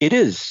 but it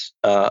is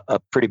a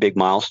pretty big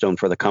milestone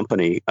for the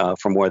company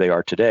from where they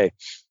are today.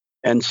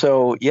 And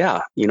so,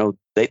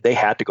 they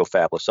had to go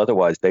fabless.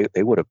 Otherwise,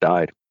 they would have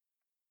died.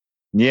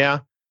 Yeah.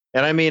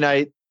 And I mean,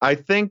 I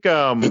think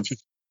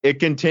it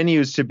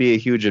continues to be a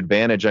huge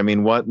advantage. I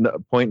mean,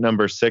 point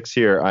number 6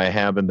 here I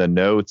have in the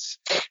notes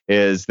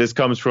is this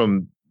comes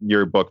from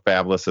your book,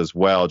 Fabless, as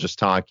well, just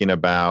talking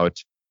about,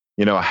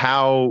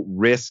 how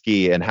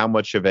risky and how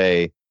much of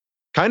a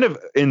kind of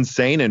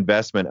insane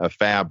investment a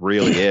fab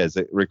really is.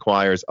 It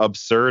requires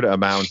absurd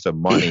amounts of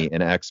money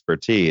and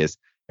expertise.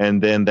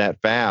 And then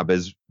that fab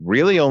is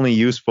really only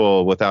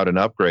useful without an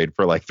upgrade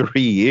for like 3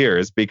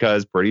 years,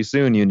 because pretty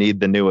soon you need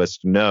the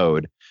newest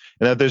node.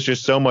 And that there's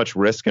just so much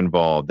risk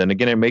involved. And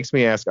again, it makes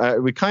me ask,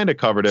 we kind of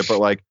covered it, but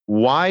like,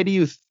 why do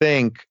you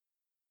think,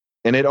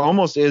 and it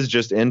almost is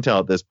just Intel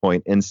at this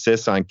point,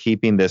 insists on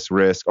keeping this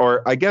risk?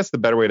 Or I guess the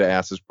better way to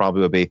ask this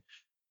probably would be,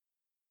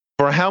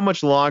 for how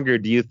much longer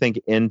do you think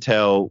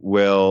Intel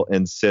will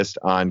insist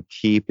on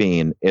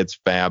keeping its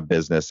fab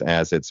business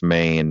as its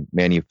main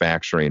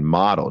manufacturing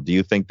model? Do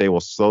you think they will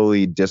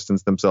slowly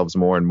distance themselves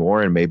more and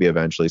more and maybe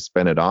eventually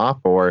spin it off?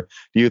 Or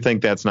do you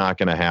think that's not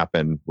going to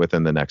happen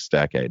within the next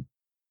decade?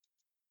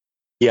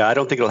 Yeah, I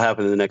don't think it'll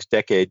happen in the next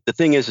decade. The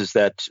thing is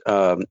that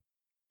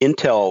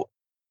Intel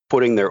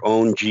putting their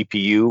own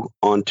GPU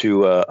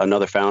onto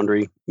another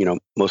foundry,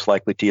 most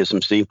likely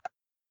TSMC,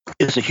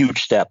 is a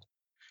huge step.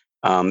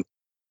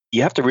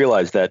 You have to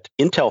realize that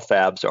Intel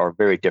fabs are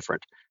very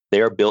different.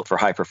 They are built for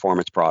high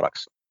performance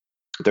products.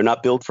 They're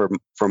not built for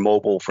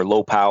mobile, for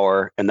low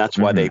power, and that's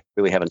why they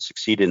really haven't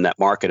succeeded in that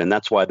market, and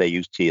that's why they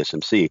use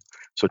TSMC.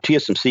 So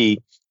TSMC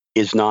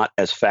is not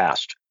as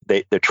fast.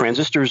 The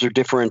transistors are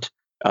different.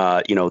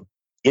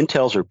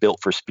 Intels are built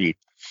for speed.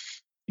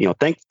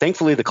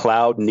 Thankfully the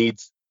cloud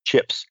needs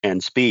chips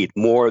and speed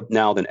more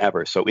now than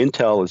ever. So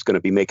Intel is going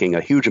to be making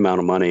a huge amount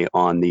of money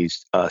on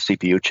these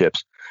CPU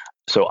chips.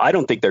 So I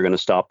don't think they're going to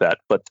stop that,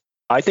 but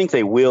I think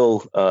they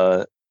will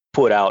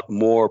put out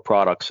more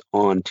products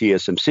on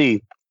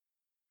TSMC,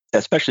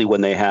 especially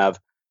when they have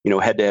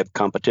head-to-head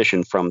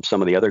competition from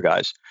some of the other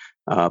guys.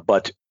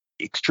 But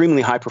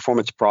extremely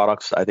high-performance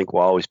products, I think,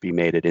 will always be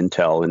made at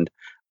Intel. And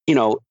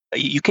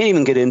you can't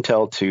even get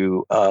Intel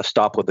to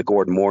stop with the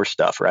Gordon Moore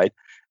stuff, right?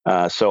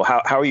 So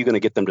how are you going to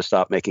get them to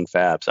stop making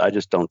fabs? I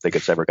just don't think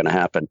it's ever going to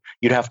happen.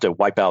 You'd have to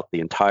wipe out the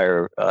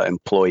entire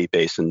employee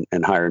base and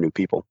hire new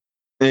people.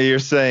 You're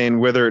saying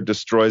whether it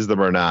destroys them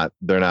or not,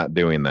 they're not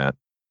doing that.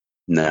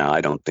 No,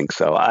 I don't think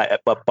so.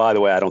 But by the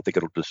way, I don't think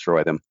it'll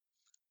destroy them.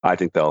 I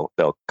think they'll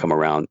come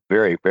around.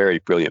 Very, very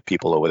brilliant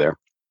people over there.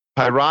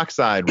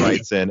 Pyroxide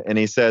writes in and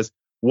he says,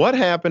 what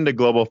happened to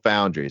Global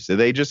Foundries? Did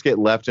they just get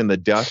left in the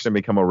dust and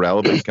become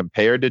irrelevant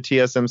compared to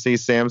TSMC,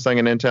 Samsung,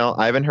 and Intel?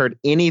 I haven't heard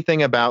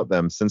anything about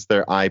them since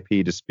their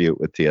IP dispute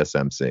with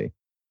TSMC.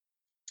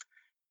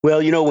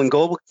 Well, when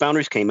Global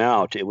Foundries came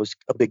out, it was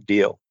a big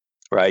deal,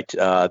 right?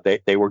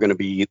 They were going to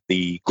be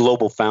the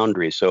global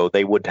foundry, so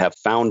they would have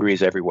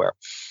foundries everywhere.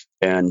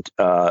 And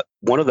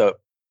one of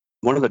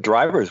the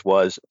drivers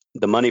was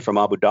the money from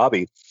Abu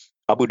Dhabi.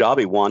 Abu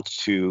Dhabi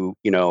wants to,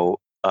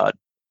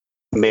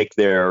 make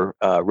their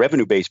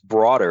revenue base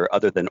broader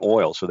other than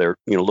oil. So they're,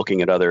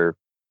 looking at other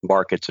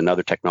markets and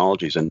other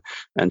technologies. And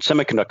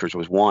semiconductors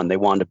was one. They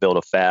wanted to build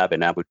a fab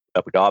in Abu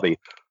Dhabi.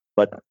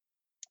 But,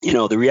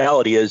 the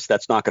reality is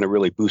that's not going to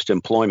really boost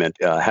employment.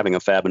 Having a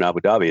fab in Abu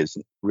Dhabi is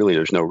really,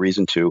 there's no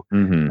reason to,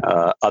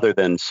 other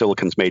than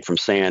silicon's made from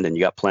sand and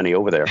you got plenty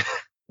over there.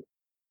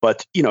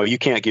 But, you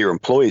can't get your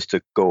employees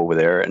to go over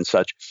there and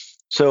such.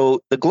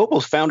 So the global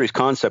foundries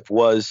concept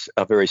was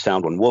a very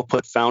sound one. We'll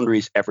put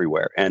foundries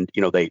everywhere. And,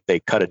 they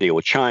cut a deal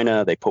with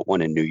China. They put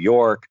one in New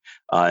York.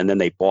 And then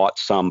they bought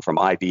some from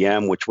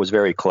IBM, which was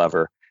very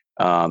clever.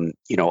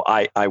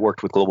 I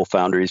worked with Global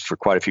Foundries for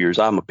quite a few years.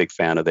 I'm a big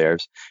fan of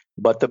theirs.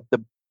 But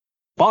the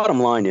bottom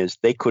line is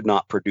they could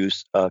not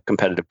produce a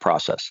competitive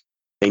process.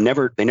 They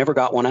never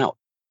got one out.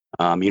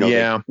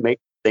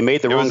 They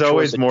made the wrong choice. It was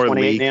always more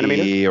leaky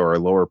nanometer. Or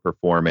lower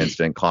performance,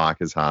 didn't clock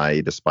as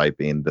high, despite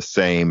being the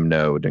same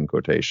node in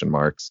quotation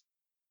marks.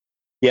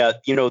 Yeah,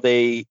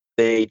 they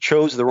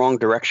chose the wrong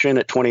direction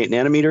at 28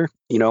 nanometer,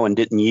 and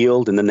didn't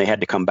yield, and then they had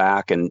to come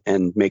back and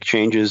make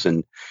changes,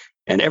 and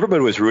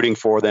everybody was rooting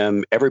for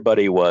them.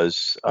 Everybody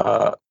was,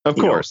 of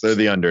course, they're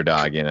the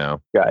underdog,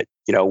 Right.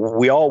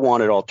 We all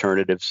wanted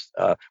alternatives.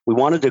 We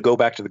wanted to go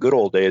back to the good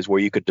old days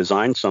where you could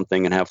design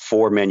something and have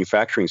 4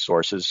 manufacturing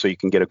sources so you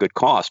can get a good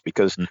cost,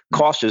 because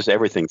cost is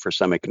everything for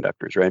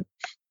semiconductors, right?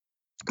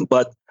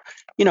 But,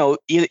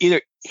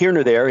 either here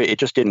nor there, it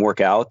just didn't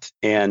work out.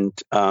 And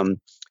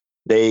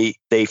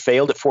they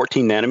failed at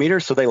 14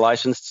 nanometers, so they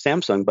licensed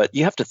Samsung. But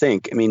you have to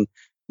think,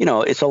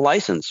 it's a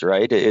license,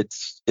 right?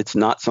 It's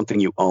not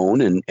something you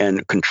own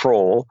and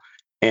control.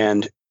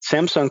 And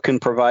Samsung can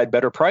provide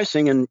better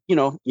pricing, and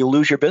you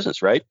lose your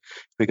business, right?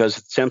 Because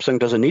Samsung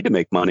doesn't need to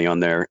make money on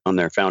their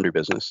foundry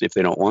business if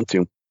they don't want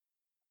to.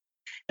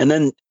 And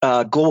then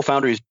Global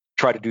Foundries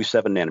tried to do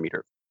 7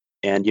 nanometer,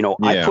 and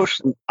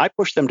I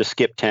pushed them to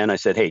skip 10. I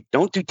said, hey,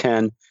 don't do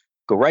 10,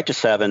 go right to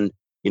 7.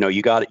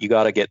 You got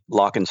to get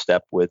lock and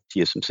step with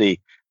TSMC.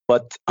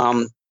 But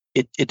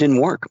it didn't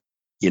work,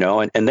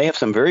 and they have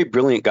some very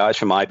brilliant guys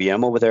from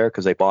IBM over there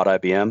because they bought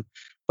IBM,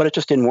 but it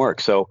just didn't work.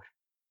 So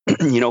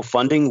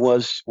funding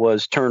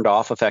was turned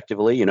off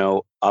effectively.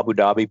 Abu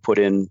Dhabi put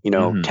in,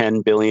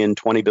 10 billion,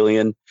 20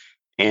 billion,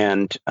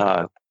 and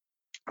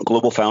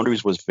Global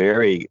Foundries was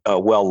very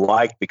well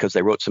liked because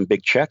they wrote some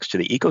big checks to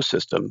the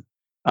ecosystem.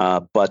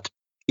 But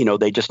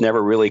they just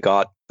never really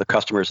got the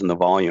customers and the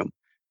volume.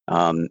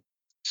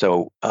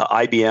 So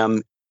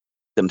IBM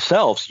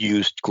themselves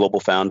used Global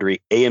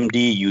Foundry. AMD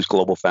used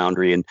Global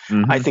Foundry, and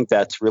I think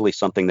that's really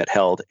something that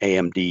held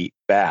AMD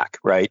back,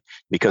 right?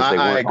 Because they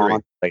weren't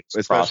on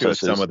especially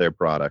processes. with some of their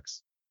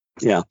products.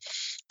 Yeah,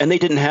 and they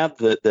didn't have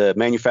the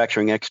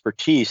manufacturing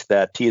expertise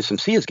that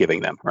TSMC is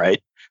giving them,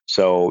 right?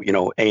 So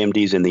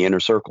AMD's in the inner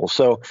circle.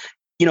 So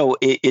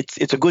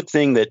it's a good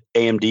thing that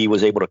AMD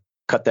was able to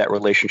cut that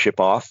relationship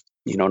off.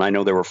 And I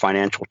know there were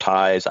financial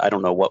ties. I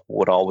don't know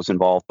what all was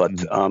involved, but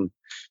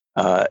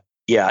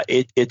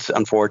it's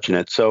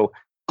unfortunate. So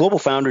Global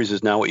Foundries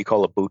is now what you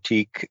call a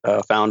boutique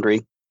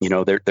foundry.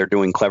 They're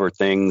doing clever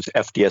things,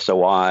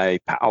 FDSOI,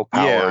 power.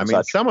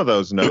 Yeah, some of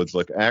those nodes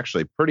look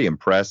actually pretty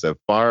impressive,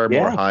 far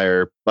more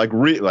higher,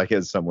 like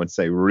as some would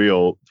say,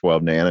 real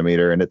 12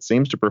 nanometer, and it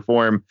seems to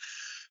perform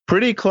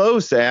pretty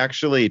close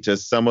actually to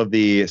some of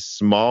the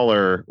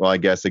smaller. Well, I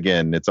guess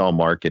again, it's all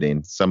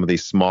marketing. Some of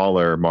these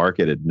smaller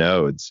marketed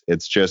nodes.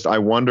 It's just I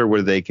wonder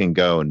where they can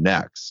go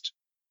next.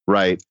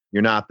 Right,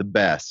 you're not the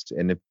best,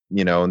 and if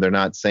and they're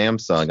not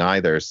Samsung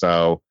either.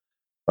 So,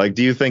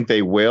 do you think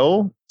they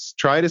will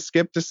try to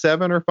skip to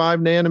 7 or 5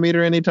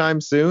 nanometer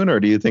anytime soon, or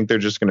do you think they're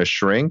just going to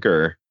shrink?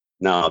 Or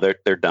no,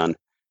 they're done.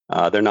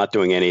 They're not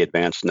doing any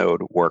advanced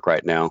node work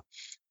right now.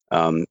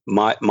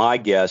 My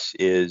guess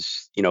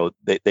is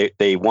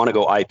they want to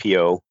go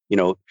IPO.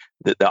 the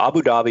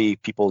Abu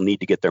Dhabi people need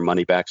to get their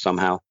money back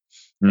somehow,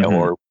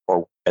 or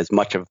as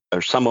much of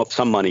or some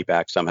money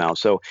back somehow.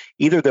 So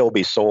either they'll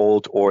be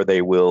sold or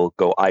they will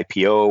go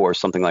IPO or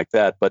something like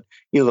that. But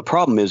the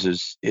problem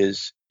is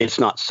it's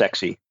not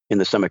sexy in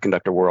the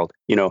semiconductor world.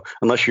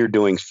 Unless you're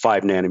doing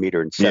 5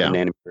 nanometer and 7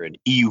 nanometer and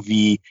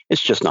EUV,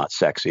 it's just not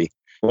sexy.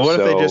 Well, what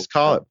if they just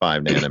call it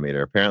 5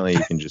 nanometer? Apparently,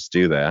 you can just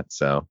do that.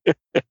 So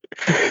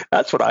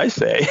that's what I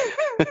say.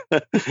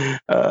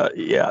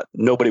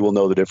 Nobody will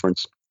know the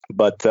difference.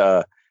 But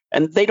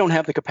and they don't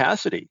have the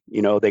capacity.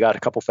 They got a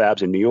couple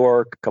fabs in New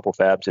York, a couple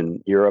fabs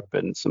in Europe,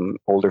 and some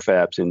older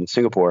fabs in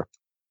Singapore.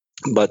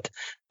 But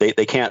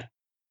they can't,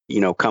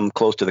 come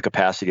close to the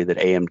capacity that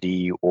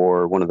AMD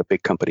or one of the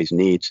big companies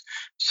needs.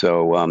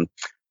 So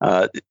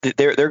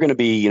they're going to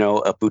be,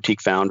 a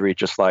boutique foundry,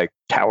 just like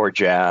Tower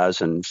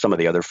Jazz and some of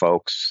the other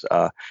folks.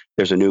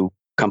 There's a new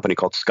company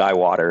called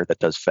Skywater that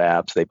does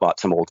fabs. They bought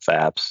some old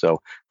fabs.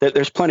 So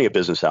there's plenty of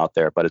business out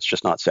there, but it's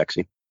just not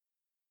sexy.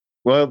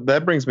 Well,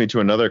 that brings me to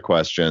another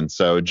question.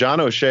 So John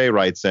O'Shea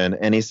writes in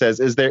and he says,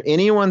 is there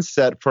anyone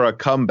set for a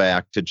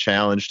comeback to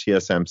challenge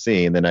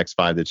TSMC in the next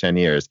 5 to 10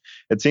 years?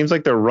 It seems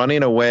like they're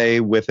running away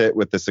with it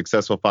with the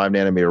successful 5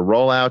 nanometer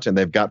rollout, and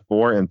they've got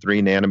 4 and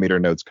 3 nanometer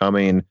nodes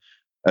coming,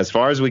 as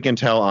far as we can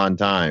tell, on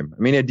time.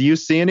 I mean, do you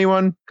see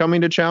anyone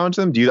coming to challenge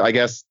them? Do you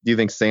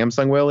think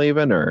Samsung will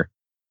even, or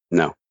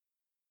no?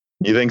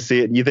 You think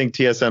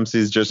TSMC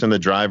is just in the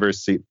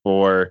driver's seat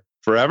for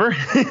forever,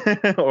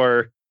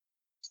 or?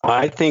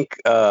 I think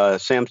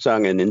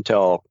Samsung and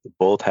Intel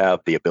both have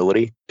the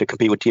ability to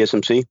compete with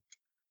TSMC.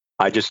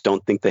 I just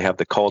don't think they have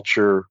the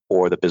culture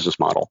or the business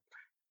model.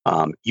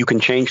 You can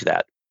change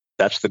that.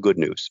 That's the good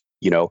news.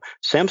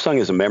 Samsung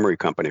is a memory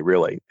company,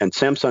 really, and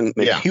Samsung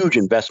makes huge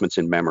investments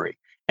in memory,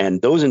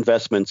 and those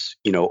investments,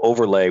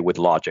 overlay with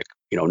logic.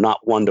 Not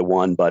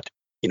one-to-one, but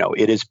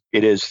it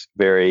is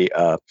very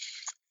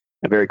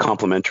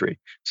complementary.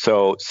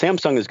 So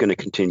Samsung is going to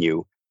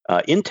continue.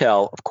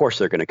 Intel, of course,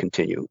 they're going to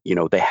continue.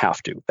 They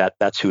have to.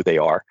 That's who they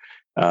are.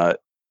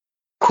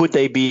 Could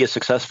they be a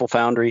successful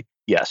foundry?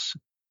 Yes.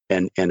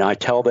 And I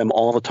tell them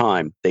all the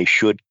time they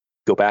should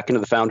go back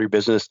into the foundry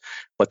business,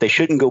 but they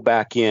shouldn't go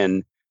back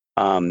in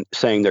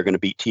saying they're going to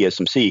beat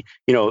TSMC.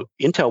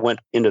 Intel went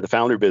into the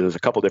foundry business a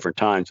couple different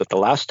times, but the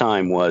last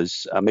time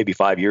was maybe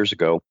 5 years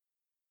ago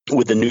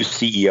with the new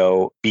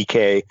CEO,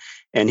 BK,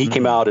 and he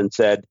came out and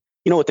said,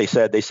 you know what they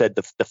said? They said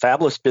the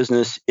fabless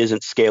business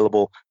isn't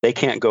scalable. They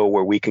can't go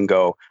where we can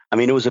go. I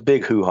mean, it was a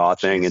big hoo-ha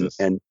thing,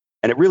 and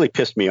it really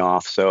pissed me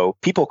off. So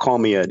people call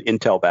me an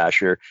Intel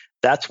basher.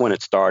 That's when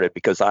it started,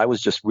 because I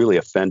was just really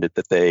offended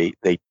that they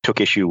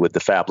took issue with the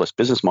fabless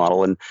business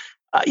model. And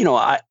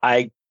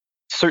I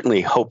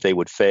certainly hope they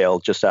would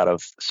fail just out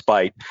of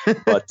spite,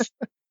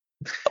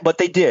 but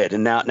they did,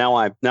 and now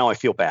I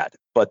feel bad.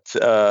 But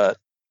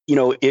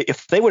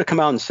if they would have come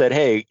out and said,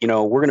 hey,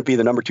 we're going to be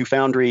the number 2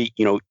 foundry,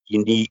 you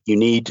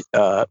need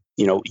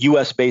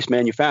US based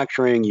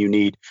manufacturing, you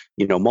need,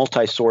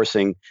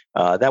 multi-sourcing,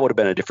 that would have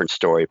been a different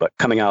story. But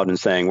coming out and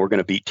saying we're going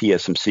to beat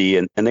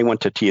TSMC, and they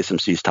went to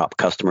TSMC's top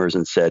customers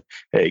and said,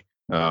 hey,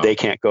 they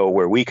can't go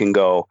where we can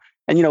go.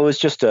 And, it was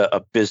just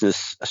a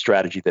business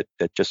strategy that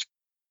just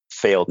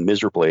failed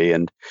miserably.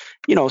 And,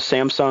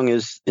 Samsung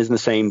is in the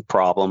same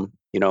problem.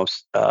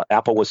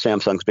 Apple was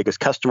Samsung's biggest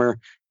customer,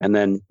 and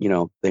then,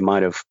 they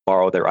might have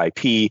borrowed their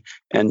IP,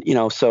 and,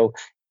 so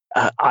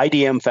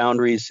IDM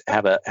foundries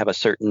have a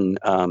certain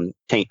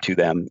taint to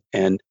them,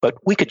 but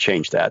we could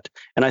change that.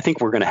 And I think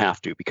we're going to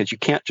have to, because you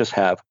can't just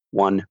have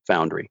one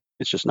foundry.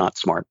 It's just not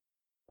smart.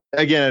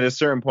 Again, at a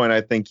certain point,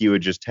 I think you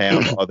would just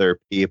have other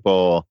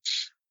people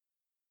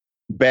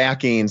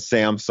backing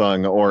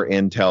Samsung or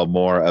Intel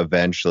more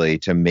eventually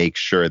to make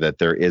sure that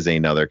there is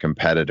another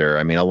competitor.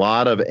 I mean, a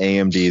lot of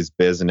AMD's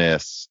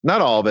business,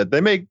 not all of it,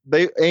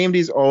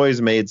 AMD's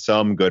always made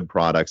some good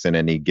products in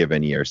any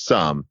given year,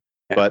 some.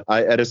 But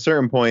at a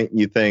certain point,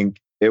 you think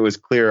it was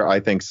clear, I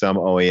think some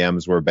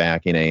OEMs were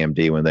backing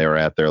AMD when they were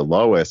at their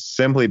lowest,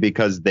 simply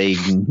because they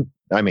knew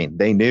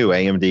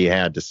AMD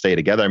had to stay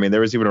together. I mean,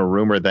 there was even a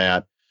rumor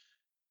that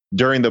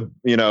during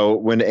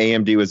when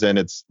AMD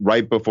was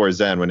right before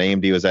Zen, when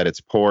AMD was at its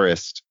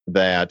poorest,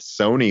 that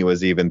Sony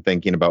was even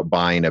thinking about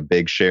buying a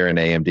big share in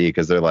AMD,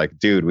 because they're like,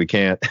 dude, we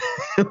can't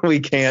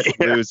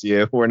lose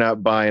you. We're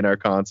not buying our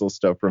console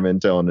stuff from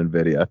Intel and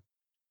NVIDIA.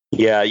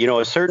 Yeah,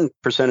 a certain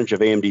percentage of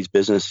AMD's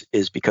business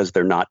is because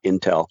they're not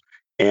Intel.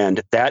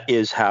 And that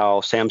is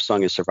how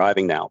Samsung is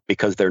surviving now,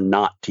 because they're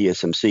not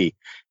TSMC.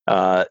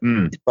 But,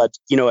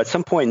 at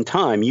some point in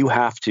time, you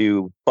have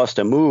to bust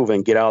a move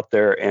and get out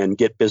there and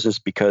get business,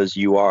 because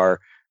you are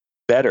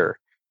better.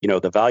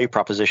 The value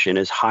proposition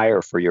is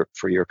higher for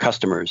your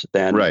customers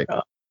than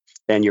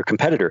your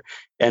competitor.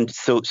 And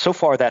so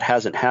far that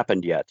hasn't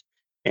happened yet.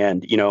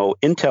 And,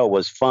 Intel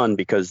was fun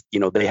because,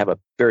 they have a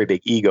very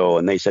big ego,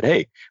 and they said,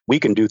 hey, we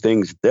can do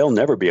things they'll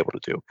never be able to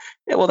do.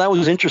 Yeah, well, that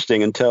was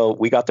interesting until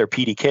we got their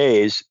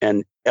PDKs,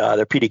 and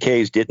their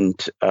PDKs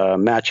didn't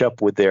match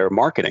up with their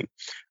marketing.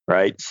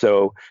 Right.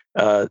 So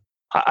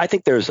I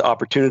think there's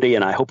opportunity,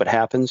 and I hope it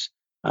happens,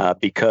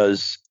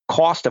 because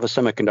cost of a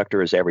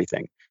semiconductor is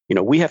everything.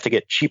 We have to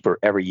get cheaper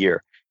every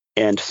year.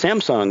 And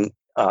Samsung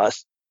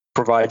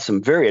provides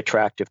some very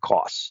attractive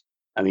costs.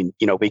 I mean,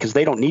 because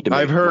they don't need to make.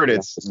 I've heard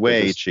it's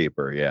way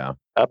cheaper. Yeah.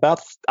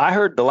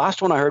 The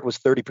last one I heard was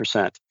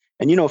 30%.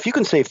 And if you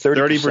can save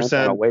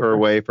 30% per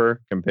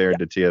wafer compared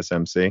to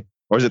TSMC,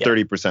 or is it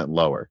 30%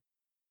 lower?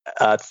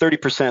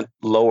 30%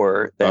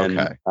 lower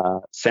than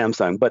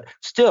Samsung, but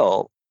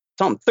still,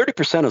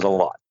 30% is a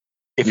lot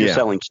if you're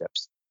selling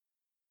chips,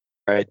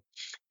 right?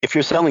 If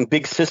you're selling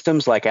big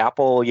systems like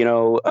Apple,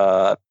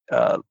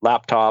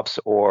 laptops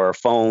or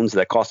phones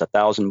that cost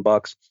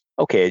 $1,000,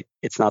 okay,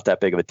 it's not that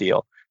big of a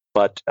deal.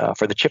 But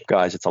for the chip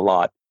guys, it's a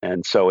lot.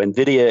 And so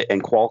NVIDIA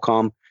and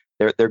Qualcomm,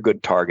 they're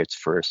good targets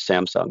for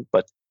Samsung,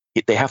 but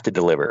they have to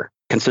deliver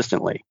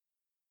consistently.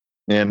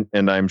 And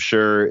I'm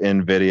sure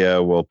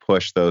NVIDIA will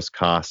push those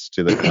costs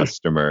to the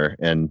customer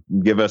and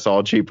give us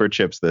all cheaper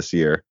chips this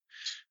year.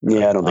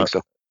 Yeah, I don't think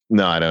so.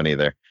 No, I don't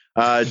either.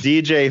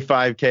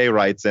 DJ5K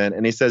writes in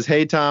and he says,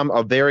 "Hey, Tom,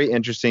 a very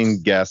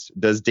interesting guest.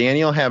 Does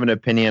Daniel have an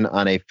opinion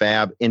on a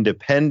fab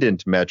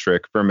independent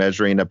metric for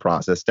measuring a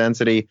process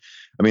density?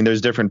 I mean,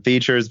 there's different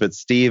features, but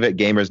Steve at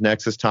Gamers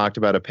Nexus talked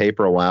about a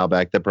paper a while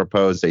back that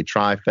proposed a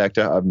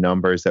trifecta of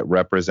numbers that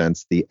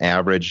represents the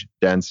average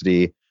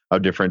density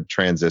of different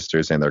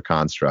transistors and their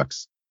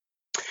constructs."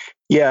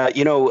 Yeah,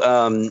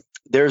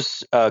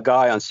 there's a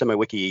guy on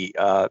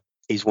SemiWiki.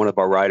 He's one of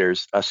our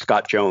writers,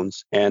 Scott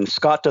Jones. And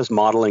Scott does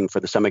modeling for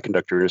the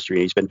semiconductor industry,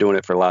 and he's been doing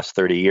it for the last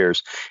 30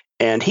 years.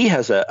 And he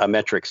has a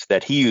metrics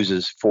that he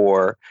uses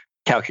for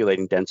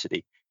calculating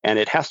density. And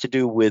it has to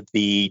do with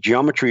the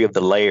geometry of the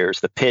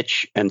layers, the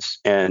pitch and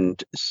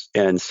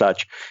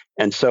such.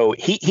 And so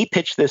he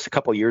pitched this a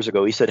couple of years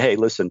ago. He said, "Hey,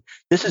 listen,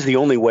 this is the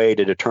only way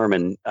to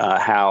determine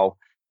how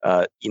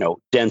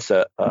dense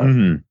a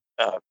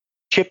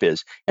chip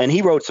is." And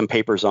he wrote some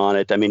papers on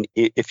it. I mean,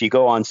 if you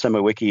go on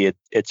SemiWiki,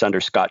 it's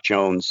under Scott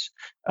Jones,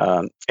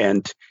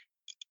 and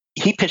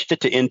he pitched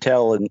it to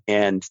Intel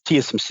and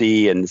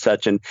TSMC and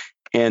such,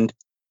 and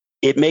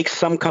it makes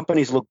some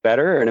companies look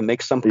better and it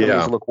makes some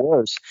companies look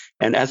worse.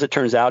 And as it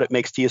turns out, it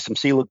makes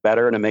TSMC look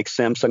better and it makes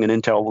Samsung and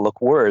Intel look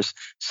worse.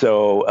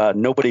 So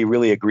nobody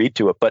really agreed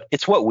to it, but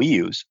it's what we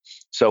use.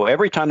 So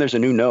every time there's a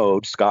new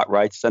node, Scott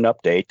writes an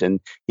update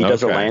and he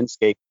does a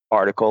landscape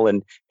article,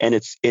 and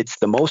it's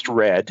the most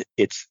read.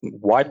 It's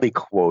widely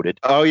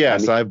quoted. Oh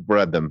yes, I've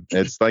read them.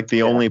 It's like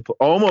the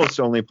almost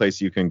only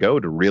place you can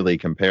go to really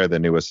compare the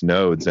newest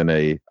nodes in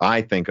a,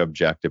 I think,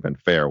 objective and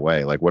fair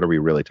way. Like, what are we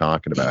really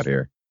talking about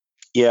here?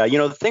 Yeah,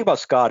 the thing about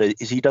Scott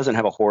is he doesn't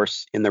have a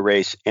horse in the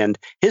race, and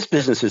his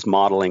business is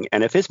modeling.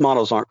 And if his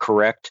models aren't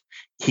correct,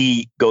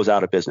 he goes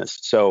out of business.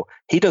 So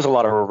he does a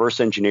lot of reverse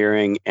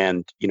engineering,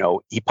 and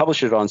he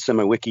publishes it on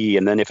SemiWiki.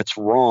 And then if it's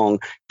wrong,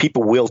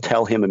 people will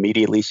tell him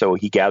immediately. So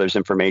he gathers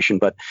information.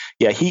 But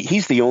yeah,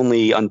 he's the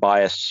only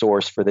unbiased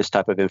source for this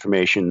type of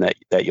information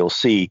that you'll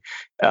see.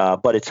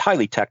 But it's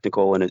highly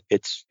technical and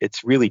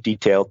it's really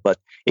detailed. But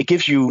it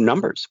gives you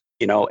numbers.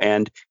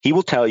 And he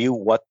will tell you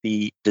what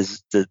the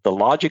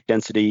logic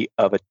density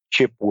of a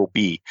chip will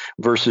be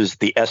versus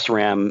the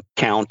SRAM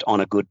count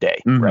on a good day,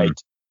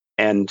 right?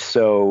 And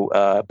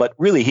so, but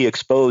really, he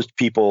exposed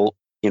people,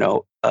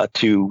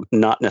 to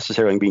not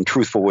necessarily being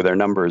truthful with their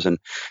numbers, and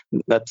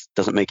that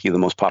doesn't make you the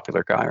most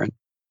popular guy, right?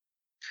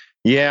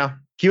 Yeah.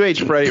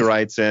 QH Freddy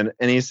writes in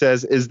and he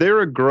says, "Is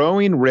there a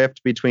growing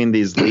rift between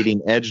these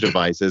leading edge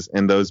devices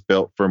and those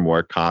built for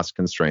more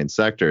cost-constrained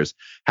sectors?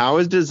 How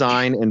has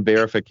design and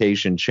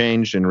verification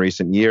changed in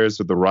recent years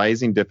with the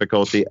rising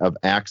difficulty of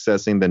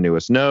accessing the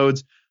newest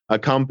nodes,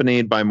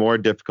 accompanied by more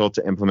difficult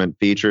to implement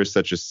features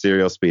such as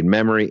serial speed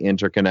memory,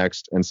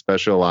 interconnects, and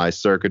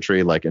specialized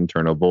circuitry like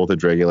internal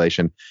voltage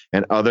regulation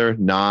and other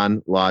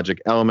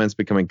non-logic elements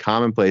becoming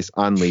commonplace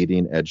on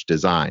leading edge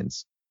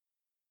designs?"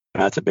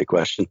 That's a big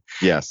question.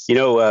 Yes.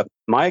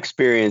 My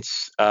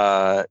experience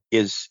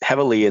is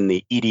heavily in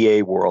the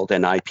EDA world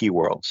and IP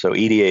world. So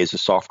EDA is the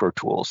software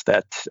tools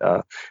that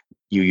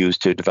you use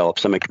to develop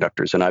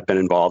semiconductors. And I've been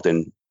involved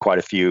in quite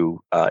a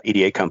few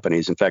EDA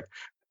companies. In fact,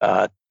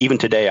 even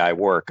today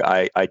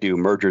I do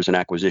mergers and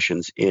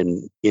acquisitions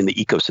in the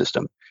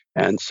ecosystem.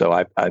 And so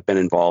I've been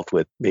involved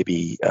with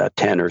maybe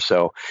 10 or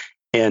so.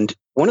 And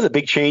one of the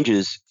big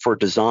changes for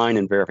design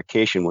and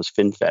verification was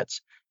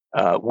FinFETs.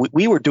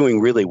 We were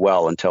doing really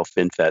well until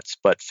FinFETs,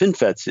 but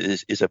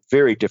FinFETs is a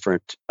very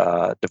different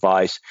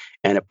device,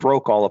 and it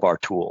broke all of our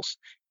tools.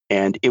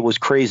 And it was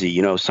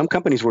crazy. Some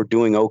companies were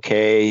doing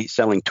okay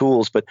selling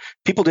tools, but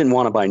people didn't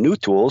want to buy new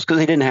tools because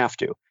they didn't have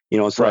to.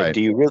 It's like,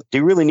 do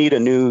you really need a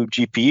new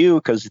GPU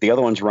because the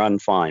other ones run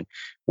fine?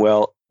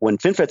 Well, when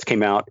FinFETs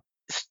came out,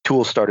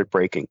 tools started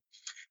breaking,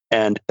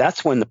 and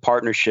that's when the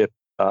partnership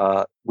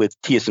with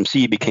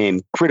TSMC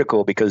became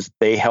critical because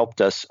they helped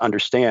us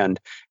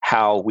understand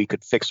how we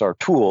could fix our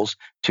tools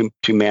to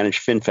manage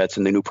FinFETs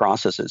and the new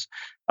processes.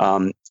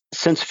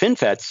 Since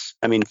FinFETs,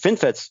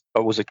 FinFETs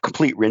was a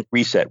complete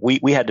reset.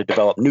 We had to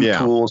develop new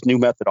tools, new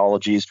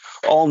methodologies,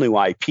 all new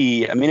IP.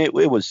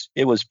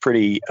 It was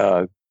pretty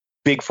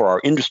big for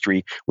our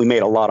industry. We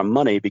made a lot of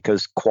money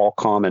because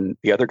Qualcomm and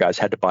the other guys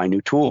had to buy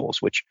new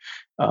tools, which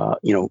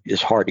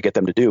is hard to get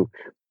them to do.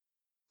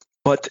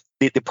 But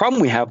the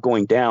problem we have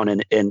going down,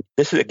 and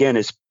this again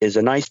is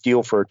a nice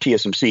deal for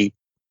TSMC.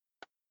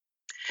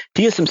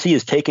 TSMC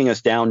is taking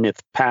us down this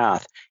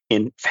path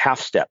in half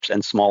steps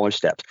and smaller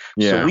steps.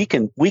 Yeah. So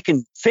we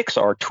can fix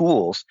our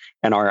tools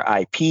and our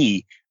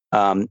IP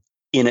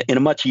in a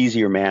much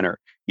easier manner.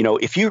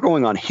 If you're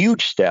going on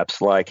huge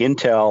steps like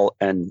Intel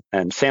and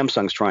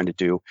Samsung's trying to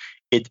do,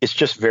 it's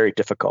just very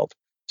difficult.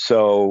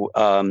 So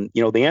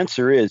the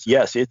answer is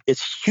yes,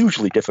 it's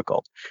hugely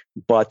difficult,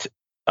 but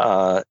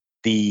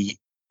the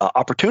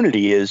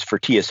opportunity is for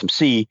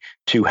TSMC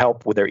to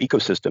help with their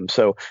ecosystem.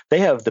 So they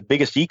have the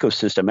biggest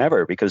ecosystem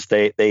ever because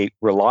they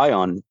rely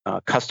on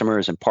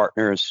customers and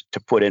partners to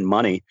put in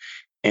money.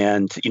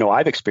 And,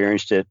 I've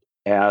experienced it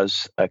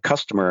as a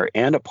customer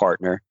and a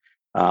partner.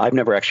 I've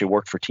never actually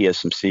worked for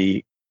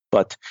TSMC,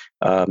 but,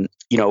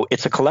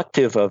 it's a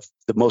collective of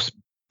the most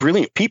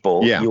brilliant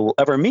people you'll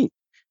ever meet.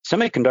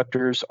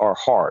 Semiconductors are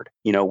hard.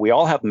 We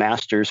all have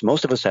masters.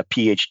 Most of us have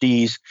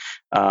PhDs,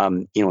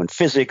 in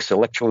physics,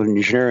 electrical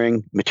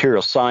engineering,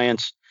 material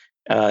science.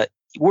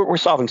 We're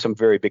solving some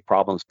very big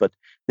problems. But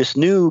this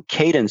new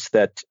cadence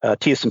that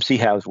TSMC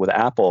has with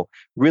Apple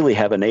really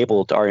have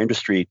enabled our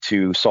industry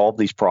to solve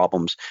these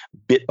problems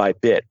bit by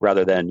bit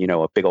rather than,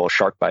 a big old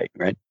shark bite,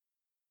 right?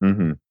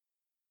 Mm-hmm.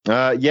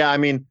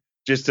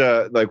 Just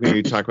like when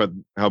you talk about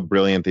how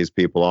brilliant these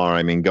people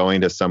are,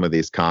 going to some of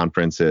these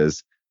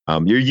conferences,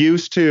 you're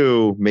used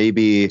to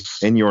maybe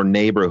in your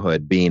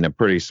neighborhood being a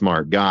pretty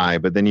smart guy,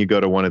 but then you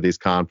go to one of these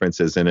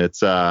conferences and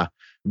it's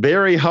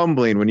very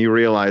humbling when you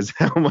realize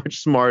how much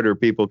smarter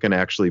people can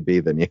actually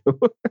be than you.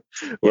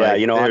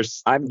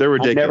 They're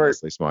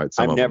ridiculously smart.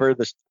 I'm never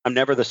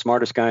the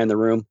smartest guy in the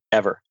room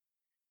ever.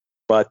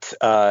 But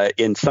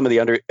in some of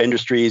the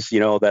industries,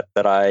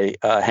 that I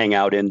hang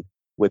out in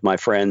with my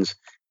friends,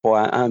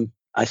 boy,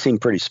 I seem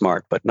pretty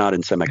smart, but not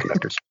in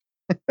semiconductors.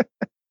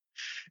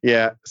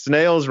 Yeah,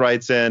 Snails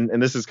writes in,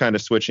 and this is kind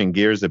of switching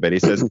gears a bit. He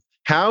says,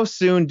 how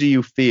soon do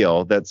you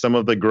feel that some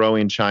of the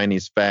growing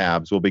Chinese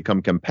fabs will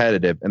become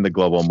competitive in the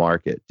global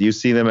market? Do you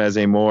see them as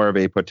more of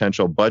a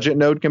potential budget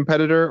node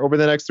competitor over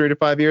the next 3 to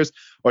 5 years?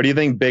 Or do you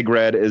think Big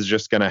Red is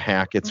just going to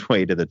hack its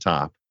way to the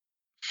top?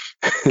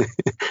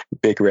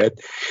 Big Red.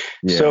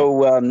 Yeah.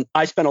 So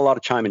I spent a lot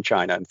of time in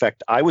China. In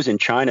fact, I was in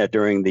China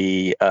during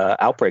the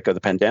outbreak of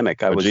the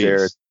pandemic. I was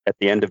there at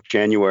the end of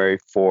January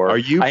for... Are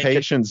you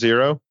patient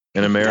zero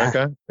in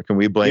America? Can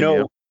we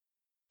blame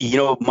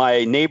you?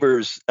 My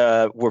neighbors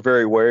were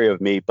very wary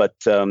of me, but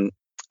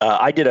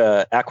I did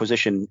an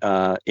acquisition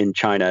in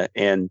China,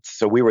 and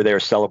so we were there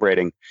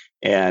celebrating.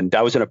 And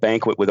I was in a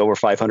banquet with over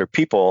 500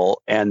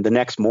 people, and the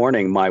next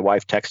morning, my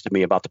wife texted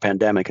me about the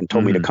pandemic and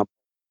told me to come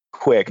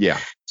quick. Yeah.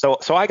 So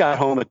I got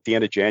home at the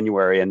end of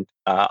January, and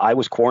I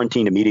was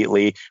quarantined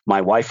immediately.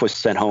 My wife was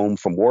sent home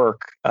from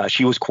work.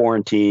 She was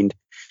quarantined.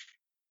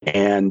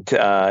 And,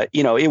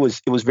 it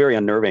was very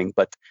unnerving,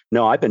 but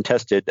no, I've been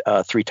tested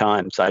 3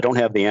 times. I don't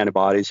have the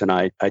antibodies and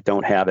I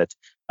don't have it.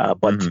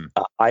 But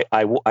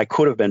I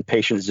could have been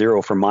patient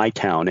zero for my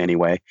town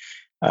anyway.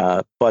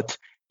 But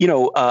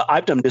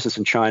I've done business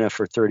in China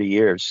for 30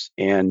 years,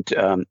 and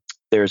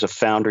there's a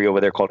foundry over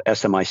there called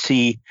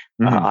SMIC.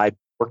 I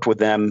worked with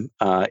them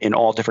in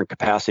all different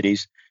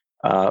capacities.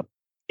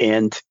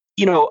 And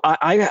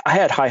I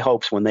had high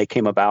hopes when they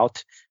came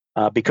about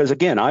because,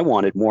 again, I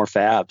wanted more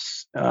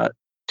fabs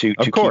to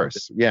keep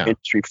the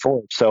industry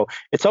forward. So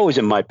it's always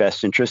in my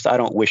best interest. I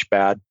don't wish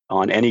bad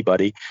on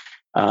anybody.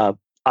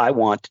 I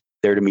want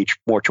there to be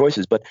more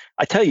choices. But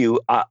I tell you,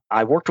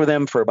 I worked with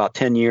them for about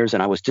 10 years,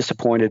 and I was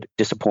disappointed.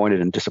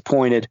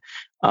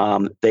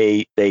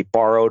 They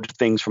borrowed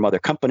things from other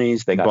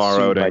companies. They got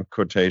borrowed sued in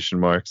quotation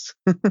marks.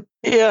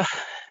 Yeah.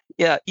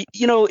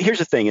 Here's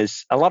the thing: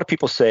 is a lot of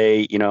people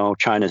say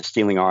China's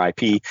stealing our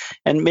IP,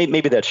 and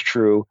maybe that's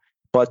true.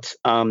 But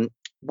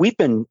we've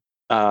been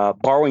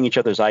borrowing each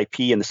other's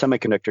IP in the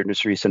semiconductor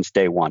industry since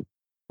day one,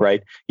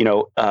 right?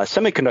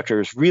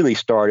 Semiconductors really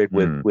started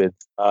with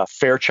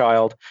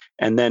Fairchild,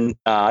 and then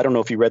I don't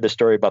know if you read the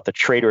story about the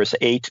Traitorous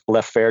 8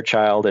 left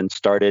Fairchild and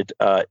started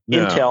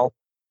Intel.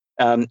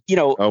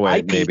 wait,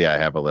 IP, maybe I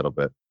have a little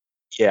bit.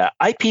 Yeah,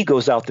 IP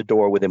goes out the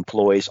door with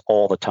employees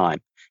all the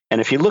time. And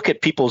if you look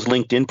at people's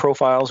LinkedIn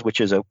profiles, which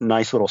is a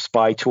nice little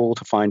spy tool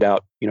to find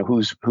out,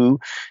 who's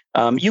who,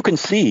 you can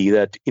see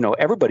that,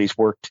 everybody's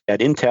worked at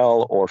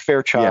Intel or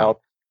Fairchild.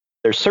 Yeah.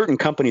 There's certain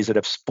companies that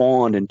have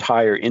spawned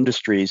entire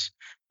industries.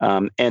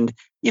 Are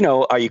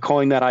you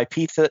calling that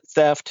IP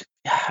theft?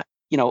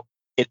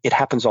 It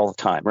happens all the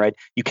time, right?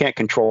 You can't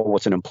control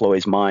what's in an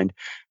employee's mind.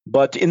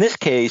 But in this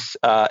case,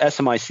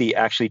 SMIC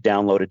actually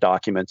downloaded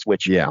documents,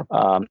 which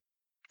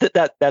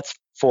that's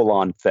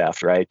full-on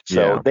theft, right?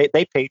 So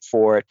they paid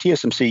for it.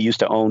 TSMC used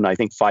to own, I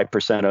think,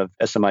 5% of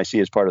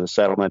SMIC as part of the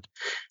settlement.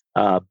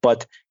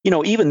 But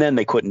even then,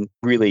 they couldn't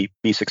really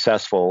be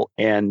successful.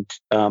 And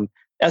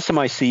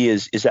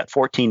SMIC is at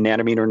 14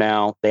 nanometer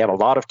now. They have a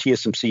lot of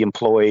TSMC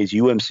employees,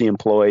 UMC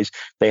employees.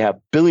 They have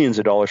billions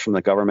of dollars from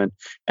the government,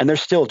 and they're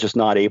still just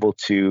not able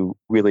to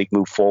really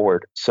move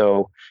forward.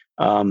 So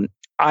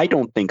I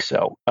don't think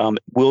so.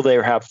 Will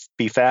there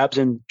be fabs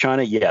in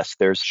China? Yes,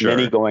 there's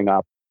many going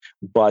up,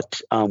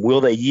 but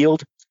will they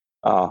yield?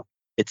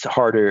 It's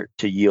harder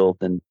to yield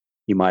than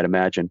you might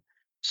imagine.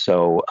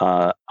 So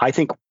I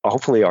think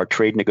hopefully our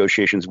trade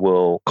negotiations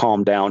will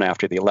calm down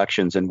after the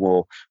elections, and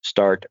we'll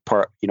start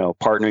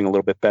partnering a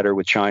little bit better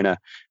with China.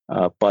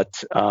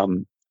 But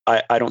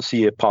I don't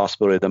see a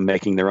possibility of them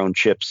making their own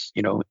chips,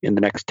 in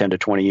the next 10 to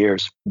 20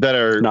 years. That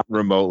are not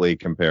remotely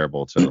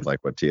comparable to like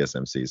what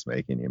TSMC is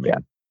making, you mean? Yeah.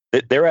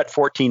 They're at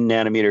 14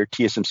 nanometer,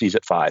 TSMC's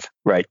at 5,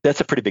 right?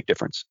 That's a pretty big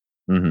difference.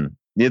 Mm-hmm.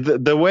 Yeah,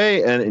 the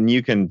way, and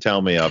you can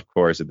tell me, of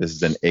course, that this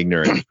is an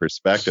ignorant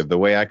perspective. The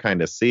way I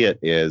kind of see it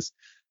is,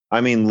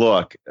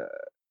 look,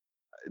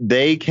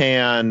 they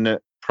can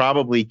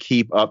probably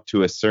keep up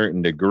to a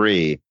certain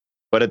degree,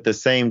 but at the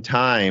same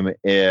time,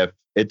 if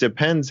it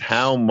depends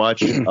how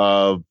much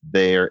of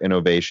their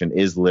innovation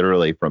is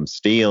literally from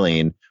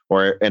stealing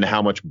and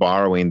how much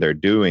borrowing they're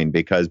doing,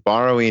 because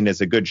borrowing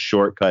is a good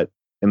shortcut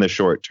in the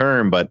short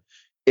term. But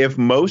if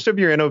most of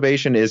your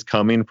innovation is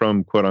coming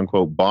from quote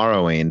unquote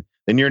borrowing,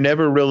 then you're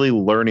never really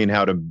learning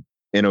how to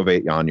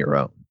innovate on your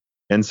own.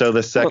 And so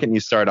the second you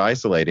start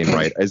isolating,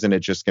 right, isn't it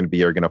just going to be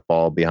you're going to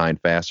fall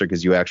behind faster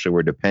because you actually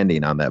were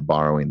depending on that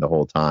borrowing the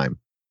whole time?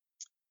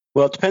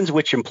 Well, it depends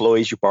which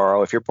employees you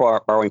borrow. If you're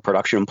borrowing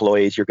production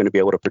employees, you're going to be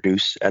able to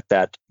produce at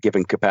that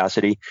given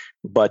capacity.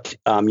 But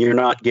you're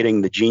not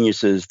getting the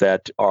geniuses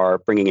that are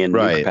bringing in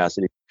new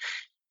capacity.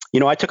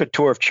 I took a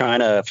tour of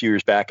China a few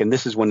years back, and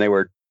this is when they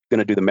were going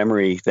to do the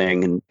memory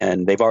thing,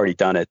 and they've already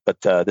done it.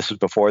 But this was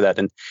before that.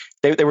 And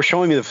they were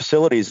showing me the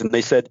facilities, and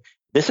they said,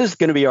 this is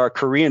going to be our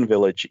Korean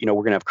village. We're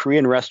going to have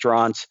Korean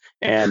restaurants,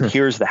 and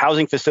here's the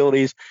housing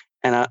facilities.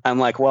 And I'm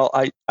like, well,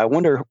 I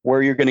wonder where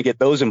you're going to get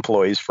those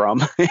employees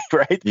from,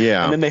 right?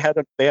 Yeah. And then they had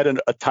a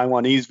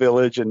Taiwanese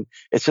village, and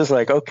it's just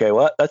like, okay,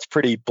 well, that's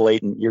pretty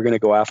blatant. You're going to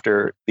go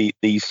after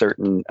these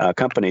certain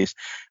companies,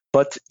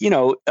 but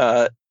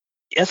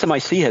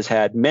SMIC has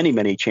had many,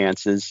 many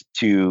chances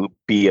to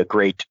be a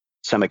great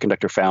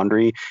semiconductor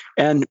foundry,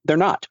 and they're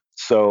not.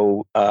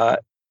 So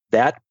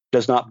that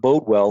does not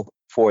bode well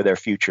for their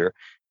future.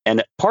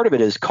 And part of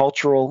it is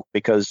cultural,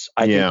 because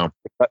I think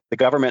the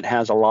government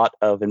has a lot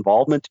of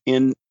involvement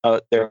in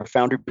their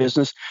foundry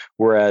business,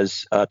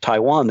 whereas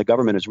Taiwan, the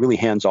government is really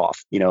hands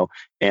off,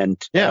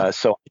 and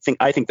so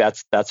I think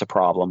that's a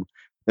problem.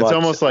 It's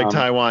almost like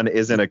Taiwan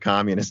isn't a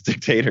communist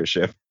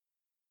dictatorship.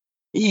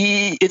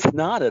 It's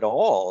not at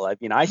all.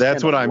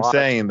 That's what I'm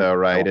saying, though,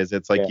 right? Is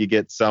it's like you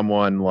get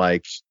someone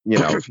like,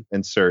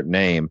 insert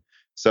name,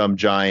 some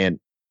giant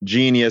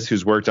genius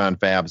who's worked on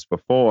fabs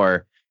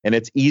before, and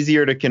it's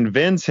easier to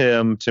convince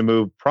him to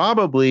move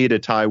probably to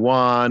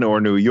Taiwan or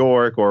New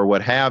York or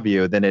what have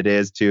you than it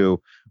is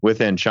to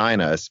within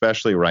China,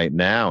 especially right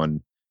now.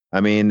 And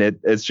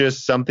it's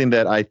just something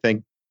that I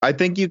think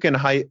you can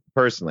hype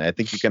personally. I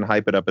think you can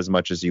hype it up as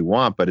much as you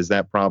want, but is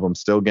that problem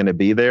still going to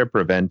be there,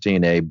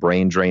 preventing a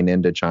brain drain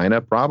into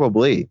China?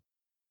 Probably.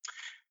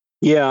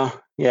 Yeah.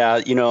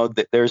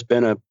 There's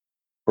been a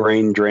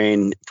brain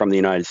drain from the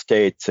United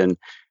States, and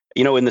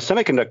in the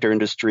semiconductor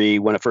industry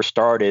when it first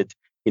started,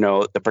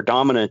 the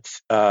predominant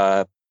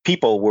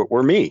people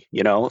were me.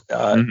 You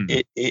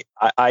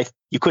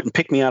couldn't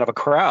pick me out of a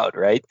crowd,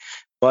 right?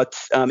 But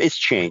it's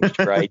changed,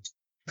 right?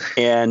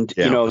 And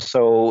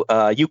so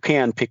you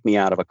can pick me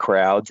out of a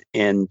crowd,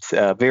 and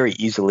very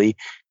easily,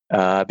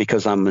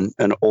 because I'm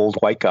an old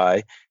white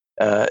guy.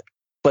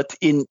 But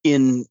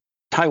in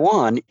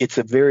Taiwan, it's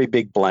a very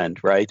big blend,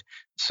 right?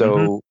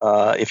 So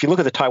if you look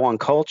at the Taiwan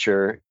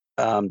culture,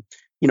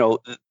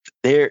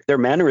 their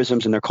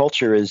mannerisms and their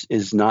culture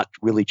is not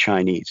really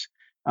Chinese.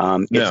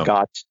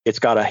 It's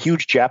got a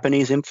huge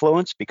Japanese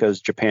influence because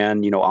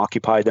Japan,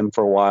 occupied them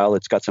for a while.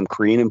 It's got some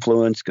Korean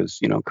influence because,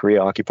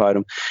 Korea occupied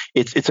them.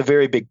 It's a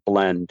very big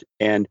blend.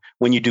 And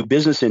when you do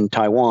business in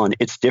Taiwan,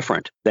 it's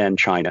different than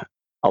China,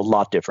 a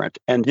lot different.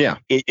 And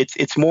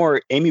it's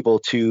more amiable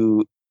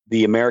to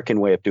the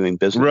American way of doing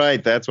business.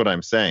 Right. That's what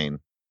I'm saying.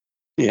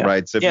 Yeah.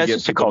 Right. So if you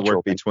get people to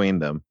work between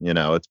them,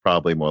 it's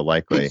probably more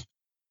likely.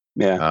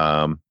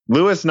 Yeah.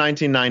 Lewis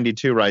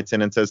 1992 writes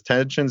in and says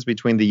tensions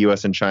between the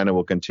U.S. and China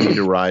will continue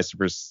to rise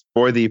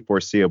for the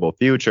foreseeable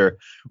future.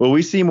 Will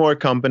we see more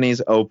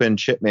companies open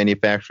chip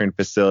manufacturing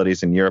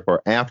facilities in Europe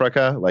or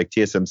Africa like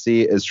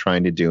TSMC is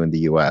trying to do in the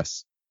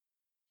U.S.?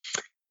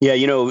 Yeah,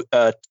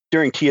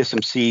 during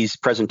TSMC's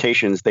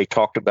presentations, they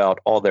talked about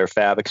all their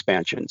fab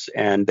expansions,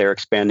 and they're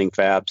expanding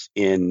fabs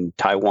in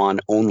Taiwan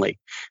only.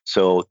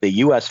 So the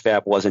U.S.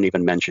 fab wasn't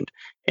even mentioned.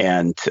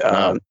 And,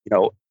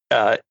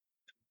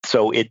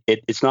 so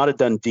it's not a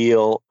done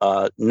deal.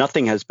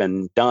 Nothing has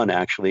been done,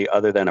 actually,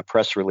 other than a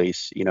press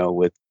release,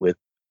 with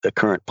the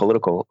current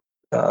political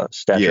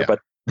stature. Yeah.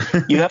 But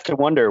you have to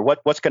wonder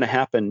what's going to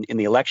happen in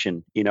the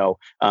election.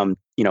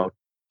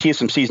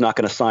 TSMC is not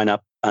going to sign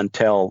up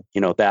until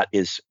that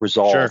is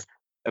resolved. Sure.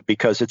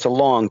 because it's a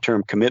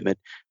long-term commitment.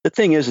 The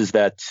thing is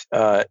that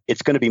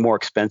it's going to be more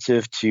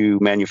expensive to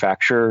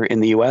manufacture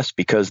in the U.S.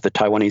 because the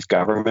Taiwanese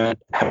government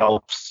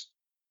helps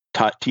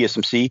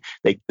TSMC.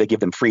 They give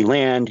them free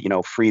land,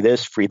 free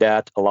this, free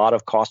that, a lot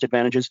of cost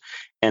advantages.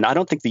 And I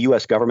don't think the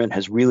U.S. government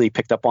has really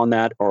picked up on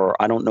that,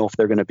 or I don't know if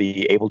they're going to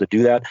be able to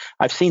do that.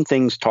 I've seen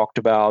things talked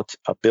about,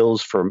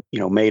 bills for,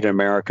 made in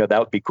America. That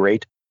would be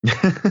great,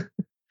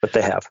 but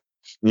they have.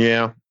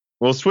 Yeah.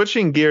 Well,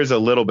 switching gears a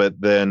little bit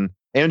then,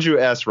 Andrew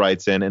S.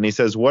 writes in and he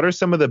says, what are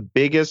some of the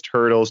biggest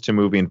hurdles to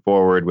moving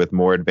forward with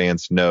more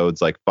advanced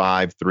nodes like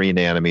 5, 3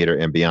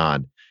 nanometer and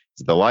beyond?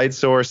 Is it the light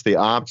source, the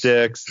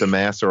optics, the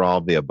mass, or all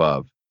of the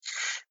above?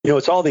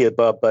 It's all the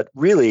above, but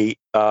really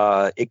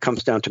it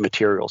comes down to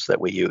materials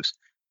that we use.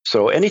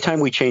 So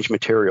anytime we change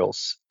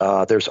materials,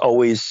 there's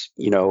always,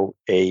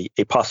 a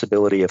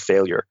possibility of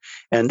failure.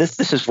 And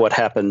this is what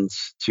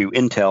happens to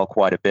Intel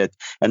quite a bit.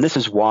 And this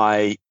is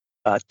why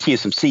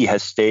TSMC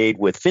has stayed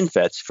with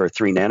FinFETs for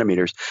 3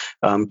 nanometers.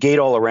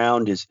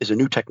 Gate-all-around is a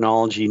new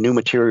technology, new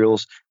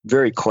materials,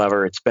 very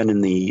clever. It's been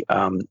in the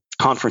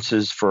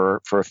conferences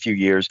for a few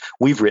years.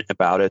 We've written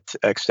about it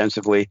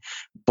extensively,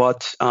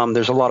 but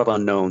there's a lot of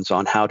unknowns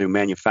on how to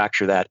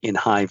manufacture that in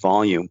high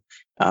volume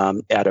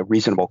at a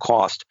reasonable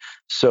cost.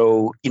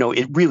 So,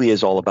 it really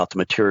is all about the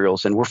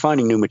materials, and we're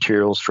finding new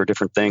materials for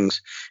different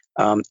things.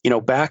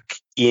 Back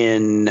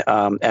in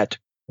at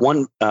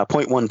 1.13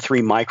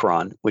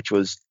 micron, which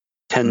was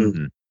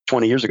 10,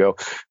 20 years ago,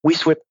 we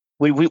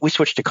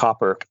switched to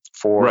copper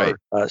for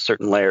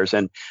certain layers,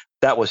 and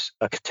that was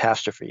a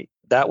catastrophe.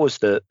 That was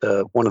the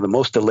one of the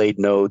most delayed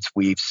nodes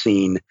we've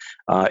seen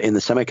in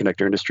the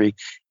semiconductor industry,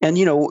 and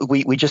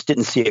we just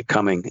didn't see it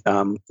coming.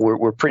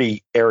 We're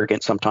pretty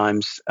arrogant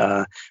sometimes,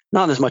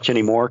 not as much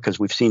anymore because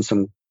we've seen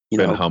some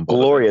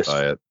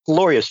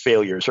glorious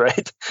failures,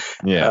 right?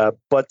 Yeah.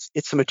 But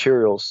it's the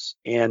materials,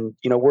 and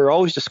we're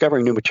always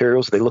discovering new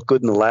materials. They look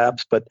good in the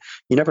labs, but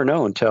you never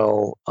know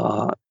until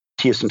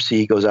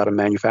TSMC goes out and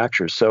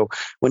manufactures. So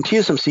when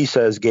TSMC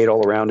says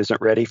gate-all-around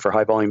isn't ready for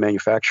high-volume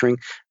manufacturing,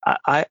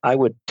 I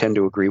would tend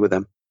to agree with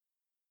them.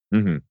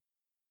 Mm-hmm.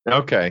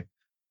 Okay.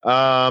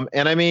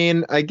 And I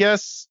mean, I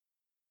guess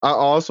I'll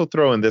also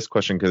throw in this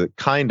question because it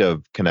kind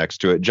of connects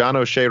to it. John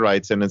O'Shea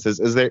writes in and says,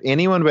 is there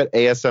anyone but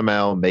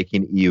ASML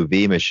making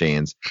EUV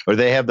machines, or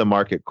they have the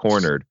market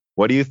cornered?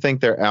 What do you think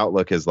their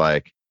outlook is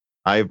like?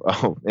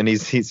 And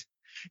he's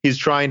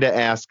trying to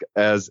ask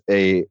as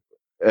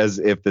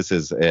if this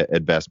is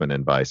investment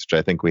advice, which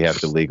I think we have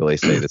to legally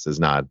say this is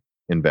not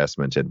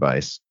investment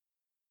advice.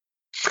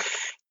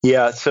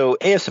 Yeah, so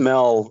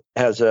ASML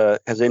has an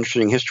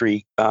interesting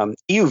history.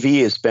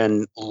 EUV has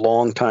been a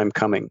long time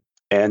coming.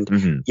 And,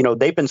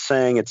 they've been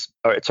saying it's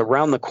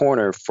around the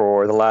corner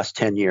for the last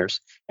 10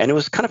 years. And it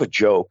was kind of a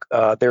joke.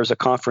 There's a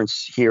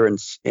conference here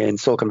in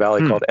Silicon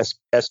Valley called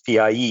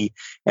SPIE,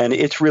 and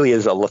it really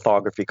is a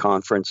lithography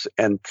conference.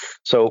 And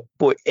so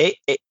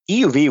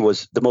EUV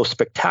was the most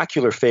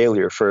spectacular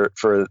failure for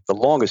the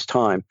longest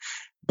time.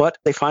 But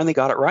they finally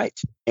got it right.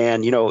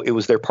 And, it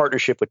was their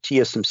partnership with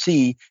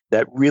TSMC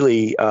that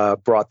really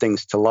brought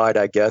things to light,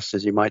 I guess,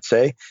 as you might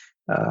say,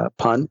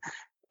 pun.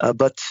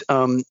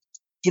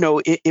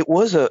 It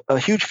was a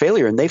huge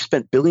failure, and they've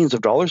spent billions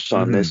of dollars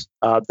on this.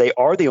 They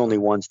are the only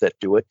ones that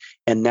do it.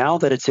 And now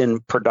that it's in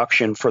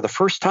production for the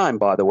first time,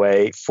 by the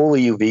way, full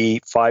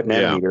EUV, 5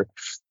 nanometer.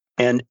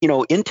 And,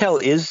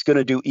 Intel is going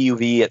to do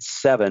EUV at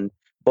 7,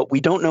 but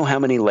we don't know how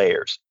many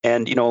layers.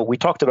 And, we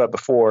talked about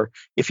before,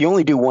 if you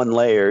only do 1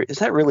 layer, is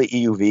that really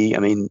EUV? I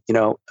mean,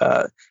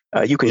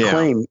 you can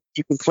claim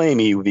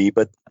EUV,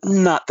 but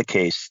not the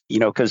case,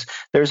 because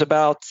there's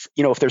about,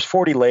 if there's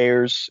 40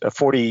 layers,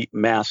 40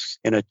 masks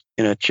in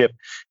a chip,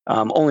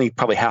 only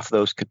probably half of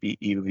those could be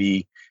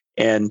EUV.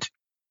 And,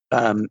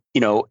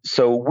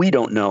 so we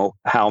don't know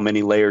how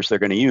many layers they're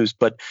going to use,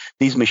 but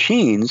these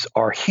machines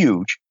are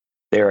huge.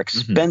 They're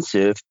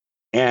expensive.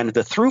 And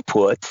the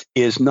throughput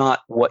is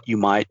not what you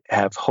might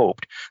have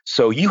hoped.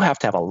 So you have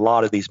to have a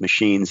lot of these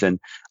machines.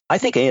 And I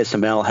think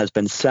ASML has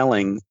been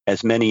selling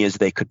as many as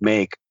they could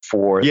make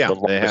for the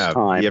longest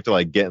time. You have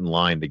to get in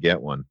line to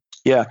get one.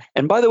 Yeah.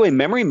 And by the way,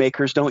 memory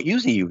makers don't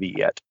use EUV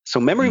yet.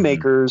 So memory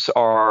makers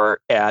are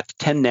at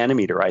 10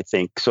 nanometer, I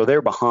think. So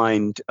they're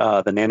behind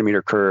the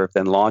nanometer curve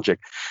than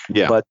logic.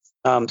 Yeah. But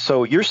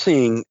so you're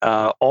seeing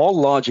all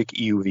logic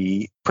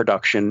EUV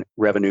production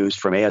revenues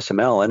from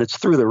ASML, and it's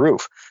through the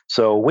roof.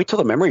 So wait till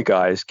the memory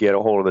guys get a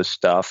hold of this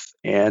stuff,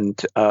 and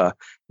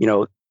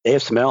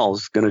ASML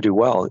is going to do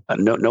well.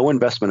 No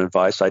investment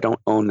advice. I don't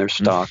own their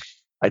stock.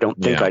 I don't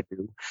think I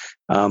do.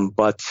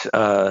 But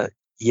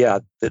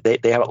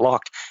they have it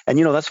locked. And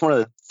that's one of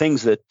the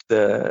things that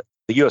the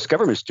U.S.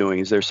 government is doing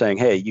is they're saying,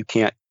 hey, you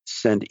can't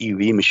send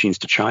EUV machines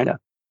to China.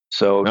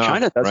 So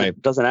China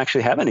doesn't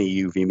actually have any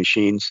EUV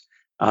machines.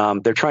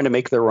 They're trying to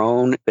make their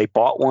own. They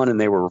bought one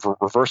and they were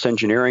reverse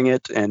engineering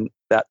it, and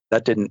that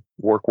didn't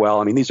work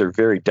well. I mean, these are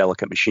very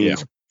delicate machines.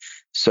 Yeah.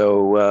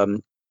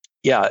 So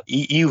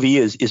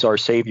EUV is our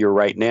savior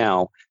right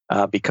now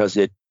because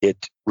it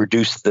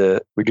reduces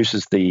the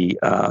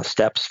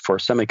steps for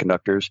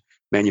semiconductors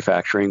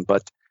manufacturing.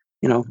 But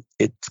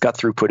it's got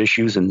throughput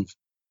issues, and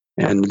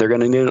they're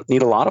going to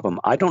need a lot of them.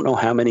 I don't know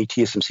how many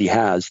TSMC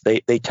has.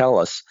 They tell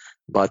us,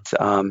 but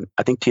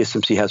I think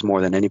TSMC has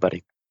more than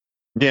anybody.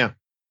 Yeah,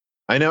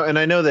 I know. And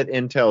I know that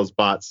Intel's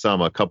bought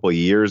some a couple of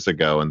years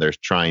ago, and they're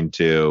trying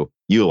to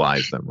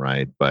utilize them,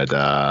 right? But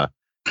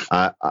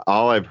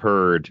all I've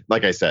heard,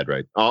 like I said,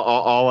 right,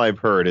 all I've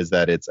heard is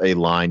that it's a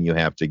line you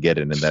have to get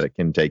in, and that it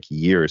can take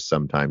years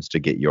sometimes to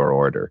get your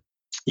order.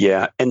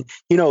 Yeah, and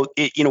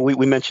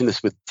we mentioned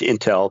this with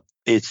Intel.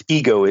 Its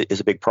ego is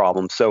a big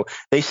problem. So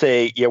they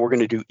say, yeah, we're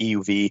going to do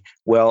EUV.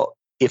 Well,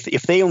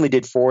 if they only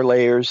did 4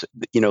 layers,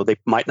 they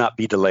might not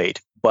be delayed.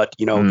 But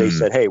they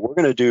said, hey, we're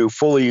going to do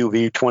full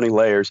EUV 20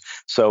 layers.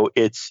 So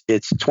it's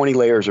 20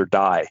 layers or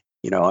die.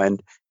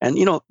 And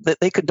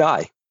they could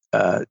die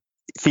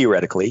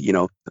theoretically.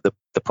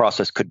 The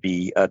process could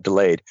be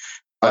delayed.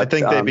 But, I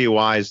think they'd be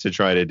wise to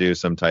try to do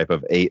some type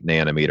of 8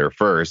 nanometer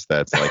first.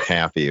 That's like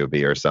half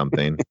EUV or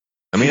something.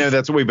 I mean,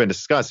 that's what we've been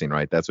discussing,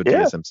 right? That's what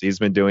TSMC's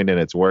been doing, and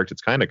it's worked.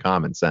 It's kind of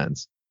common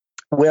sense.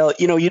 Well,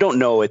 you don't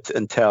know it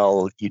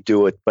until you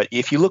do it. But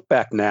if you look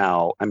back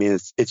now, I mean,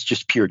 it's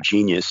just pure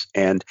genius.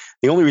 And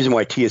the only reason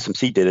why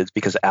TSMC did it is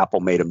because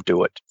Apple made them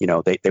do it.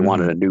 They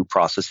wanted a new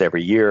process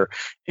every year.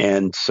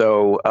 And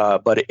so,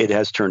 but it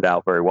has turned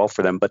out very well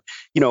for them. But,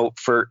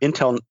 for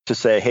Intel to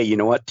say, hey, you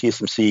know what,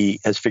 TSMC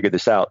has figured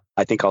this out,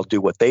 I think I'll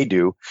do what they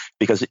do,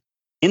 because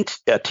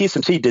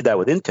TSMC did that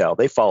with Intel.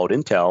 They followed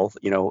Intel,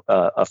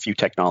 a few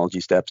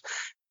technology steps,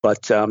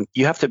 but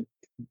you have to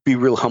be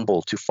real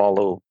humble to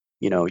follow,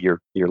 your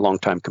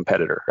longtime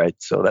competitor, right?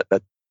 So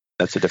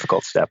that's a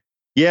difficult step.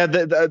 Yeah,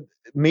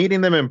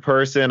 meeting them in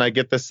person, I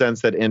get the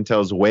sense that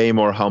Intel's way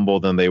more humble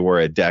than they were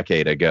a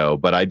decade ago.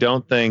 But I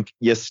don't think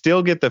you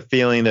still get the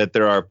feeling that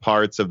there are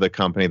parts of the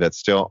company that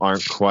still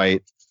aren't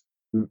quite,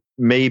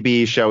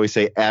 maybe, shall we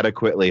say,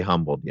 adequately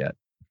humbled yet.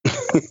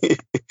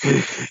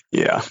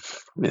 Yeah.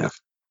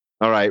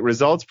 All right.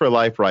 Results for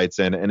Life writes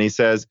in, and he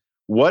says,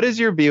 what is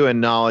your view and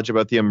knowledge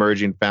about the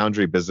emerging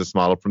foundry business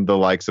model from the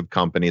likes of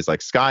companies like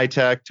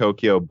Skytech,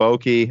 Tokyo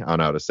Boki, I don't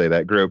know how to say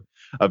that group,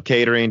 of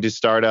catering to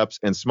startups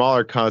and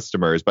smaller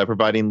customers by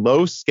providing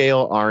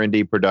low-scale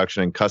R&D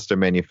production and custom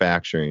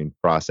manufacturing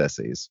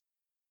processes?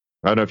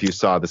 I don't know if you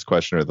saw this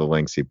question or the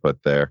links he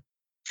put there.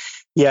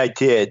 Yeah, I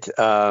did.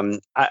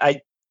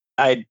 I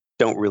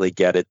don't really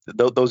get it.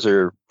 Those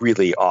are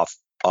really off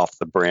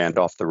the brand,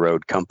 off the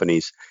road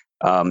companies.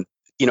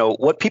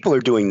 What people are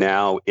doing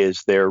now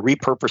is they're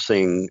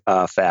repurposing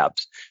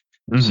fabs.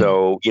 Mm-hmm.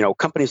 So,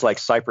 companies like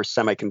Cypress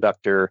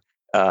Semiconductor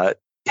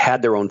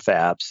had their own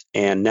fabs,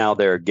 and now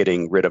they're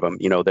getting rid of them.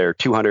 They're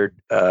 200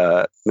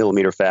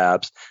 millimeter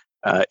fabs,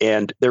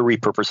 and they're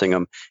repurposing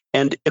them.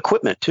 And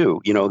equipment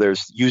too.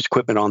 There's used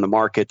equipment on the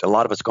market. A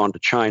lot of it's gone to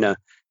China,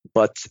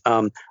 but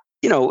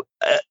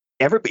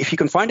if you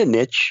can find a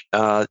niche,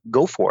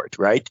 go for it,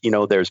 right?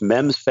 There's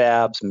MEMS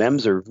fabs.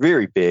 MEMS are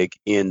very big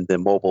in the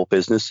mobile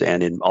business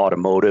and in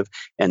automotive,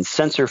 and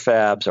sensor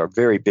fabs are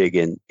very big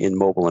in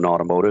mobile and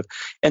automotive.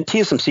 And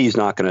TSMC is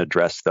not going to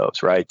address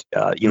those, right?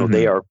 Mm-hmm.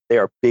 They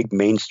are big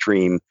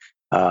mainstream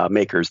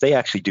makers. They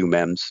actually do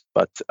MEMS,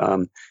 but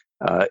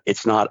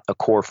it's not a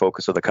core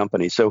focus of the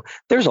company. So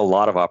there's a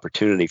lot of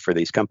opportunity for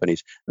these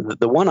companies.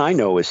 The one I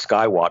know is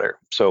SkyWater.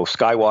 So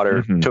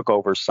SkyWater took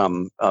over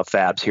some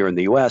fabs here in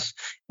the U.S.,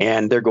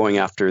 and they're going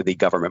after the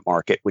government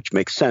market, which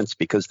makes sense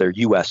because they're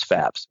U.S.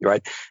 fabs,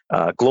 right?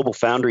 Global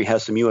Foundry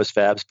has some U.S.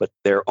 fabs, but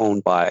they're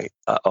owned by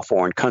a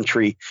foreign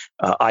country.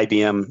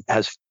 IBM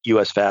has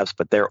U.S. fabs,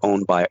 but they're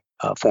owned by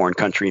a foreign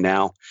country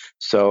now.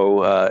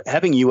 So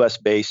having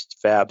U.S.-based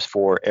fabs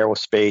for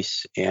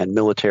aerospace and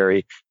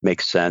military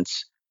makes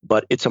sense.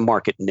 But it's a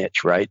market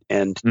niche, right?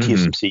 And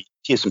TSMC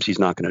is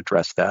not going to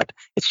address that.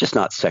 It's just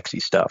not sexy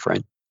stuff,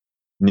 right?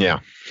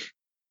 Yeah.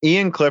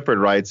 Ian Clifford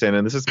writes in,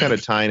 and this is kind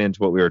of tying into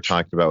what we were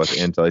talking about with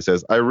Intel. He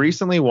says, I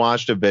recently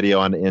watched a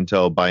video on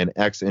Intel by an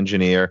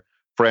ex-engineer,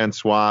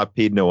 Francois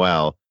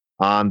Pied-Noel,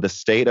 on the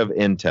state of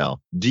Intel.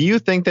 Do you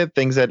think that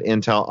things at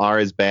Intel are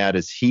as bad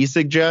as he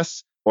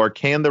suggests, or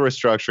can the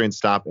restructuring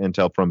stop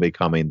Intel from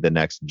becoming the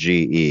next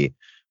GE?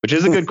 Which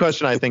is a good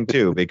question, I think,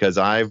 too, because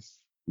I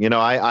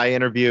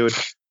interviewed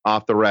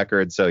off the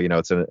record. So,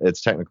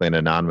 it's technically an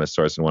anonymous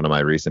source in one of my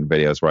recent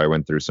videos where I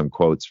went through some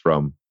quotes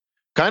from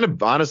kind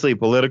of honestly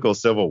political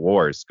civil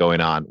wars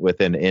going on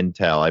within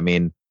Intel. I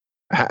mean,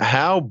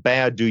 how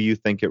bad do you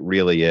think it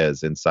really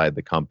is inside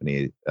the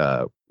company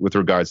with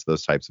regards to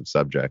those types of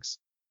subjects?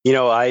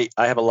 I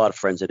have a lot of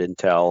friends at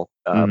Intel,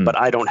 but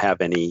I don't have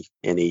any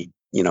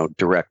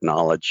direct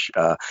knowledge.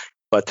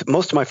 But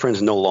most of my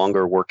friends no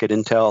longer work at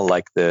Intel,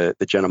 like the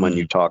gentleman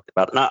you talked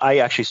about. And I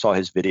actually saw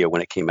his video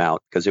when it came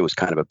out because it was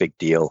kind of a big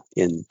deal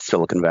in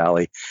Silicon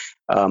Valley.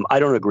 I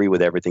don't agree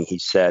with everything he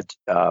said.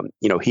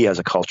 He has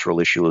a cultural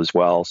issue as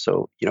well.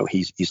 So,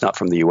 he's not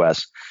from the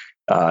U.S.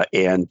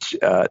 And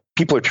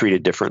people are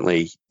treated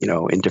differently,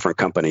 in different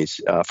companies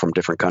from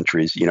different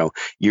countries.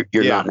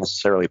 You're not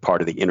necessarily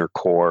part of the inner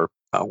core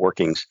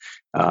workings.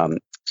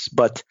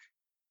 But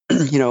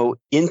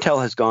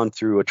Intel has gone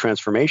through a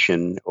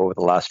transformation over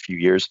the last few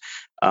years.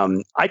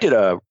 I did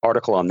an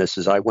article on this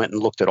as I went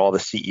and looked at all the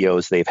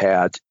CEOs they've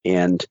had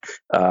and,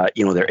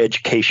 their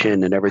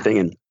education and everything.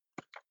 And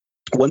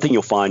one thing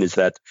you'll find is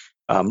that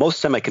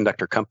most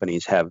semiconductor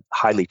companies have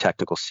highly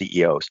technical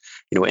CEOs.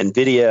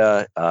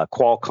 NVIDIA,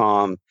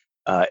 Qualcomm,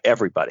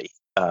 everybody.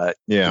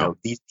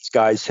 These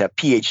guys have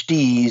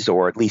PhDs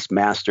or at least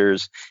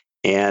masters,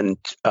 and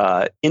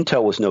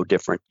Intel was no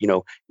different.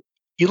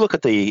 You look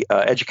at the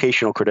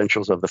educational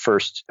credentials of the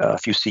first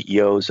few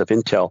CEOs of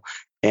Intel,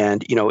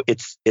 and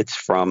it's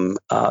from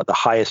the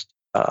highest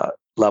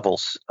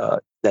levels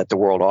that the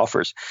world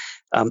offers.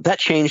 That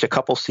changed a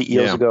couple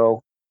CEOs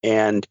ago.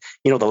 And,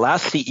 the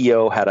last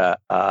CEO had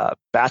a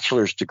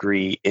bachelor's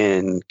degree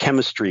in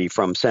chemistry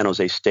from San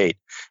Jose State.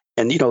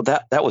 And,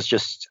 that was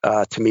just,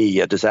 to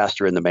me, a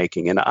disaster in the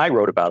making. And I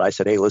wrote about it. I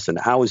said, hey, listen,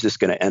 how is this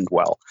going to end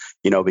well?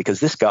 Because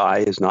this guy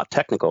is not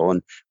technical.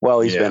 And,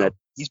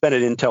 he's been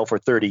at Intel for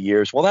 30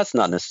 years. Well, that's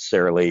not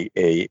necessarily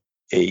a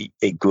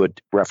good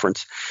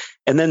reference.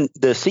 And then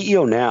the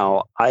CEO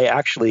now, I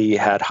actually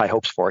had high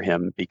hopes for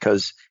him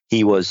because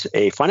he was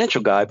a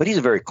financial guy, but he's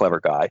a very clever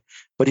guy,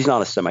 but he's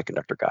not a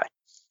semiconductor guy.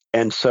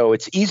 And so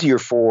it's easier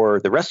for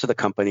the rest of the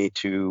company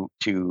to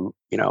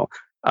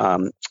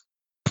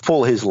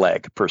pull his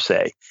leg, per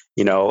se.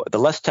 The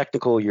less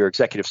technical your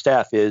executive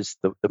staff is,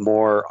 the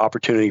more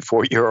opportunity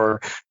for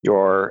your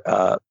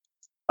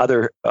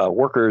other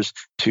workers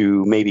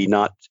to maybe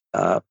not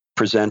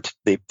present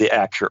the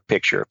accurate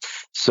picture.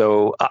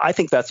 So I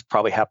think that's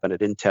probably happened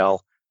at Intel.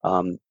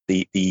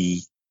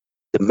 The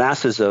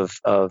masses of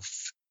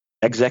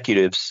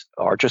executives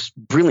are just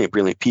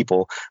brilliant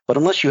people, but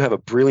unless you have a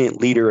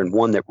brilliant leader and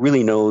one that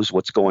really knows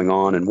what's going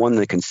on and one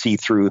that can see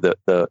through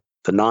the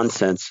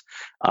nonsense,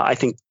 I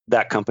think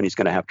that company's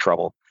going to have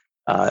trouble.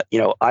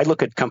 I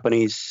look at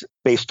companies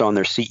based on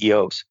their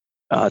CEOs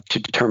to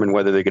determine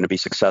whether they're going to be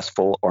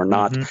successful or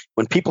not. Mm-hmm.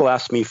 When people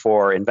ask me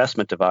for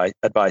investment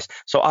advice,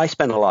 so I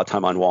spend a lot of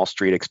time on Wall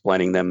Street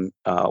explaining them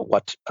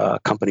what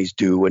companies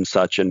do and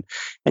such. And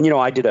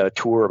I did a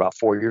tour about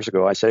 4 years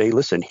ago. I said, hey,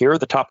 listen, here are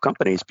the top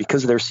companies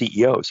because of their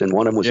CEOs. And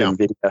one of them was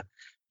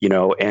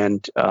NVIDIA,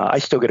 and I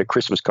still get a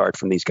Christmas card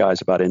from these guys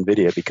about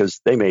NVIDIA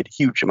because they made a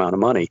huge amount of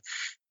money.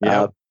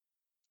 Yeah.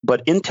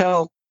 But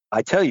Intel,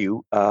 I tell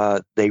you,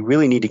 they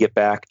really need to get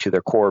back to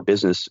their core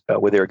business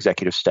with their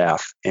executive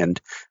staff. And,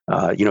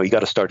 you got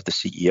to start at the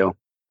CEO.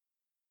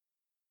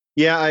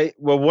 Yeah,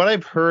 what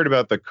I've heard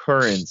about the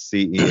current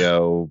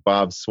CEO,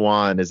 Bob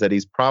Swan, is that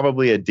he's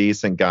probably a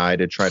decent guy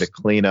to try to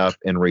clean up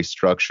and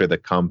restructure the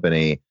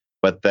company,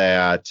 but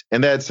that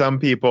some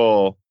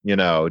people,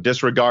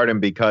 disregard him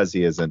because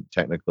he isn't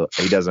technical.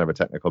 He doesn't have a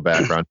technical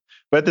background.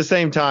 But at the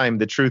same time,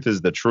 the truth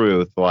is the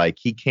truth. Like,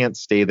 he can't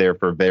stay there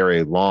for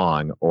very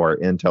long, or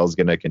Intel's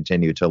going to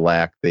continue to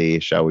lack the,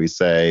 shall we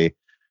say,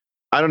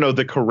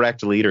 the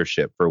correct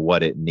leadership for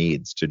what it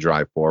needs to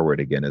drive forward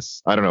again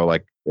as,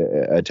 like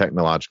a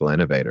technological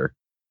innovator.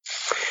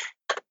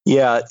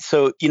 Yeah.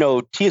 So,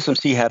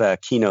 TSMC had a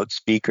keynote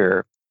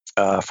speaker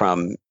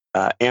from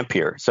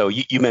Ampere. So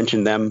you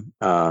mentioned them.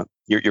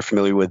 You're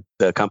familiar with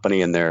the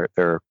company and their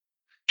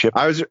chip?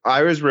 I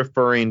was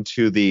referring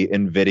to the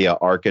NVIDIA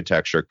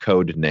architecture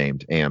code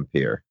named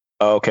Ampere.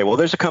 Okay. Well,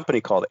 there's a company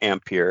called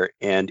Ampere,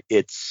 and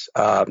it's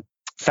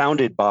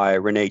founded by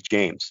Renee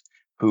James,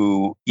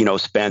 who,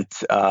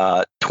 spent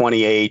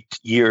 28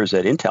 years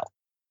at Intel.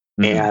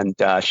 Mm-hmm.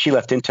 And she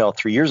left Intel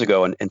 3 years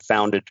ago and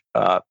founded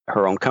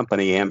her own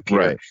company, Ampere.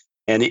 Right.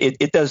 And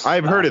it does.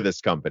 I've heard of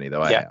this company,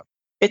 though. I have.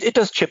 It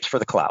does chips for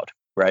the cloud,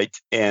 right?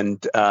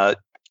 And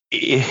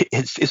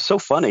it's so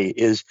funny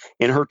is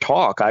in her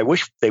talk. I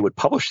wish they would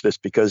publish this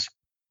because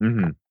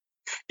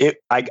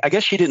I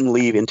guess she didn't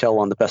leave Intel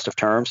on the best of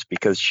terms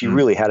because she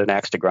really had an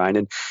axe to grind,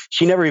 and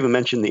she never even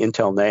mentioned the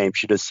Intel name.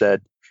 She just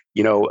said,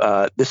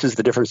 this is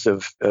the difference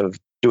of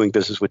doing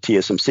business with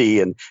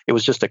TSMC, and it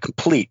was just a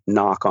complete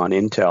knock on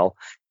Intel.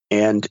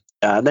 And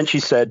then she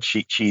said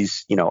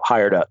she's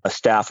hired a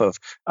staff of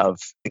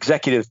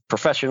executive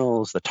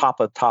professionals, the top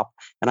of top.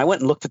 And I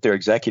went and looked at their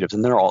executives,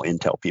 and they're all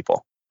Intel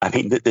people. I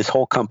mean, this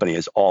whole company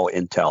is all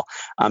Intel.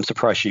 I'm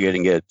surprised she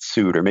didn't get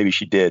sued, or maybe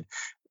she did,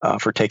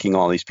 for taking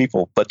all these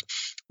people. But,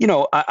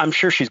 I'm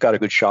sure she's got a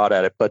good shot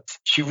at it. But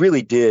she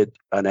really did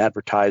an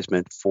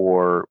advertisement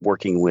for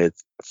working with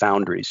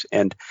foundries.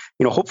 And,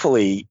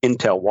 hopefully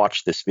Intel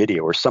watched this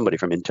video, or somebody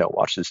from Intel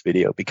watched this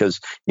video, because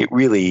it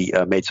really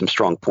made some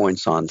strong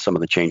points on some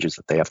of the changes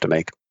that they have to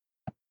make.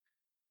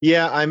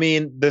 Yeah, I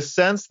mean, the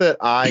sense that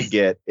I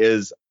get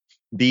is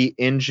the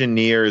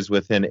engineers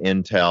within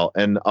Intel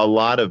and a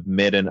lot of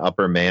mid and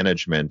upper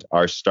management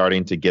are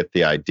starting to get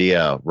the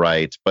idea,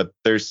 right? But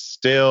there's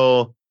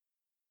still,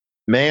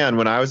 man,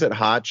 when I was at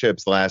Hot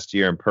Chips last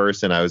year in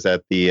person, I was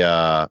at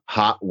the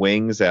Hot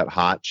Wings at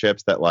Hot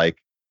Chips that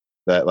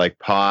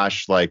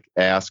Posh,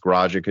 ask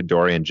Raja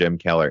Koduri and Jim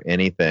Keller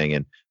anything.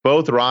 And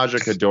both Raja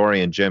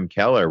Koduri and Jim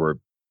Keller were,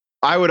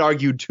 I would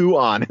argue, too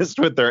honest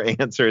with their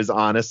answers,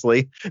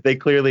 honestly. They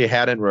clearly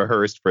hadn't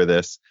rehearsed for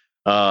this.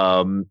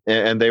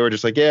 And they were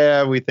just like,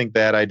 yeah, we think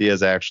that idea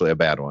is actually a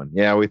bad one.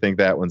 Yeah, we think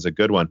that one's a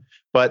good one.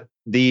 But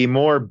the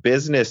more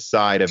business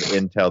side of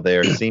Intel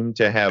there seemed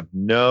to have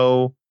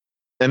no,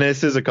 and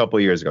this is a couple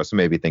of years ago, so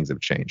maybe things have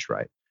changed,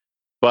 right?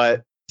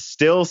 But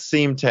still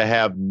seem to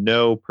have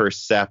no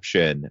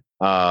perception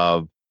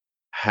of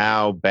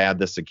how bad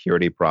the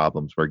security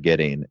problems were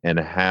getting and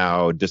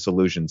how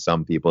disillusioned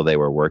some people they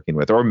were working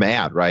with, or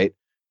mad, right?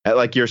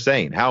 Like you're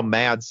saying, how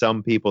mad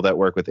some people that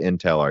work with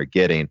Intel are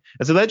getting.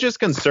 And so that just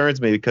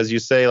concerns me because you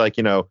say, like,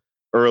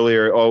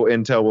 earlier, oh,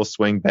 Intel will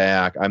swing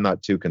back. I'm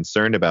not too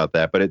concerned about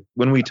that. But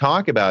when we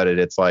talk about it,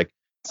 it's like,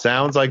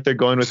 sounds like they're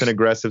going with an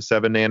aggressive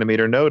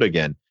 7-nanometer node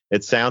again.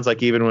 It sounds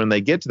like even when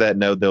they get to that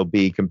node, they'll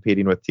be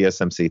competing with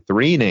TSMC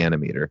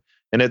 3-nanometer.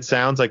 And it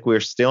sounds like we're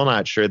still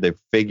not sure they've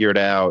figured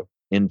out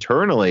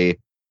internally,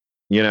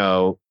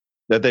 that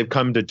they've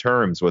come to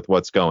terms with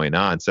what's going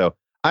on. So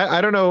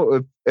I don't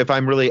know if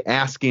I'm really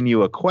asking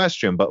you a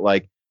question, but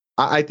like,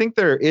 I think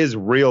there is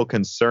real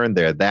concern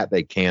there that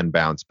they can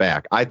bounce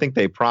back. I think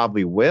they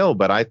probably will,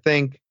 but I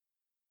think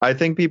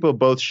people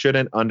both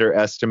shouldn't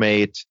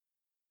underestimate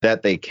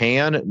that they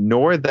can,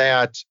 nor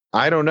that,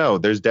 I don't know,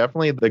 there's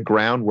definitely the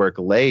groundwork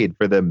laid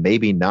for them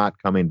maybe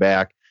not coming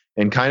back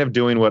and kind of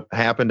doing what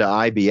happened to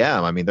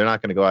IBM. I mean, they're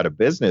not going to go out of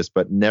business,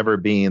 but never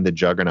being the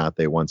juggernaut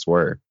they once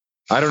were.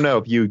 I don't know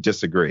if you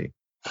disagree.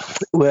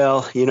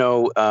 Well,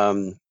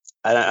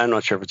 I'm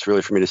not sure if it's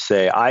really for me to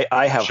say.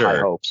 I have high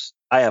hopes.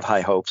 I have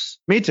high hopes.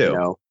 Me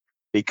too.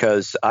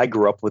 Because I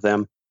grew up with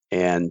them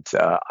and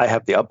I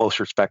have the utmost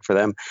respect for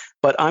them.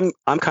 But I'm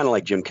kind of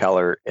like Jim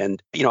Keller,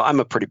 and I'm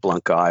a pretty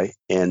blunt guy,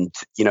 and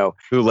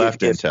who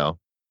left Intel.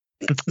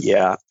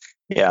 Yeah.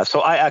 So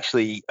I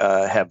actually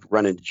have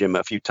run into Jim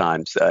a few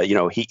times.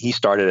 He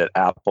started at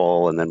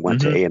Apple and then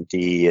went to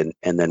AMD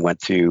and then went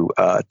to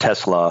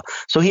Tesla.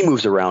 So he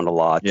moves around a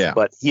lot,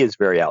 but he is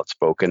very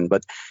outspoken.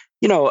 But,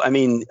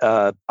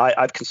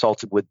 I've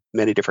consulted with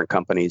many different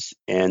companies,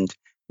 and,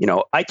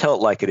 I tell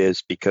it like it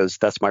is because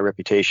that's my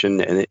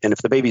reputation. And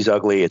if the baby's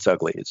ugly, it's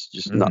ugly. It's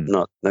just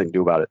nothing to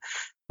do about it.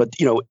 But,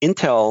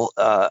 Intel,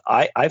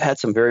 I've had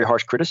some very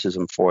harsh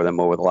criticism for them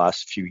over the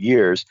last few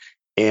years.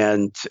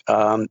 And,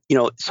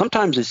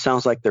 sometimes it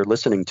sounds like they're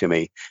listening to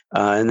me,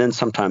 and then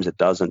sometimes it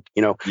doesn't.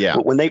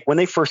 When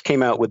they first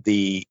came out with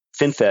the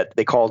FinFET,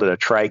 they called it a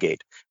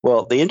Tri-Gate.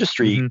 Well, the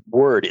industry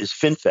word is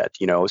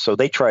FinFET, so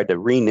they tried to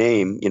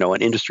rename,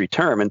 an industry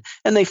term,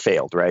 and they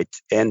failed, right?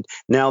 And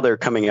now they're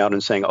coming out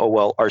and saying, oh,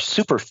 well, our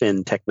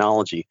SuperFin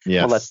technology,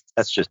 well,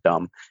 that's just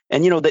dumb.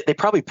 And, they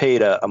probably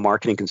paid a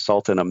marketing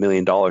consultant $1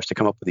 million to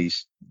come up with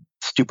these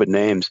stupid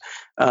names.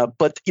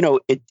 But,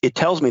 it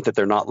tells me that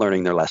they're not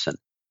learning their lesson.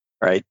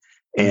 Right.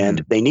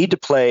 And they need to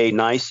play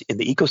nice in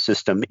the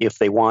ecosystem if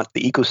they want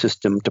the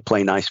ecosystem to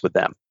play nice with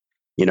them.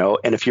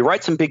 And if you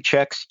write some big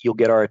checks, you'll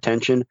get our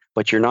attention,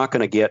 but you're not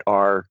going to get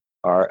our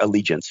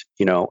allegiance.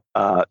 You're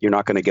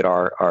not going to get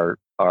our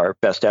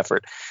best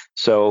effort.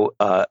 So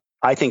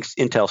I think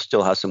Intel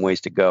still has some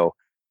ways to go.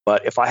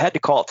 But if I had to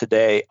call it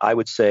today, I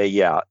would say,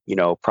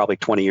 probably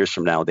 20 years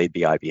from now, they'd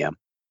be IBM.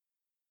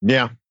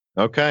 Yeah.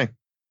 Okay.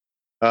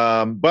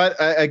 But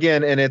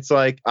again, and it's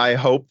like, I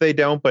hope they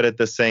don't, but at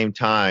the same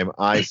time,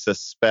 I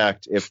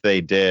suspect if they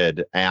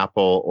did,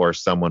 Apple or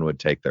someone would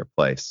take their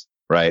place,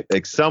 right?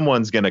 Like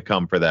someone's going to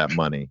come for that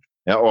money.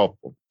 Well,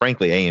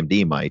 frankly,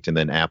 AMD might, and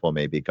then Apple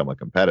may become a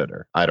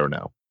competitor. I don't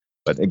know.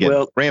 But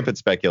again, rampant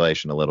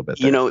speculation a little bit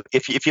there.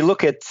 If you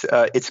look at,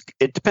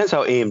 it depends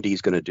how AMD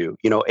is going to do.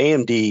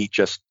 AMD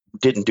just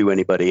didn't do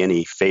anybody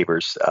any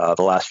favors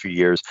the last few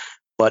years.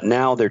 But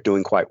now they're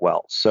doing quite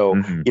well. So,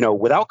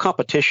 without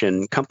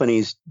competition,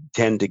 companies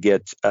tend to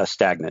get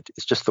stagnant.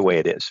 It's just the way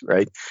it is,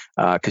 right?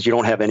 Because you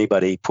don't have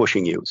anybody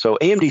pushing you. So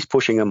AMD's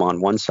pushing them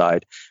on one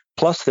side.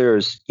 Plus,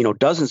 there's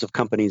dozens of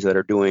companies that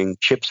are doing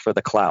chips for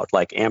the cloud,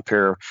 like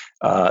Ampere.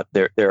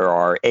 There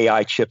are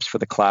AI chips for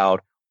the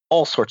cloud.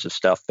 All sorts of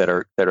stuff that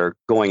are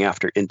going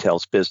after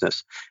Intel's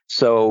business.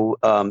 So,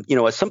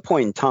 at some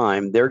point in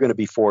time, they're going to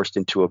be forced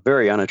into a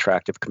very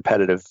unattractive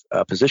competitive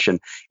position.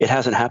 It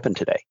hasn't happened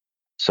today.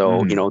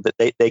 So,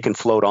 that they can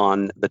float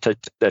on, the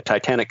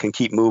Titanic can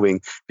keep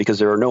moving because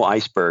there are no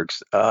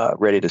icebergs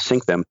ready to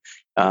sink them.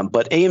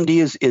 But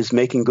AMD is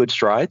making good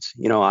strides.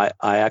 I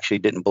actually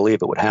didn't believe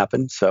it would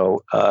happen.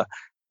 So,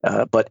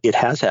 but it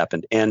has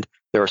happened. And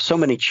there are so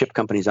many chip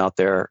companies out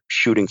there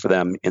shooting for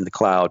them in the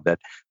cloud that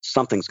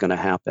something's going to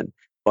happen.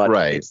 But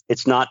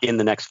it's not in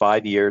the next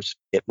 5 years.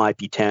 It might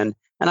be 10.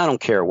 And I don't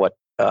care what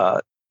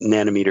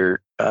nanometer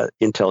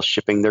Intel's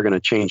shipping. They're going to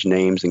change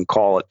names and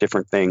call it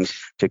different things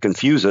to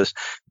confuse us.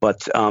 But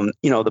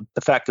the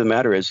fact of the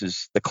matter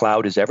is the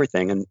cloud is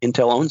everything, and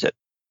Intel owns it.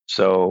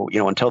 So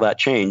until that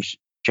changes,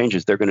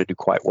 they're going to do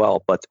quite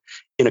well. But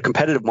in a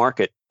competitive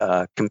market,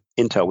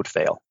 Intel would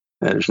fail.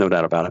 There's no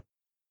doubt about it.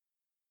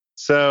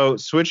 So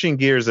switching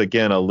gears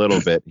again a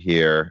little bit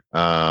here.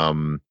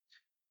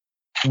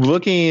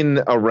 Looking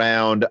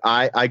around,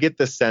 I get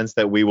the sense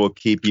that we will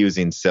keep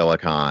using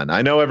silicon.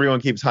 I know everyone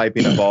keeps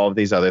hyping up all of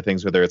these other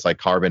things, whether it's like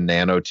carbon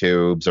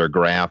nanotubes or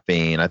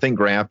graphene. I think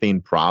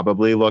graphene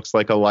probably looks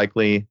like a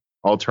likely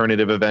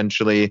alternative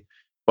eventually.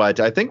 But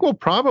I think we'll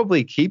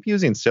probably keep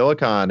using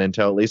silicon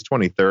until at least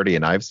 2030.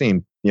 And I've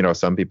seen,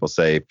 some people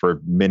say for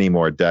many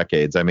more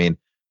decades. I mean,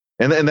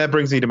 and that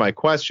brings me to my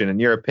question. In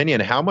your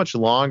opinion, how much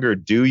longer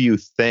do you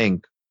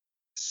think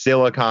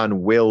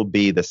silicon will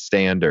be the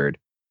standard,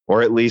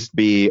 or at least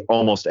be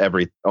almost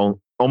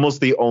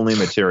the only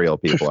material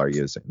people are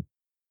using?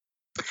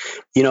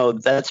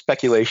 That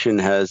speculation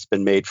has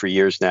been made for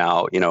years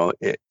now.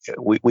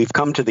 We've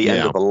come to the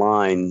end of the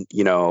line,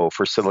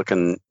 for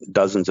silicon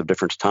dozens of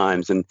different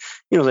times. And,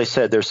 as I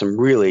said, there's some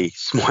really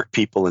smart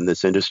people in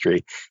this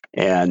industry.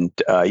 And,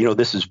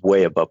 this is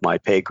way above my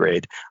pay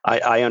grade.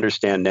 I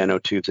understand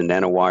nanotubes and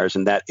nanowires,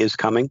 and that is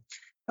coming.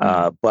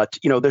 But,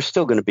 there's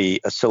still going to be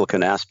a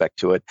silicon aspect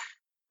to it.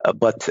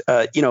 But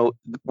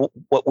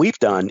what we've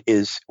done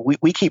is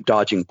we keep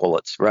dodging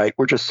bullets, right?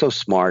 We're just so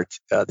smart,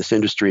 this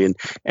industry,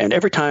 and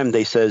every time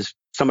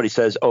somebody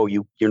says, "Oh,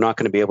 you're not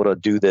going to be able to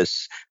do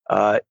this,"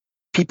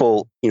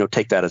 people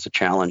take that as a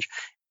challenge,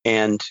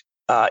 and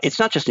it's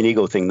not just an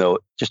ego thing, though.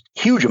 Just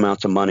huge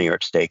amounts of money are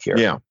at stake here.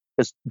 Yeah.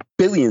 It's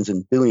billions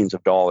and billions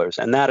of dollars,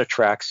 and that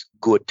attracts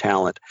good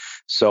talent.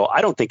 So I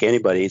don't think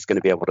anybody is going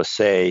to be able to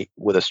say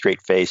with a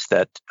straight face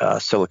that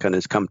silicon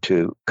has come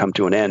to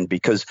an end,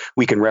 because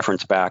we can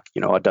reference back,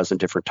 a dozen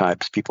different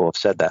times people have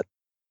said that.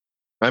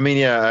 I mean,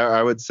 yeah,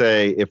 I would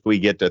say if we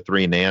get to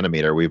 3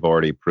 nanometer, we've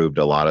already proved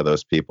a lot of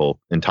those people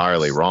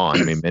entirely wrong.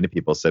 I mean, many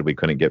people said we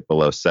couldn't get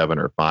below 7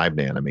 or 5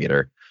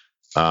 nanometer.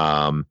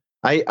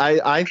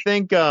 I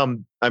think,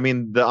 I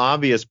mean, the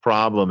obvious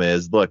problem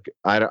is, look,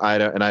 I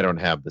don't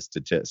have the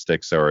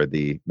statistics or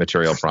the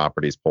material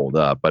properties pulled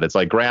up, but it's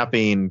like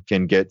graphene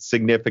can get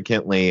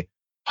significantly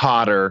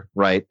hotter,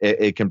 right?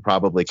 It can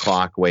probably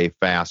clock way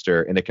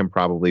faster, and it can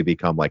probably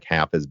become like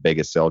half as big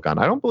as silicon.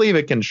 I don't believe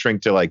it can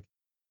shrink to, like,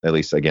 at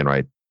least again,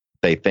 right?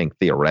 They think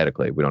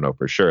theoretically, we don't know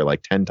for sure,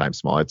 like 10 times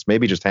smaller. It's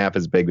maybe just half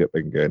as big, but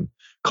it can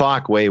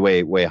clock way,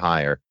 way, way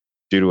higher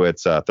due to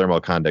its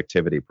thermal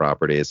conductivity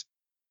properties.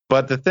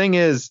 But the thing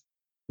is,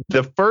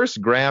 the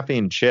first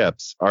graphene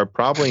chips are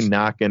probably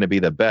not going to be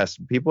the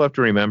best. People have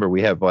to remember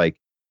we have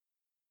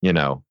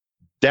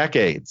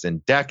decades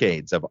and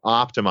decades of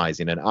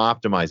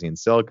optimizing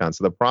silicon.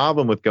 So the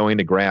problem with going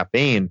to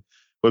graphene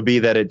would be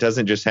that it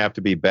doesn't just have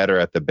to be better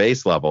at the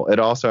base level. It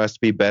also has to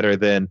be better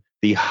than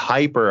the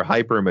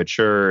hyper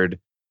matured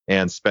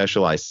and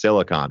specialized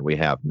silicon we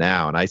have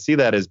now. And I see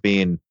that as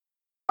being,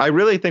 I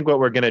really think what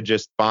we're going to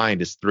just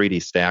find is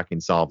 3D stacking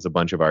solves a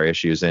bunch of our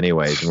issues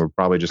anyways. And we're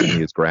probably just going to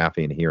use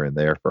graphene here and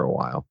there for a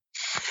while.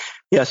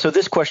 Yeah, so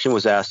this question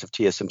was asked of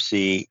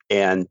TSMC,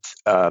 and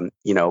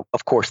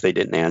of course they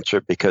didn't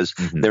answer because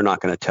they're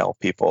not going to tell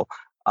people.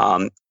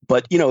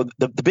 But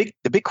the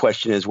big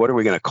question is, what are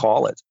we going to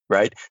call it,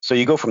 right? So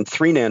you go from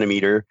 3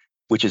 nanometer,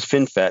 which is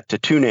FinFET, to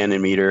 2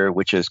 nanometer,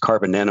 which is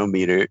carbon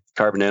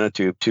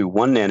nanotube, to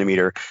 1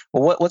 nanometer.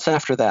 Well, what's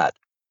after that?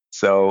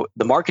 So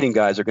the marketing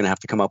guys are going to have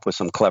to come up with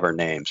some clever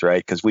names,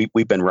 right? Because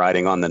we've been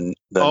riding on the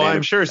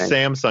I'm sure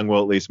Samsung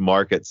will at least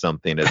market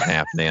something as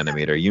half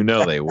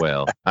nanometer. They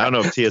will. I don't know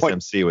if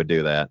TSMC would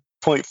do that.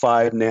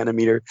 0.5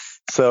 nanometer.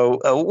 So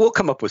we'll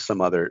come up with some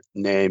other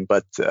name,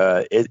 but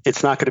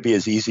it's not going to be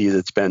as easy as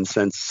it's been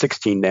since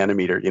 16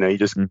 nanometer. You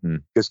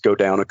just go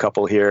down a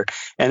couple here,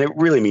 and it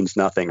really means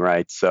nothing,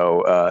 right?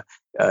 So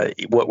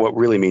what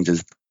really means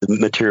is the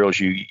materials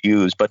you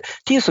use. But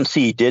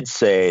TSMC did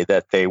say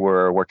that they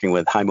were working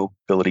with high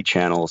mobility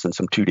channels and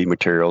some 2D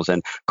materials,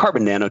 and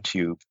carbon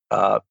nanotube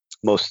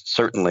most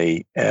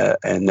certainly,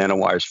 and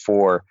nanowires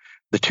for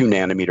the 2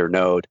 nanometer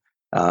node.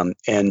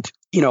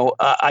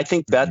 I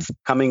think that's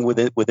coming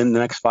within the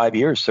next 5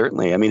 years,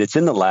 certainly. I mean, it's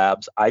in the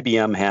labs.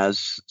 IBM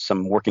has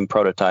some working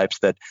prototypes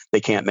that they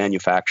can't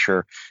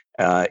manufacture.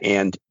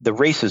 And the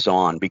race is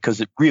on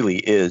because it really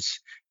is,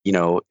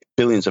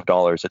 billions of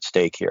dollars at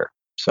stake here.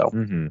 So,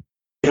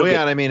 well,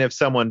 yeah, and I mean, if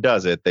someone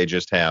does it, they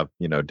just have,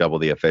 double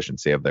the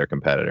efficiency of their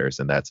competitors.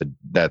 And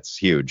that's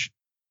huge.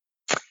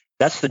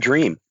 That's the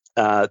dream.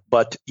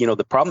 But,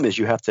 the problem is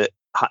you have to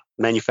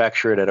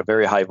manufacture it at a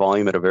very high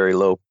volume at a very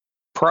low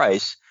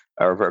price,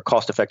 or a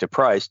cost-effective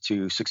price,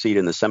 to succeed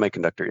in the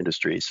semiconductor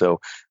industry. So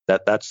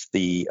that's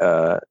the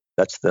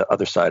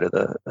other side of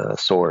the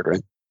sword,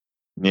 right?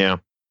 Yeah.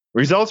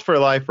 Results for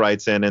Life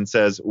writes in and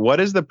says, what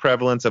is the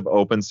prevalence of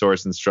open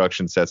source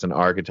instruction sets and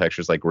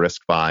architectures like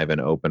RISC-V and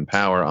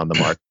OpenPower on the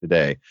market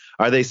today?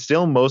 Are they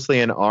still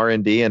mostly in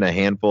R&D and a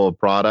handful of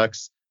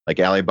products like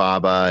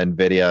Alibaba,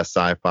 NVIDIA,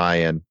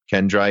 SiFi, and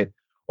Kendryte?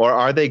 Or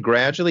are they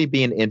gradually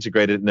being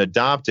integrated and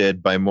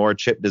adopted by more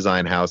chip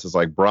design houses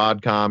like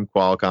Broadcom,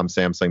 Qualcomm,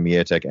 Samsung,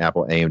 MediaTek,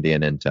 Apple, AMD,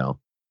 and Intel?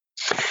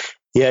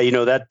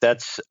 Yeah,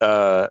 that's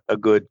a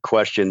good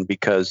question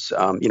because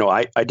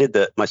I did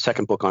my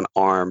second book on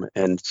ARM,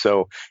 and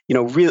so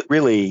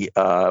really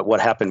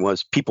what happened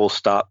was people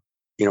stopped.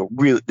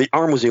 Really, the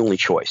ARM was the only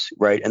choice,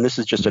 right? And this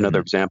is just another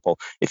example.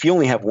 If you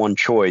only have one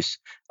choice,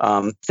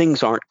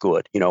 things aren't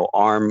good.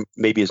 ARM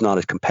maybe is not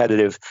as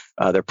competitive.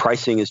 Their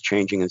pricing is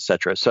changing,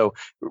 etc. So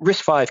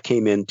RISC-V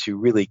came in to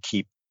really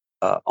keep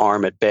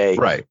ARM at bay,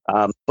 right?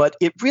 But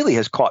it really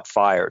has caught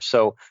fire.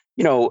 So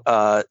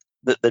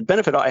the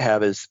benefit I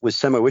have is with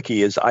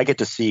SemiWiki is I get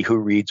to see who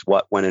reads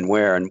what, when, and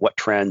where, and what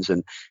trends,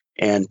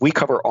 and we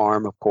cover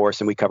ARM, of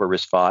course, and we cover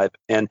RISC-V,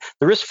 and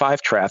the RISC-V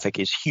traffic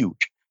is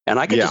huge. And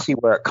I get to see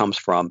where it comes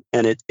from.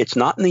 And it's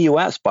not in the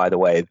US, by the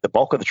way. The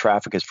bulk of the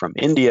traffic is from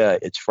India.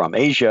 It's from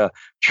Asia.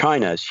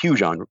 China is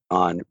huge on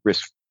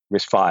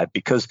RISC-V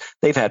because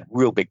they've had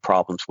real big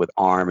problems with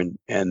ARM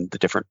and the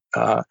different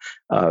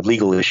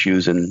legal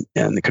issues and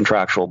the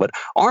contractual. But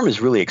ARM is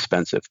really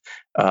expensive.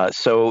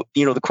 So,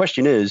 the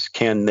question is,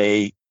 can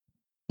they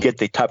get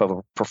the type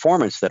of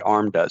performance that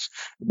ARM does?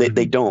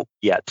 They don't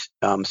yet.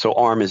 So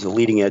ARM is the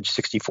leading edge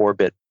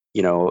 64-bit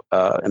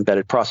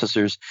embedded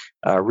processors.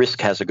 RISC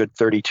has a good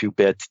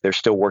 32-bit. They're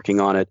still working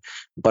on it.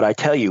 But I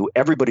tell you,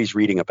 everybody's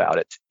reading about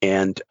it.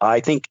 And I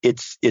think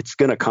it's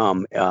going to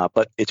come,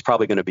 but it's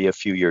probably going to be a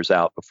few years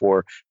out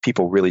before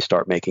people really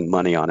start making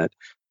money on it.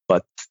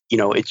 But,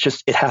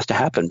 it has to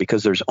happen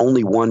because there's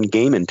only one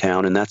game in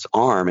town, and that's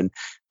ARM. And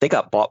they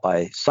got bought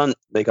by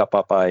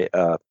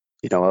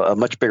a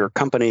much bigger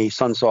company,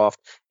 Sunsoft.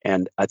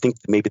 And I think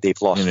maybe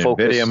they've lost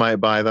focus. NVIDIA might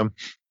buy them.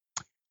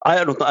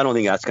 I don't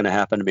think that's going to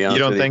happen, to be honest.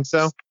 You don't think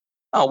so?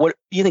 Oh, what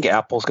you think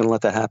Apple's going to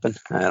let that happen?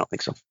 I don't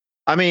think so.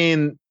 I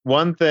mean,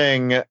 one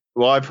thing,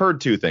 I've heard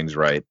two things,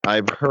 right?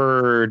 I've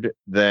heard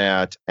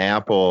that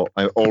Apple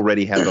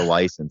already has a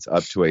license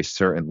up to a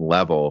certain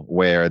level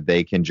where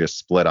they can just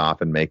split off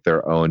and make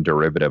their own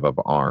derivative of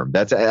ARM.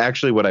 That's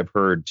actually what I've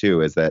heard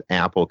too, is that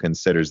Apple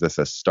considers this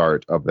a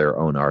start of their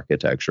own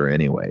architecture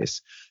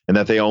anyways, and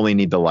that they only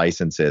need the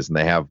licenses, and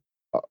they have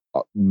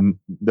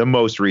the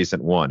most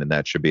recent one, and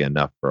that should be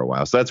enough for a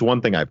while. So that's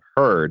one thing I've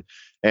heard.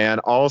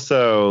 And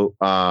also,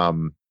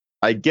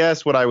 I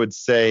guess what I would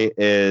say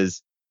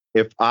is,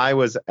 if I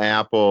was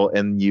Apple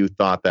and you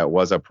thought that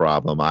was a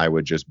problem, I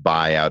would just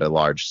buy out a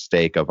large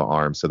stake of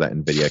ARM so that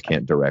NVIDIA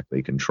can't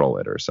directly control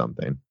it or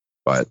something.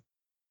 But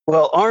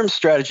ARM's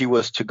strategy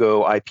was to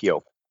go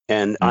IPO.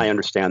 And I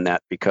understand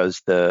that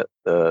because the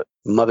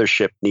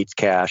mothership needs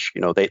cash.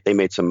 They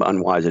made some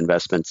unwise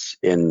investments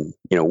in,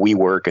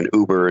 WeWork and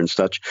Uber and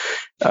such.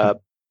 Going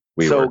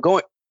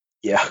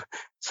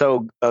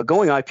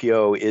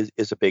IPO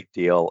is a big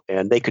deal,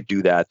 and they could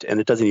do that.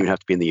 And it doesn't even have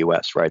to be in the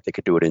US, right? They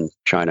could do it in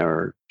China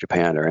or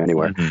Japan or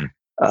anywhere.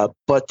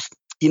 But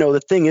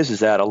the thing is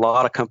that a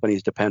lot of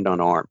companies depend on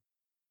ARM.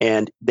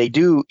 And they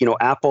do,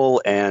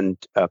 Apple and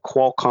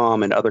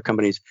Qualcomm and other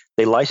companies,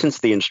 they license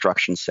the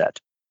instruction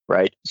set.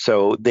 Right.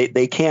 So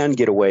they can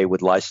get away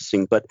with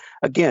licensing. But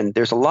again,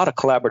 there's a lot of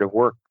collaborative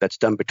work that's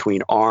done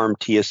between ARM,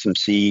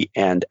 TSMC,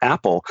 and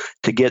Apple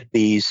to get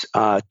these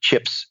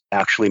chips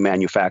actually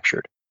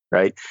manufactured.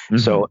 Right.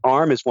 So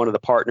ARM is one of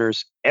the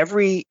partners.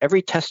 Every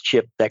test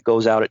chip that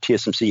goes out at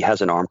TSMC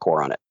has an ARM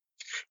core on it.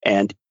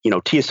 And,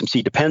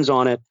 TSMC depends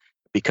on it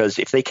because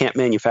if they can't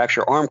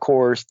manufacture ARM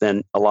cores,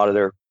 then a lot of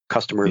their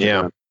customers are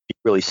going to be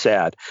really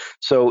sad.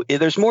 So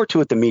there's more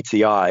to it than meets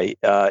the eye.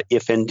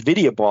 If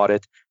NVIDIA bought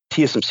it,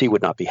 TSMC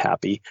would not be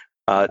happy.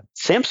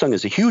 Samsung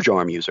is a huge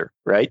ARM user,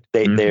 right?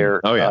 They're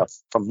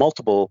from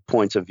multiple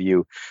points of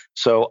view.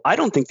 So I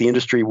don't think the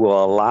industry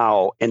will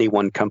allow any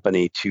one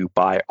company to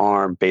buy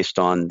ARM based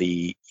on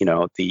the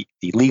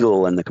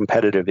legal and the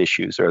competitive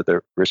issues or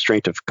the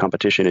restraint of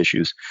competition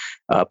issues.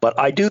 But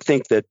I do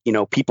think that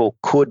people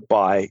could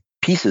buy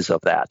pieces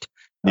of that.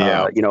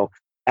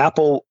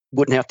 Apple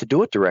wouldn't have to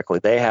do it directly.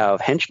 They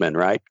have henchmen,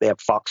 right? They have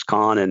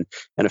Foxconn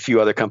and a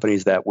few other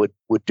companies that would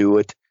do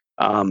it.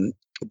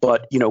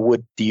 But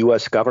would the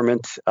U.S.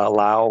 government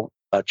allow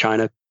a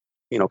China,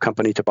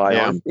 company to buy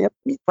ARM? Yeah,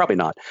 probably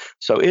not.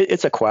 So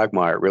it's a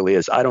quagmire. It really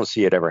is. I don't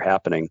see it ever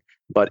happening.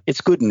 But it's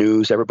good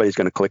news. Everybody's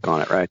going to click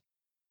on it, right?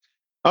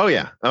 Oh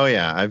yeah.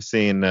 I've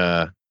seen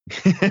many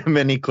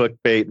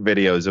clickbait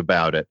videos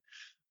about it.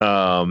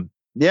 I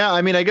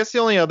mean, I guess the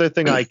only other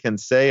thing I can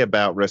say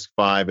about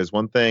RISC-V is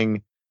one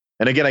thing,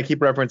 and again, I keep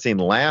referencing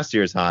last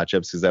year's Hot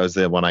Chips because that was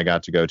the one I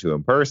got to go to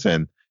in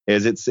person.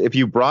 If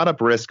you brought up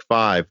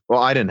RISC-V,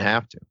 well, I didn't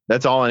have to.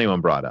 That's all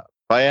anyone brought up.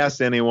 If I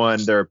asked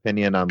anyone their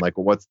opinion on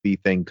what's the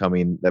thing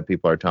coming that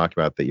people are talking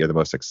about that you're the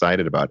most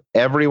excited about,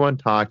 everyone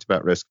talked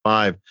about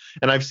RISC-V.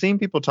 And I've seen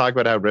people talk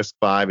about how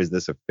RISC-V is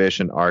this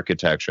efficient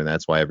architecture, and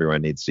that's why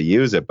everyone needs to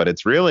use it. But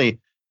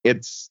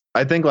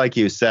I think like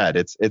you said,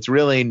 it's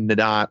really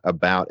not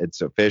about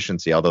its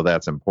efficiency, although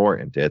that's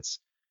important. It's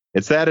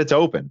that it's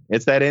open.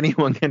 It's that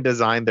anyone can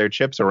design their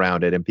chips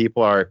around it, and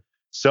people are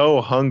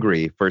so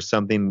hungry for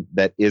something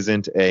that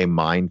isn't a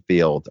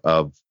minefield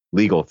of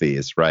legal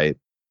fees, right?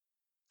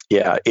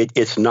 Yeah,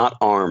 it's not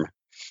ARM.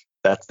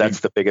 That's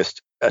the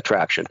biggest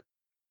attraction.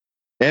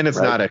 And it's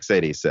not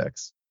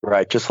x86.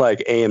 Right, just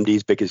like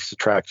AMD's biggest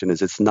attraction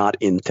is it's not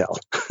Intel,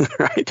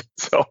 right?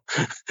 So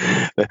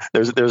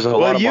there's a lot of.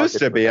 Well, it used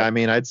to be. I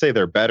mean, I'd say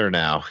they're better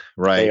now,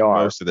 right? They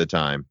are. Most of the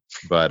time,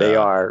 but they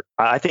are.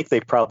 I think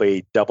they've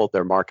probably doubled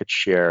their market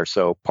share.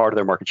 So part of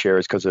their market share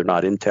is because they're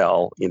not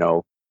Intel,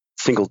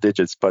 single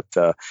digits, but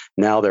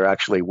now they're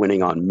actually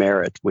winning on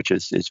merit, which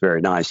is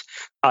very nice.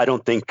 I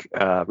don't think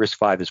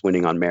RISC-V is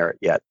winning on merit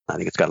yet. I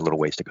think it's got a little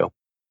ways to go.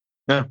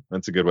 Yeah,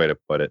 that's a good way to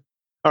put it.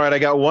 All right, I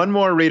got one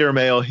more reader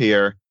mail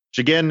here. which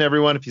again,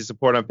 everyone, if you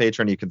support on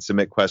Patreon, you can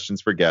submit questions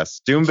for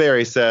guests.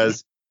 Doomberry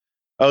says,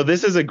 oh,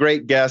 this is a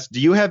great guest. Do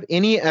you have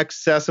any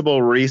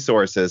accessible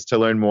resources to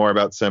learn more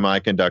about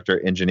semiconductor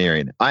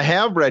engineering? I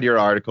have read your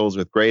articles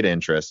with great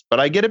interest,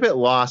 but I get a bit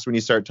lost when you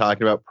start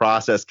talking about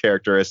process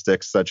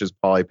characteristics such as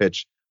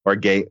polypitch or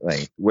gate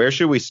length. Where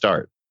should we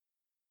start?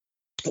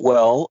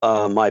 Well,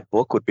 my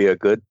book would be a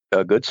good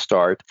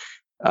start.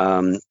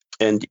 And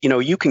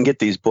you can get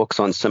these books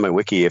on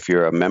SemiWiki if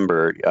you're a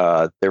member.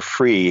 They're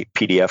free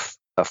PDF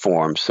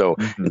form. So,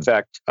 in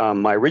fact,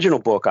 my original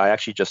book, I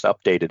actually just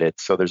updated it.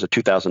 So there's a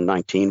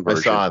 2019 version.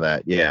 I saw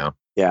that. Yeah.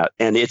 Yeah,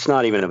 and it's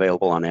not even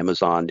available on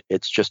Amazon.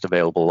 It's just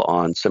available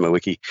on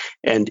SemiWiki,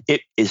 and it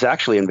is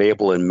actually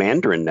available in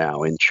Mandarin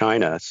now in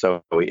China.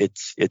 So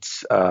it's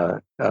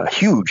a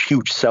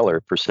huge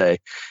seller per se.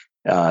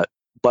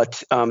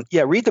 But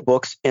read the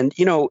books, and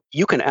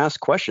you can ask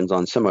questions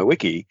on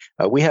SemiWiki.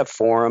 We have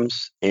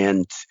forums,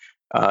 and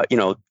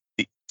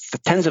the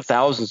tens of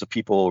thousands of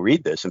people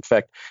read this. In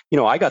fact,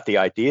 I got the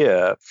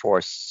idea for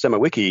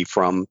SemiWiki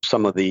from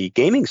some of the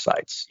gaming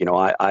sites.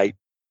 I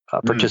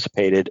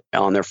participated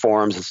on their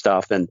forums and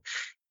stuff, and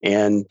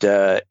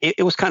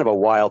it was kind of a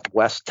Wild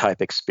West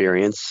type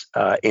experience,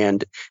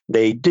 and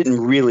they didn't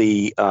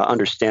really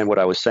understand what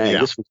I was saying.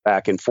 This was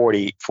back in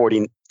 40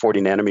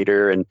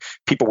 nanometer, and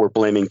people were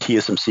blaming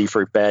TSMC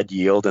for bad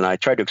yield. And I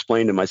tried to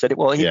explain to them. I said,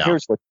 well,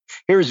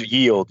 here's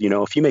yield.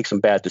 If you make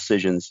some bad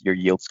decisions, your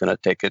yield's going to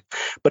take it.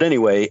 But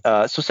anyway,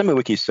 so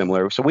SemiWiki is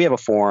similar. So we have a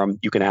forum.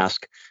 You can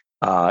ask.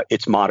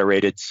 It's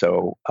moderated,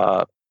 so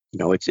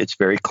it's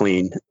very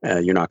clean.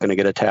 You're not going to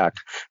get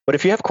attacked. But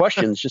if you have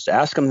questions, just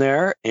ask them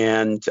there,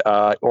 and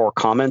or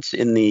comments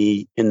in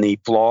the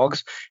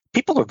blogs.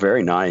 People are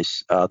very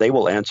nice. They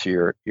will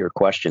answer your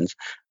questions.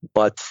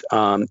 But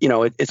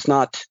it's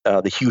not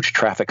the huge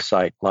traffic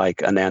site like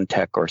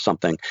AnandTech or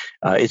something.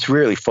 It's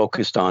really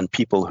focused on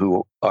people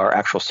who are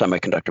actual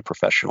semiconductor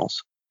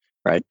professionals,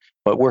 right?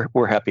 But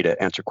we're happy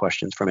to answer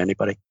questions from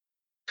anybody.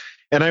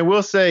 And I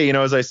will say,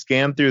 as I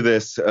scanned through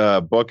this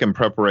book in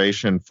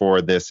preparation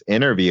for this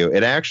interview,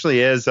 it actually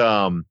is,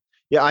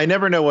 I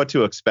never know what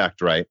to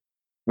expect, right?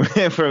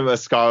 From a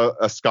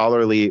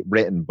scholarly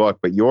written book,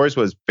 but yours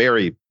was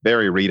very,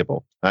 very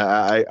readable.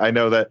 I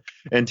know that,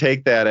 and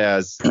take that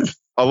as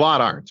a lot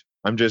aren't.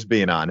 I'm just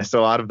being honest.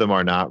 A lot of them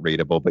are not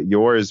readable, but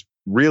yours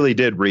really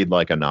did read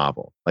like a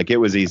novel. Like it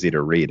was easy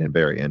to read and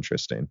very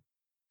interesting.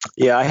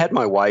 Yeah, I had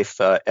my wife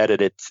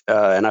edit it,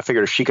 and I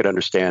figured if she could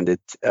understand it,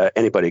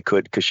 anybody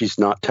could, because she's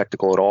not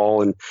technical at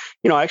all. And,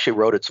 I actually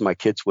wrote it so my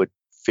kids would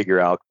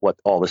figure out what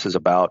all this is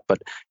about. But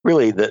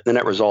really, the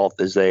net result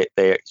is they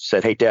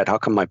said, hey, Dad, how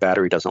come my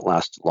battery doesn't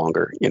last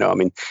longer?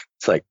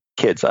 It's like,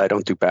 kids, I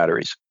don't do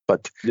batteries.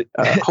 But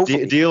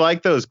do you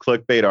like those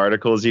clickbait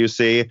articles you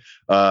see?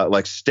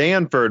 Like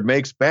Stanford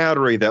makes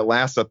battery that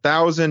lasts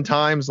 1,000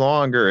 times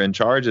longer and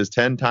charges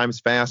 10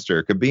 times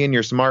faster. Could be in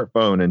your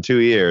smartphone in 2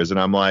 years. And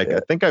I'm like, I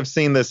think I've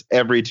seen this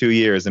every 2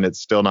 years and it's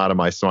still not on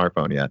my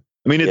smartphone yet.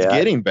 I mean, it's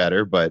getting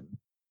better, but.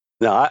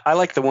 No, I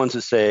like the ones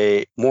that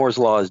say Moore's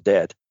Law is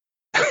dead.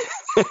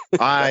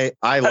 I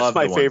love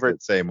my the favorite.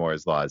 Ones that say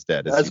Moore's Law is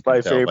dead. That's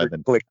my favorite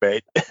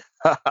clickbait.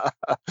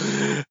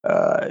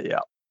 Yeah.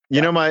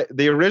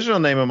 The original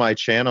name of my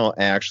channel,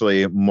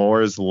 actually,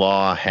 Moore's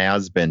Law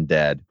has been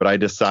dead, but I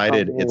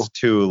decided it's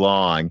too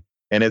long.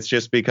 And it's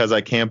just because I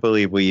can't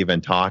believe we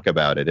even talk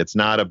about it. It's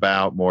not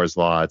about Moore's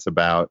Law. It's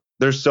about,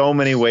 there's so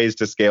many ways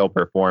to scale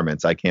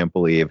performance. I can't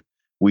believe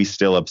we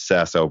still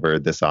obsess over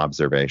this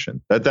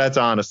observation. That's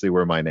honestly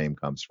where my name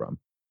comes from.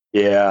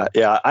 Yeah.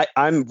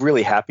 I'm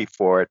really happy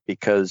for it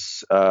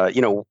because,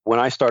 when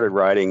I started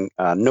writing,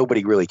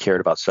 nobody really cared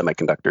about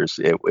semiconductors.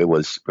 It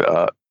was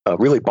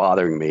really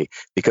bothering me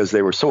because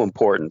they were so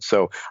important.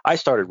 So I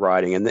started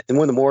writing. And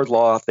when the Moore's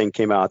Law thing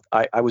came out,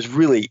 I was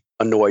really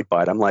annoyed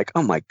by it. I'm like,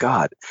 oh, my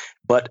God.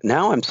 But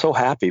now I'm so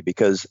happy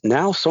because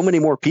now so many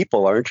more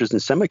people are interested in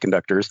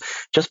semiconductors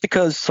just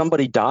because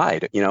somebody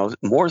died.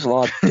 Moore's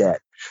Law is dead.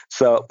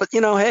 So, but,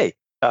 hey,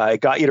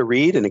 it got you to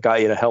read and it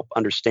got you to help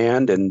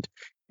understand. And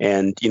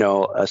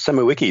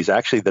SemiWiki is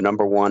actually the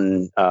number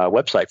one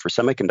website for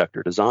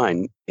semiconductor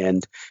design.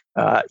 And,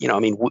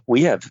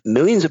 we have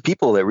millions of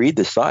people that read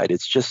this site.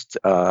 It's just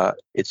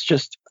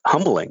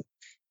humbling.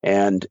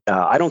 And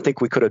I don't think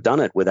we could have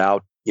done it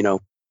without,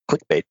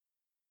 clickbait.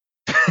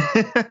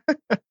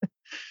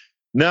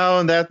 No,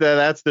 and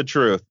that's the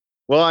truth.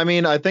 Well,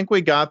 I think we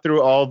got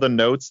through all the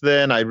notes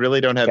then. I really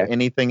don't have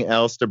anything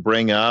else to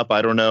bring up.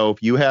 I don't know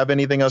if you have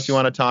anything else you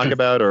want to talk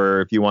about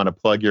or if you want to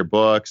plug your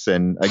books.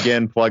 And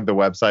again, plug the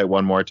website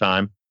one more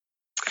time.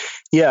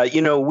 Yeah,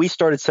 we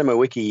started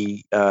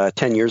SemiWiki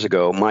 10 years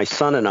ago. My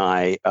son and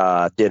I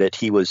did it.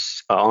 He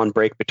was on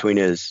break between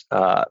his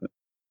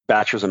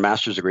bachelor's and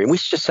master's degree. And we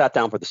just sat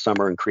down for the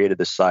summer and created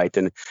this site.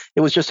 And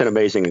it was just an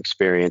amazing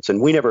experience. And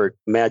we never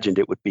imagined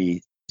it would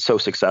be so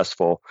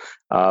successful,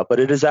 but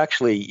it is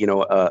actually,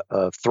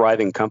 a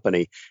thriving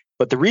company.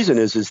 But the reason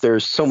is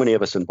there's so many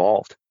of us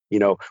involved.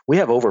 We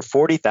have over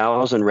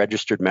 40,000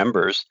 registered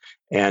members,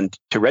 and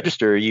to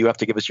register, you have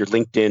to give us your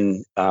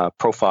LinkedIn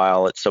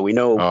profile, so we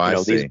know,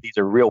 these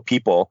are real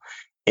people.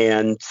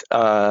 And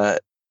the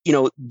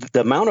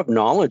amount of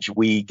knowledge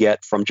we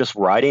get from just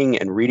writing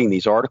and reading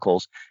these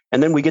articles,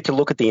 and then we get to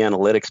look at the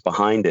analytics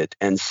behind it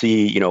and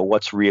see,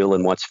 what's real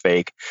and what's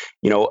fake.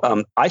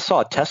 I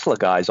saw Tesla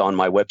guys on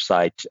my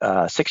website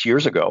 6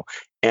 years ago,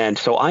 and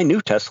so I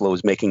knew Tesla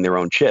was making their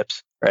own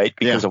chips, right?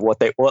 Because of what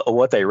they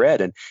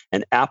read,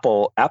 and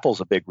Apple's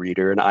a big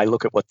reader, and I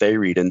look at what they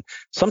read, and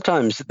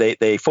sometimes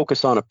they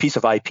focus on a piece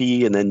of IP,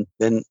 and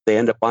then they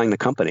end up buying the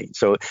company.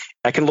 So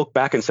I can look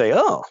back and say,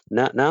 oh,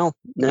 now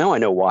I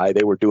know why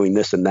they were doing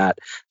this and that.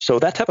 So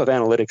that type of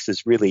analytics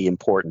is really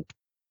important.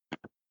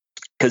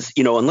 Because,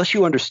 unless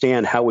you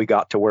understand how we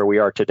got to where we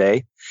are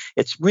today,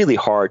 it's really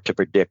hard to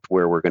predict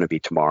where we're going to be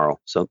tomorrow.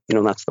 So,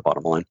 that's the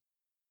bottom line.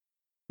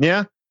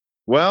 Yeah.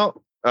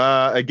 Well,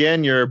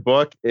 again, your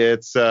book,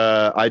 it's,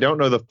 I don't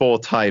know the full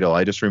title.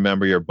 I just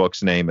remember your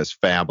book's name is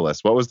Fabless.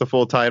 What was the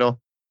full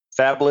title?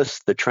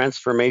 Fabless, The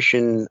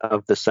Transformation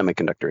of the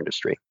Semiconductor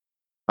Industry.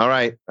 All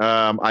right.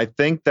 I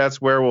think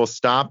that's where we'll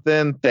stop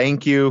then.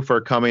 Thank you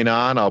for coming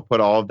on. I'll put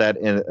all of that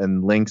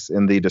in links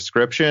in the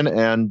description.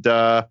 And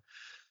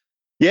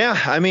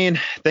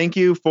thank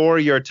you for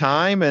your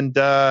time, and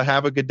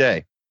have a good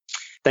day.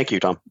 Thank you,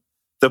 Tom.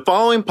 The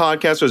following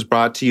podcast was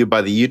brought to you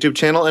by the YouTube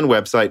channel and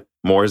website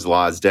Moore's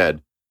Law is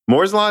Dead.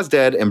 Moore's Law is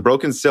Dead and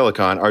Broken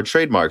Silicon are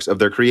trademarks of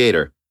their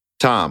creator,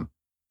 Tom.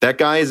 That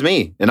guy is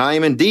me, and I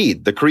am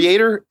indeed the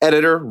creator,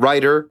 editor,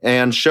 writer,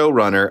 and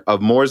showrunner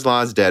of Moore's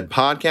Law is Dead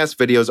podcasts,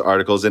 videos,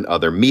 articles, and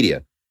other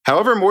media.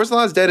 However, Moore's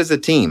Law is Dead is a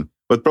team,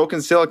 with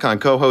Broken Silicon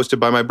co-hosted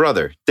by my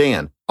brother,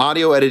 Dan,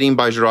 audio editing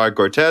by Gerard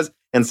Cortez,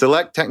 and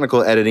select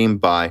technical editing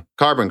by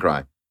Carbon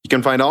Cry. You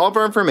can find all of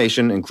our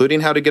information,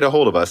 including how to get a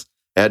hold of us,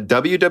 at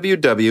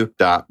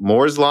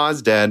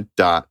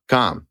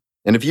www.mooreslawsdead.com.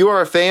 And if you are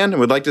a fan and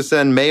would like to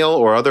send mail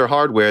or other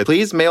hardware,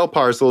 please mail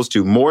parcels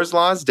to Moore's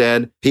Law is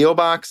Dead, P.O.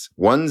 Box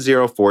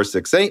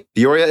 10468,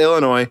 Peoria,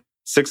 Illinois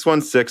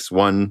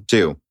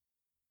 61612.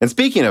 And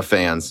speaking of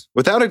fans,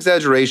 without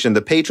exaggeration,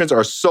 the patrons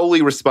are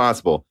solely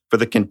responsible for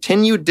the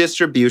continued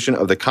distribution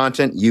of the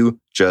content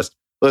you just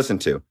listened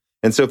to.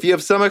 And so if you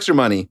have some extra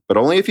money, but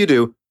only if you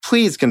do,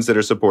 please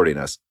consider supporting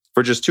us.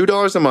 For just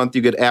 $2 a month,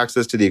 you get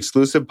access to the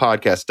exclusive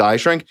podcast Die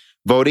Shrink,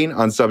 voting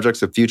on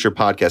subjects of future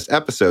podcast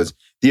episodes,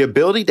 the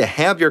ability to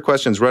have your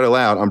questions read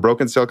aloud on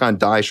Broken Silicon,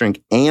 Die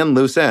Shrink, and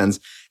Loose Ends,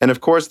 and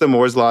of course, the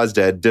Moore's Law is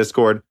Dead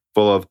Discord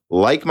full of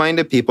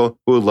like-minded people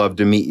who would love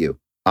to meet you.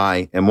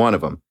 I am one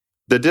of them.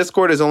 The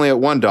Discord is only at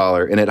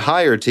 $1, and at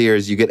higher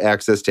tiers, you get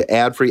access to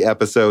ad-free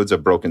episodes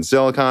of Broken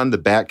Silicon, the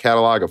back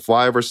catalog of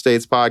Flyover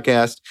States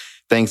podcast,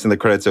 thanks in the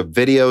credits of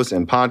videos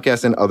and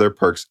podcasts, and other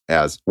perks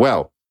as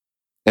well.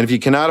 And if you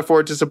cannot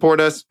afford to support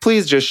us,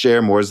 please just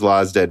share Moore's Law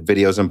is Dead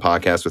videos and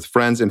podcasts with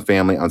friends and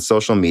family on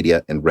social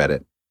media and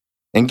Reddit.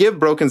 And give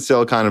Broken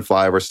Silicon and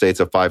Flyover States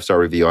a 5-star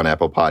review on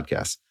Apple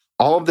Podcasts.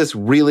 All of this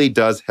really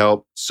does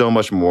help so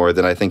much more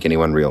than I think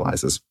anyone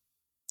realizes.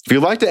 If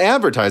you'd like to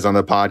advertise on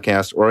the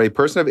podcast or a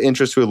person of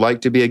interest who would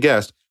like to be a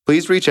guest,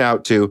 please reach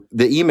out to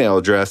the email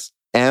address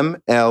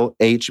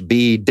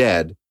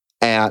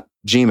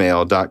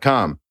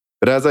mlhbdead@gmail.com.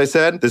 But as I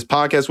said, this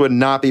podcast would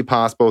not be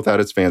possible without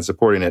its fans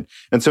supporting it.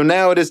 And so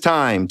now it is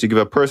time to give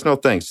a personal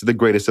thanks to the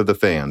greatest of the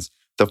fans.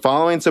 The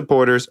following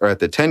supporters are at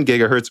the 10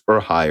 gigahertz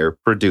or higher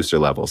producer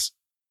levels.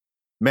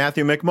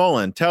 Matthew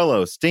McMullen,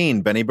 Tello,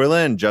 Steen, Benny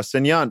Berlin,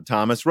 Justin Yunt,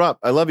 Thomas Rupp,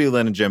 I Love You,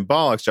 Lynn and Jim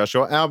Bollocks,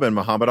 Joshua Albin,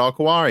 Muhammad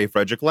Al-Kawari,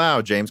 Frederick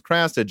Lau, James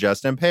Crasted,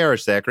 Justin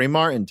Parrish, Zachary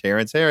Martin,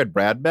 Terrence Herod,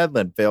 Brad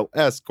Medlin, Phil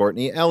S.,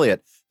 Courtney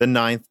Elliott, The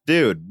Ninth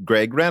Dude,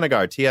 Greg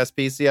Renegar,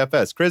 TSP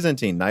CFS,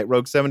 Chrysantine, Night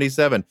Rogue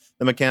 77,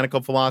 The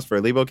Mechanical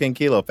Philosopher, Lebo King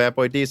Kilo,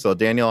 Fatboy Diesel,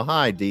 Daniel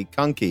Hyde, D.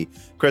 Kunke,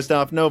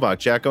 Christoph Novak,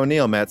 Jack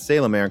O'Neill, Matt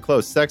Salem, Aaron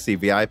Close, Sexy,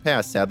 VI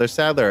Pass,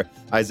 Sadler,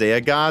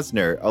 Isaiah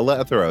Gosner,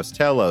 Alethros,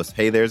 Telos,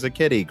 Hey There's a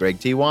Kitty, Greg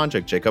T.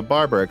 Wanchik, Jacob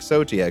Barber,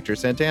 Exoti, Hector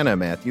Santana,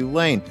 Matthew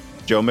Lane,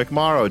 Joe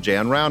McMorrow,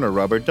 Jan Rauner,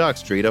 Robert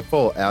Ducks, Drita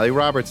Full, Allie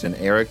Robertson,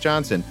 Eric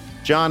Johnson,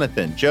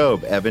 Jonathan,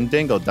 Job, Evan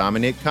Dingle,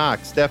 Dominic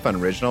Cox, Stefan,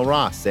 Original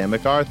Ross, Sam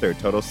MacArthur,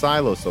 Total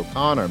Silos,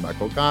 O'Connor,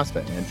 Michael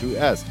Costa, Andrew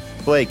S.,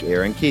 Blake,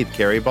 Aaron Keith,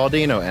 Kerry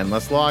Baldino,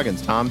 Endless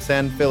Loggins, Tom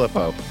San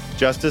Filippo,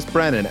 Justice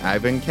Brennan,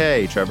 Ivan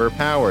K., Trevor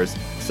Powers,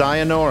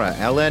 Sayonara,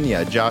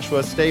 Alenia,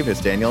 Joshua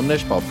Stavis, Daniel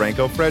Nishbal,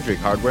 Franco Frederick,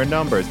 Hardware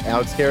Numbers,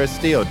 Alex Harris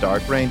Steele,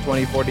 Dark Rain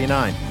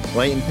 2049,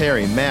 Leighton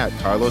Perry, Matt,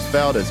 Carlos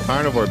Valdez,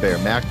 Carnivore Bear,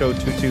 Macdo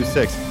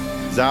 226,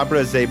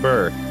 Zabra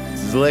Zaber,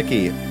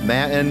 Zlicky,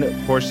 Matin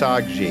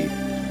Porsagji,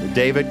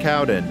 David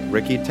Cowden,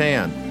 Ricky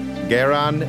Tan, Garan